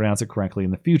struggle to pronounce it correctly in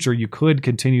the future, you could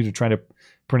continue to try to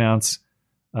pronounce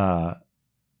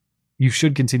you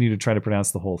should continue to try to pronounce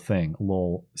the whole thing.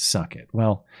 Lol, suck it.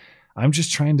 Well, I'm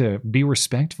just trying to be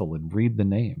respectful and read the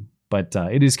name. But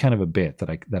it is kind of a bit that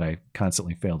I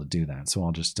constantly fail to do that. So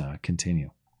I'll just continue.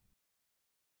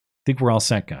 I think we're all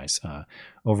set, guys.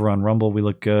 Over on Rumble, we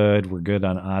look good. We're good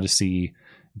on Odyssey.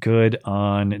 Good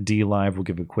on D Live. We'll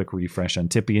give a quick refresh on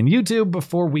Tippy and YouTube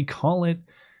before we call it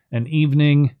an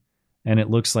evening. And it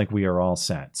looks like we are all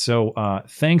set. So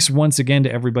thanks once again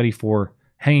to everybody for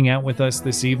hanging out with us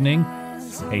this evening.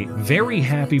 A very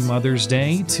happy Mother's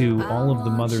Day to all of the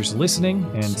mothers listening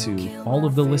and to all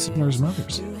of the listeners'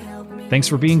 mothers. Thanks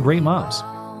for being great moms.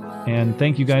 And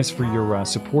thank you guys for your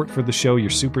support for the show, your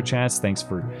super chats. Thanks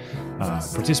for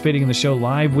participating in the show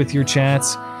live with your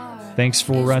chats. Thanks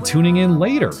for tuning in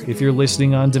later. If you're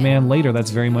listening on demand later, that's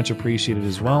very much appreciated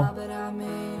as well.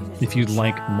 If you'd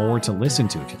like more to listen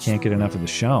to, if you can't get enough of the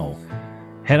show,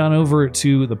 head on over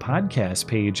to the podcast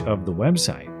page of the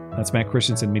website. That's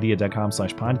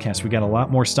mattchristiansenmedia.com/podcast. We got a lot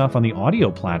more stuff on the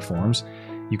audio platforms.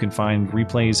 You can find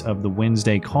replays of the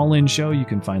Wednesday call-in show. You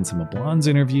can find some of Blonde's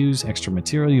interviews, extra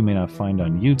material you may not find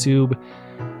on YouTube.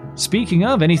 Speaking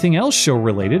of anything else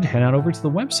show-related, head on over to the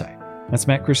website. That's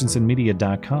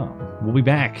mattchristiansenmedia.com. We'll be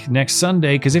back next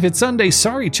Sunday, because if it's Sunday,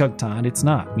 sorry, Chuck Todd, it's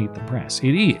not Meet the Press.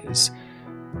 It is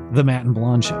the Matt and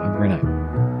Blonde Show. Have a great night.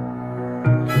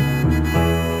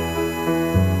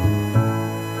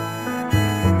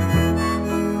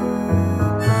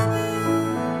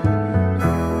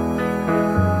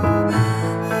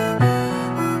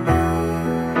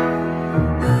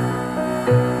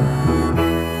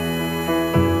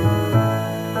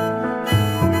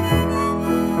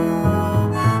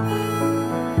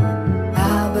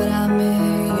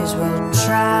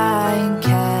 Try